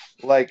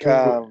 Like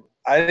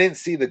I didn't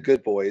see The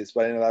Good Boys,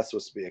 but I know that's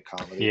supposed to be a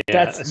comedy.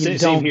 Yeah,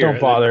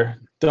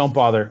 don't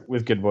bother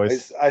with Good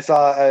Boys. I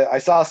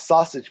saw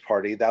Sausage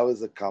Party. That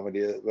was a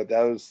comedy, but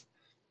that was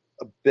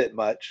a bit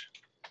much.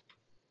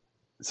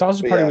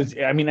 Sausage Party was.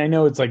 I mean, I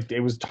know it's like it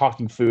was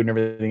talking food and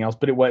everything else,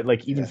 but it was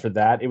even for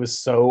that, it was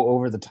so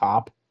over the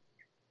top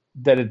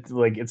that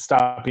it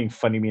stopped being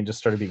funny to me and just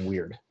started being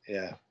weird.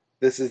 Yeah,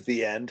 This Is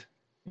the End.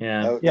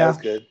 Yeah, that was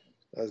good.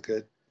 That was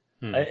good.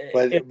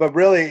 But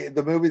really,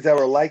 the movies that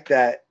were like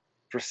that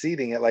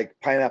preceding it, like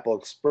Pineapple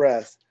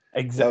Express,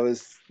 exactly.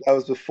 That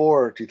was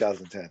before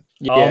 2010.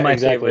 All my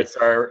favorites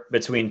are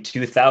between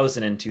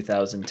 2000 and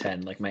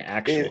 2010, like my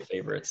actual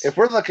favorites. If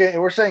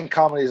we're saying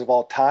comedies of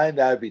all time,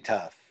 that would be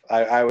tough.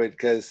 I would,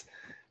 because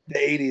the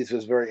 80s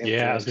was very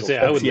influential. Yeah, I was gonna say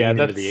I would lean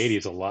into the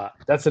 80s a lot.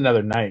 That's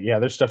another night. Yeah,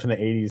 there's stuff in the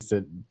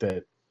 80s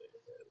that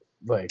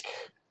like.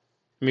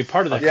 I mean,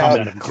 part of that comes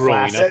out of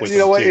growing up with. You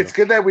know what? It's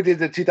good that we did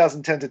the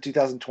 2010 to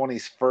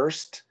 2020s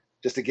first,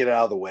 just to get it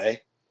out of the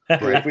way.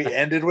 If we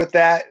ended with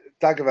that,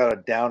 talk about a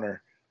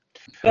downer.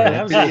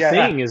 That was the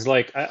thing is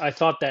I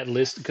thought that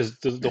list, because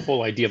the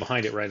whole idea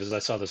behind it, right, is I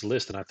saw this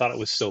list and I thought it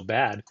was so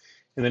bad,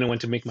 and then I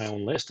went to make my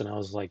own list and I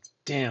was like,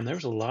 damn, there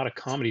was a lot of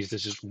comedies that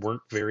just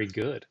weren't very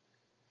good.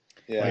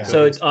 Yeah.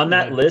 So it's on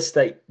that list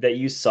that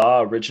you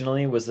saw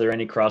originally. Was there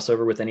any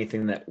crossover with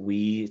anything that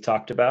we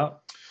talked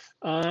about?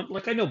 I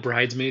know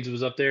Bridesmaids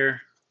was up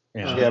there.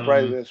 Yeah,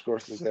 Bridesmaids, of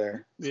course, is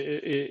there.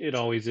 It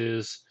always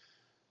is.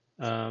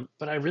 But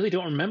I really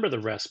don't remember the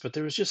rest. But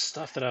there was just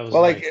stuff that I was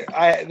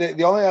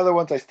the only other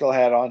ones I still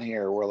had on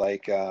here were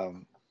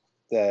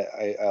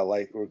that I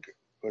like.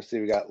 Let's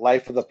see, we got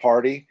Life of the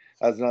Party.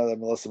 That was another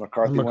Melissa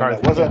McCarthy one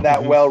that wasn't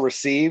that well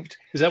received.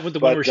 Is that the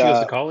one where she goes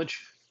to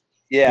college?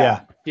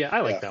 Yeah. Yeah,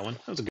 I like that one.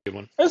 That was a good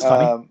one. That was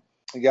funny.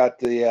 You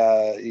got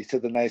you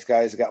said the nice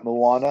guys. You got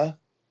Moana.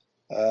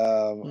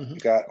 You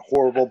got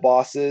Horrible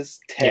Bosses.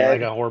 Ted. Yeah, I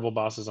got Horrible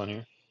Bosses on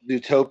here.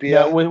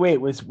 Zootopia.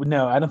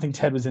 No, I don't think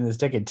Ted was in this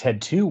decade.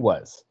 Ted 2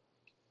 was.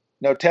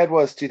 No, Ted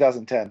was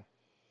 2010.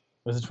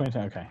 Was it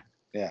 2010? Okay.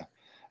 Yeah.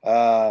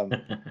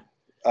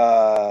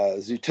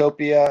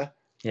 Zootopia.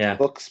 Yeah.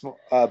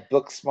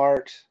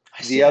 Booksmart.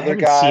 I haven't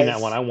seen that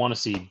one. I want to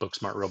see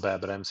Booksmart real bad,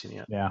 but I haven't seen it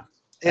yet. Yeah.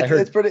 I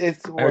heard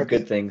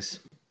good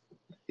things.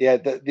 Yeah,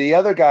 the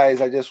other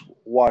guys I just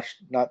watched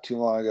not too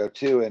long ago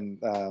too, and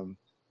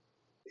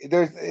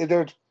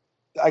there's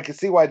I can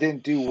see why it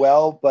didn't do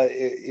well, but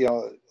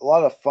a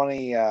lot of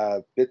funny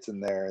bits in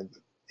there.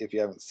 If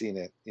you haven't seen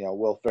it,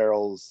 Will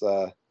Ferrell's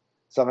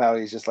somehow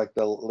he's just like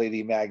the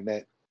lady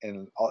magnet,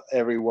 and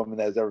every woman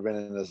that's ever been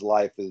in his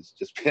life has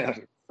just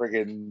been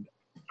friggin'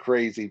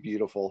 crazy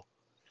beautiful.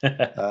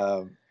 But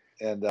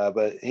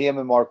him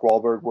and Mark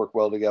Wahlberg work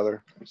well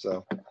together.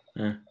 So,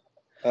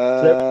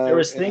 there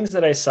was things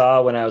that I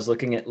saw when I was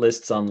looking at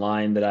lists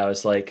online that I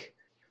was like,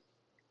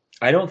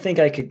 I don't think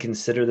I could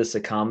consider this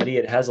a comedy.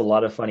 It has a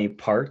lot of funny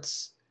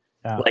parts,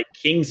 like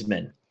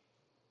Kingsman.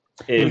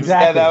 Exactly.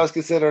 Yeah, that was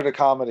considered a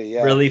comedy.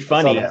 Yeah, really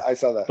funny. I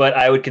saw that. But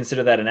I would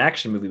consider that an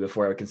action movie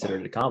before I would consider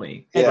it a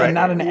comedy. Yeah,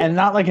 and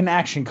not like an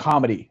action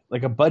comedy,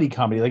 like a buddy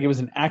comedy. Like it was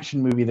an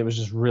action movie that was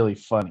just really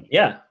funny.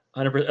 Yeah,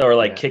 100%. Or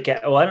like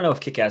Kick-Ass. Well, I don't know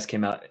if Kick-Ass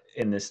came out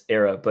in this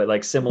era, but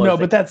like similar. No,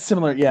 but that's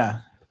similar.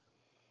 Yeah.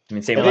 I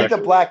mean, I think the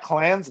Black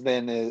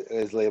Klansman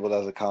is labeled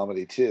as a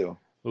comedy too.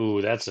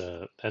 Ooh, that's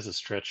a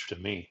stretch to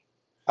me.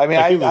 I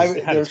mean,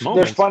 there's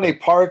funny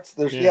parts.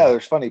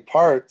 There's funny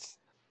parts,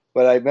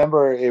 but I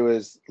remember it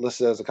was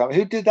listed as a comedy.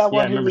 Who did that one?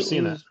 Yeah, I remember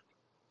seeing that.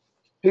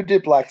 Who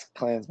did Black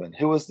Klansman?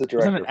 Who was the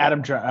director? Wasn't it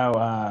Adam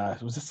Driver?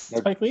 Was this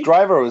Spike Lee?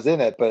 Driver was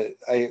in it, but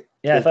I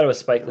thought it was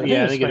Spike Lee.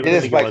 Yeah, I think it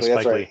is Spike Lee.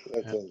 That's right.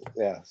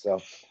 Yeah. So,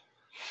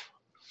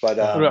 but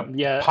Pop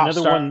another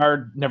Star,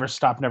 one. Never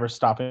Stop, Never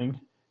Stopping.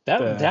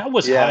 That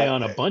was high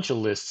on a bunch of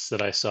lists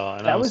that I saw,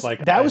 and I was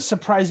like, that was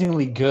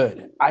surprisingly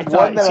good. I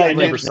thought I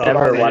never saw it.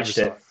 Never watched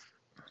it.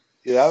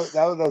 Yeah,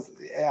 that was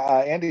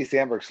Andy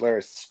Samberg's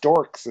hilarious.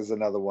 Storks is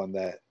another one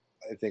that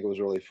I think was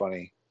really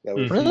funny. That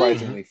was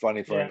surprisingly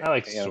funny for an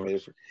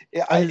animated.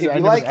 Yeah, if you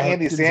like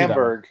Andy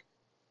Samberg,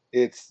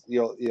 it's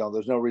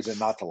there's no reason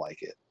not to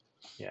like it.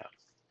 Yeah.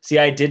 See,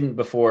 I didn't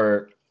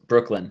before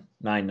Brooklyn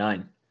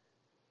Nine-Nine.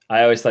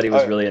 I always thought he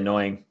was really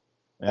annoying.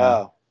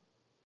 Yeah.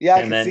 Yeah, I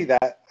And can then- see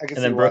that. I can And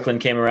see then why. Brooklyn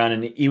came around,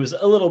 and he was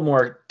a little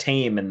more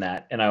tame in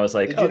that. And I was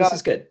like, Did oh, you this not-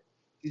 is good.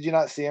 Did you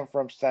not see him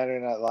from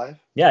Saturday Night Live?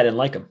 Yeah, I didn't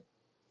like him.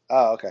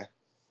 Oh, okay.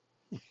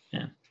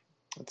 Yeah.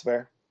 That's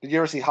fair. Did you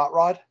ever see Hot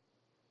Rod?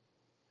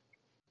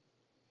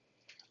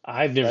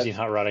 I've never seen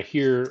Hot Rod. I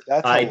hear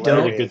That's I hilarious.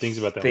 don't really good things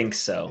about that. think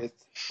so.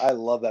 I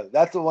love that.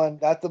 That's the one.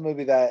 That's the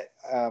movie that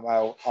I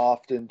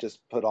often just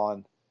put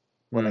on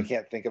when I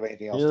can't think of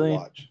anything else Really? to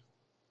watch.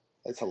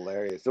 It's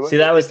hilarious. See,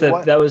 that was It's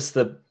one- that was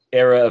the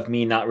era of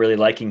me not really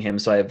liking him,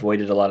 so I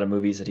avoided a lot of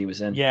movies that he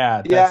was in.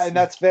 Yeah. Yeah, and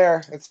that's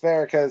fair. It's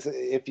fair because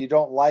if you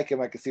don't like him,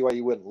 I can see why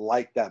you wouldn't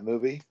like that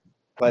movie.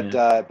 But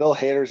Bill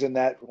Hader's in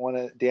that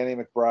one. Danny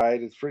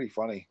McBride. It's pretty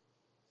funny.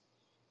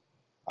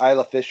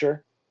 Isla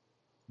Fisher.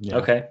 yeah.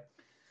 Okay.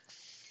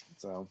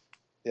 So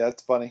yeah,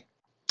 it's funny.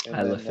 And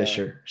Isla then,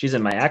 Fisher. She's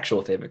in my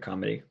actual favorite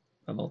comedy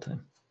of all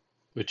time,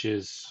 which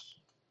is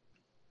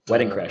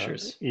Wedding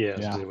Crashers. Yeah, I was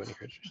Yeah. gonna say Wedding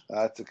Crashers.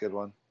 That's a good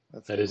one.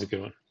 That is a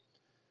good one.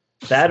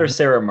 That or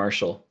Sarah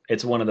Marshall.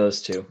 It's one of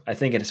those two. I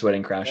think it's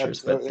Wedding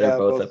Crashers, but they're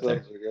both up there.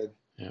 Those are good.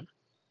 Yeah.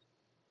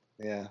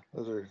 Yeah,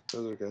 those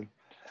are good.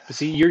 But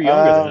see, you're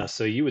younger than us,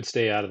 so you would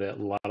stay out of that,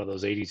 a lot of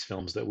those '80s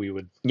films that we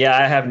would. Yeah,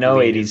 I have no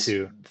lean 80s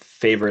into.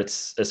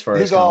 favorites as far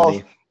as These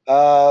all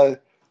comedy.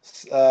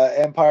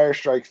 Empire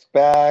Strikes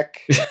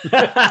Back.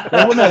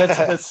 Well, no,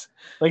 that's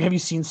like, have you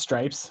seen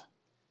Stripes?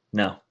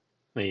 No.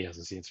 He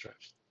hasn't seen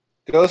Stripes.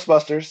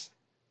 Ghostbusters.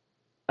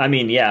 I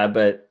mean, yeah,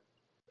 but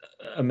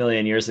a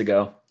million years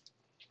ago.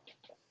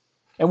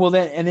 And well,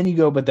 then you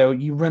go, but though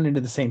you run into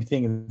the same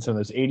thing in some of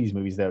those '80s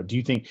movies, though. Do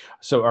you think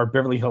so? Are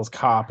Beverly Hills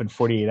Cop and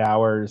 48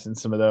 Hours and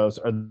some of those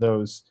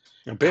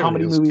Now, Beverly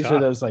comedy Hills movies? Cop Are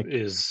those like?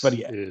 is but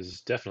yeah.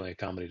 is definitely a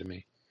comedy to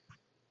me.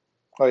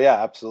 Oh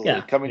yeah, absolutely.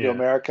 Yeah. Coming to Yeah.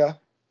 America.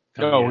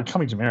 Oh, Yeah. we're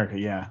Coming to America.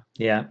 Yeah.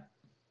 Yeah.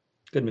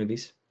 Good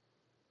movies.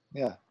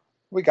 Yeah,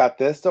 we got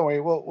this. Don't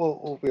worry.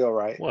 We'll be all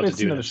right. We'll have to It's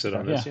do an another episode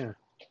on stuff, this. Yeah.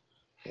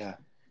 Yeah,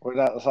 we're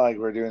not. It's not like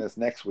we're doing this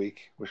next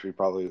week, which we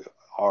probably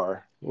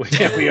are.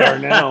 Yeah, we are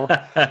now.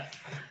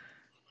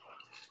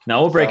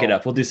 No, we'll break So- it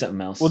up. We'll do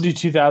something else. We'll do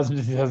 2000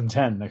 to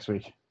 2010 next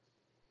week.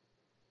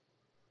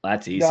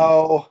 That's easy.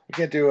 No, we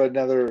can't do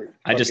another.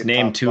 I just fucking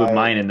named top two of five.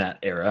 mine in that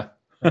era.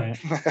 Right?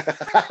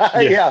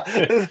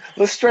 Yeah,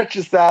 let's stretch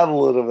this out a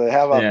little bit.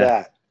 How about Yeah.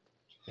 that?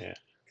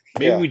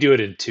 Maybe Yeah. we do it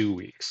in 2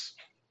 weeks.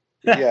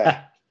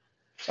 Yeah.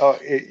 Oh,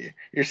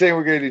 you're saying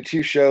we're going to do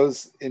 2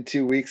 shows in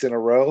 2 weeks in a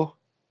row?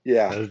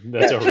 Yeah.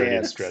 That's Got already a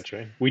chance. stretch,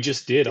 right? We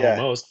just did Yeah.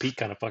 almost. Pete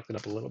kind of fucked it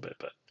up a little bit,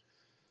 but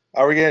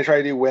Are we going to try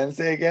to do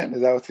Wednesday again?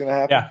 Is that what's going to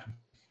happen?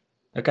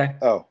 Yeah. Okay.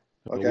 Oh,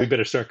 but okay. we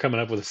better start coming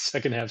up with a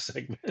second half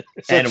segment.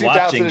 So And 2000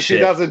 watching to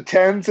shit.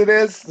 2010s it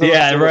is? So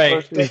Yeah, the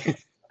right. first day?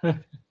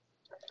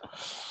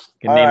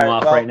 Can All name right, them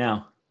off well- right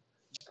now.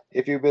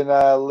 If you've been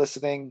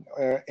listening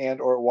and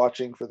or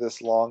watching for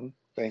this long,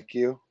 thank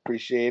you.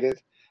 Appreciate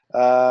it.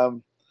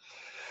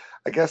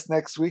 I guess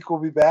next week we'll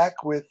be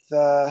back with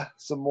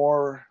some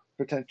more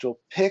potential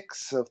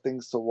picks of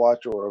things to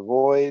watch or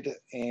avoid,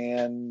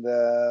 and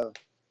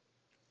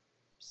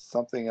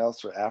something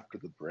else for after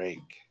the break.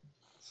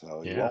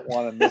 So you Yeah. won't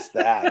want to miss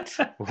that.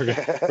 We're gonna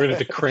have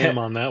to cram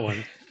on that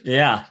one.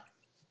 Yeah.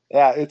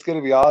 Yeah, it's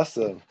gonna be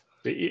awesome.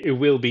 It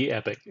will be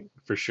epic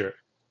for sure.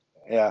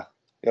 Yeah,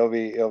 it'll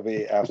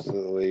be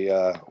absolutely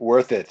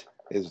worth it.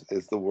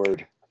 Is the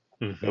word.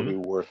 It'll Mhm. be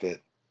worth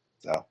it.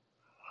 So,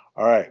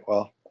 all right.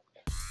 Well,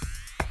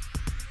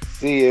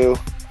 see you.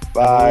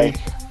 Bye.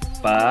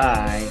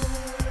 Bye.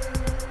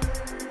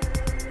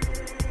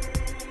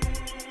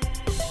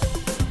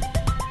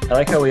 I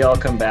like how we all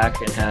come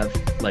back and have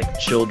like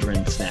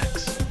children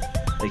snacks.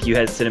 Like you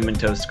had Cinnamon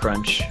Toast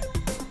Crunch,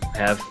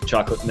 have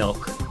chocolate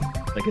milk.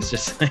 Like it's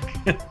just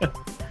like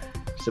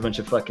just a bunch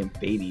of fucking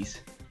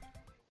babies.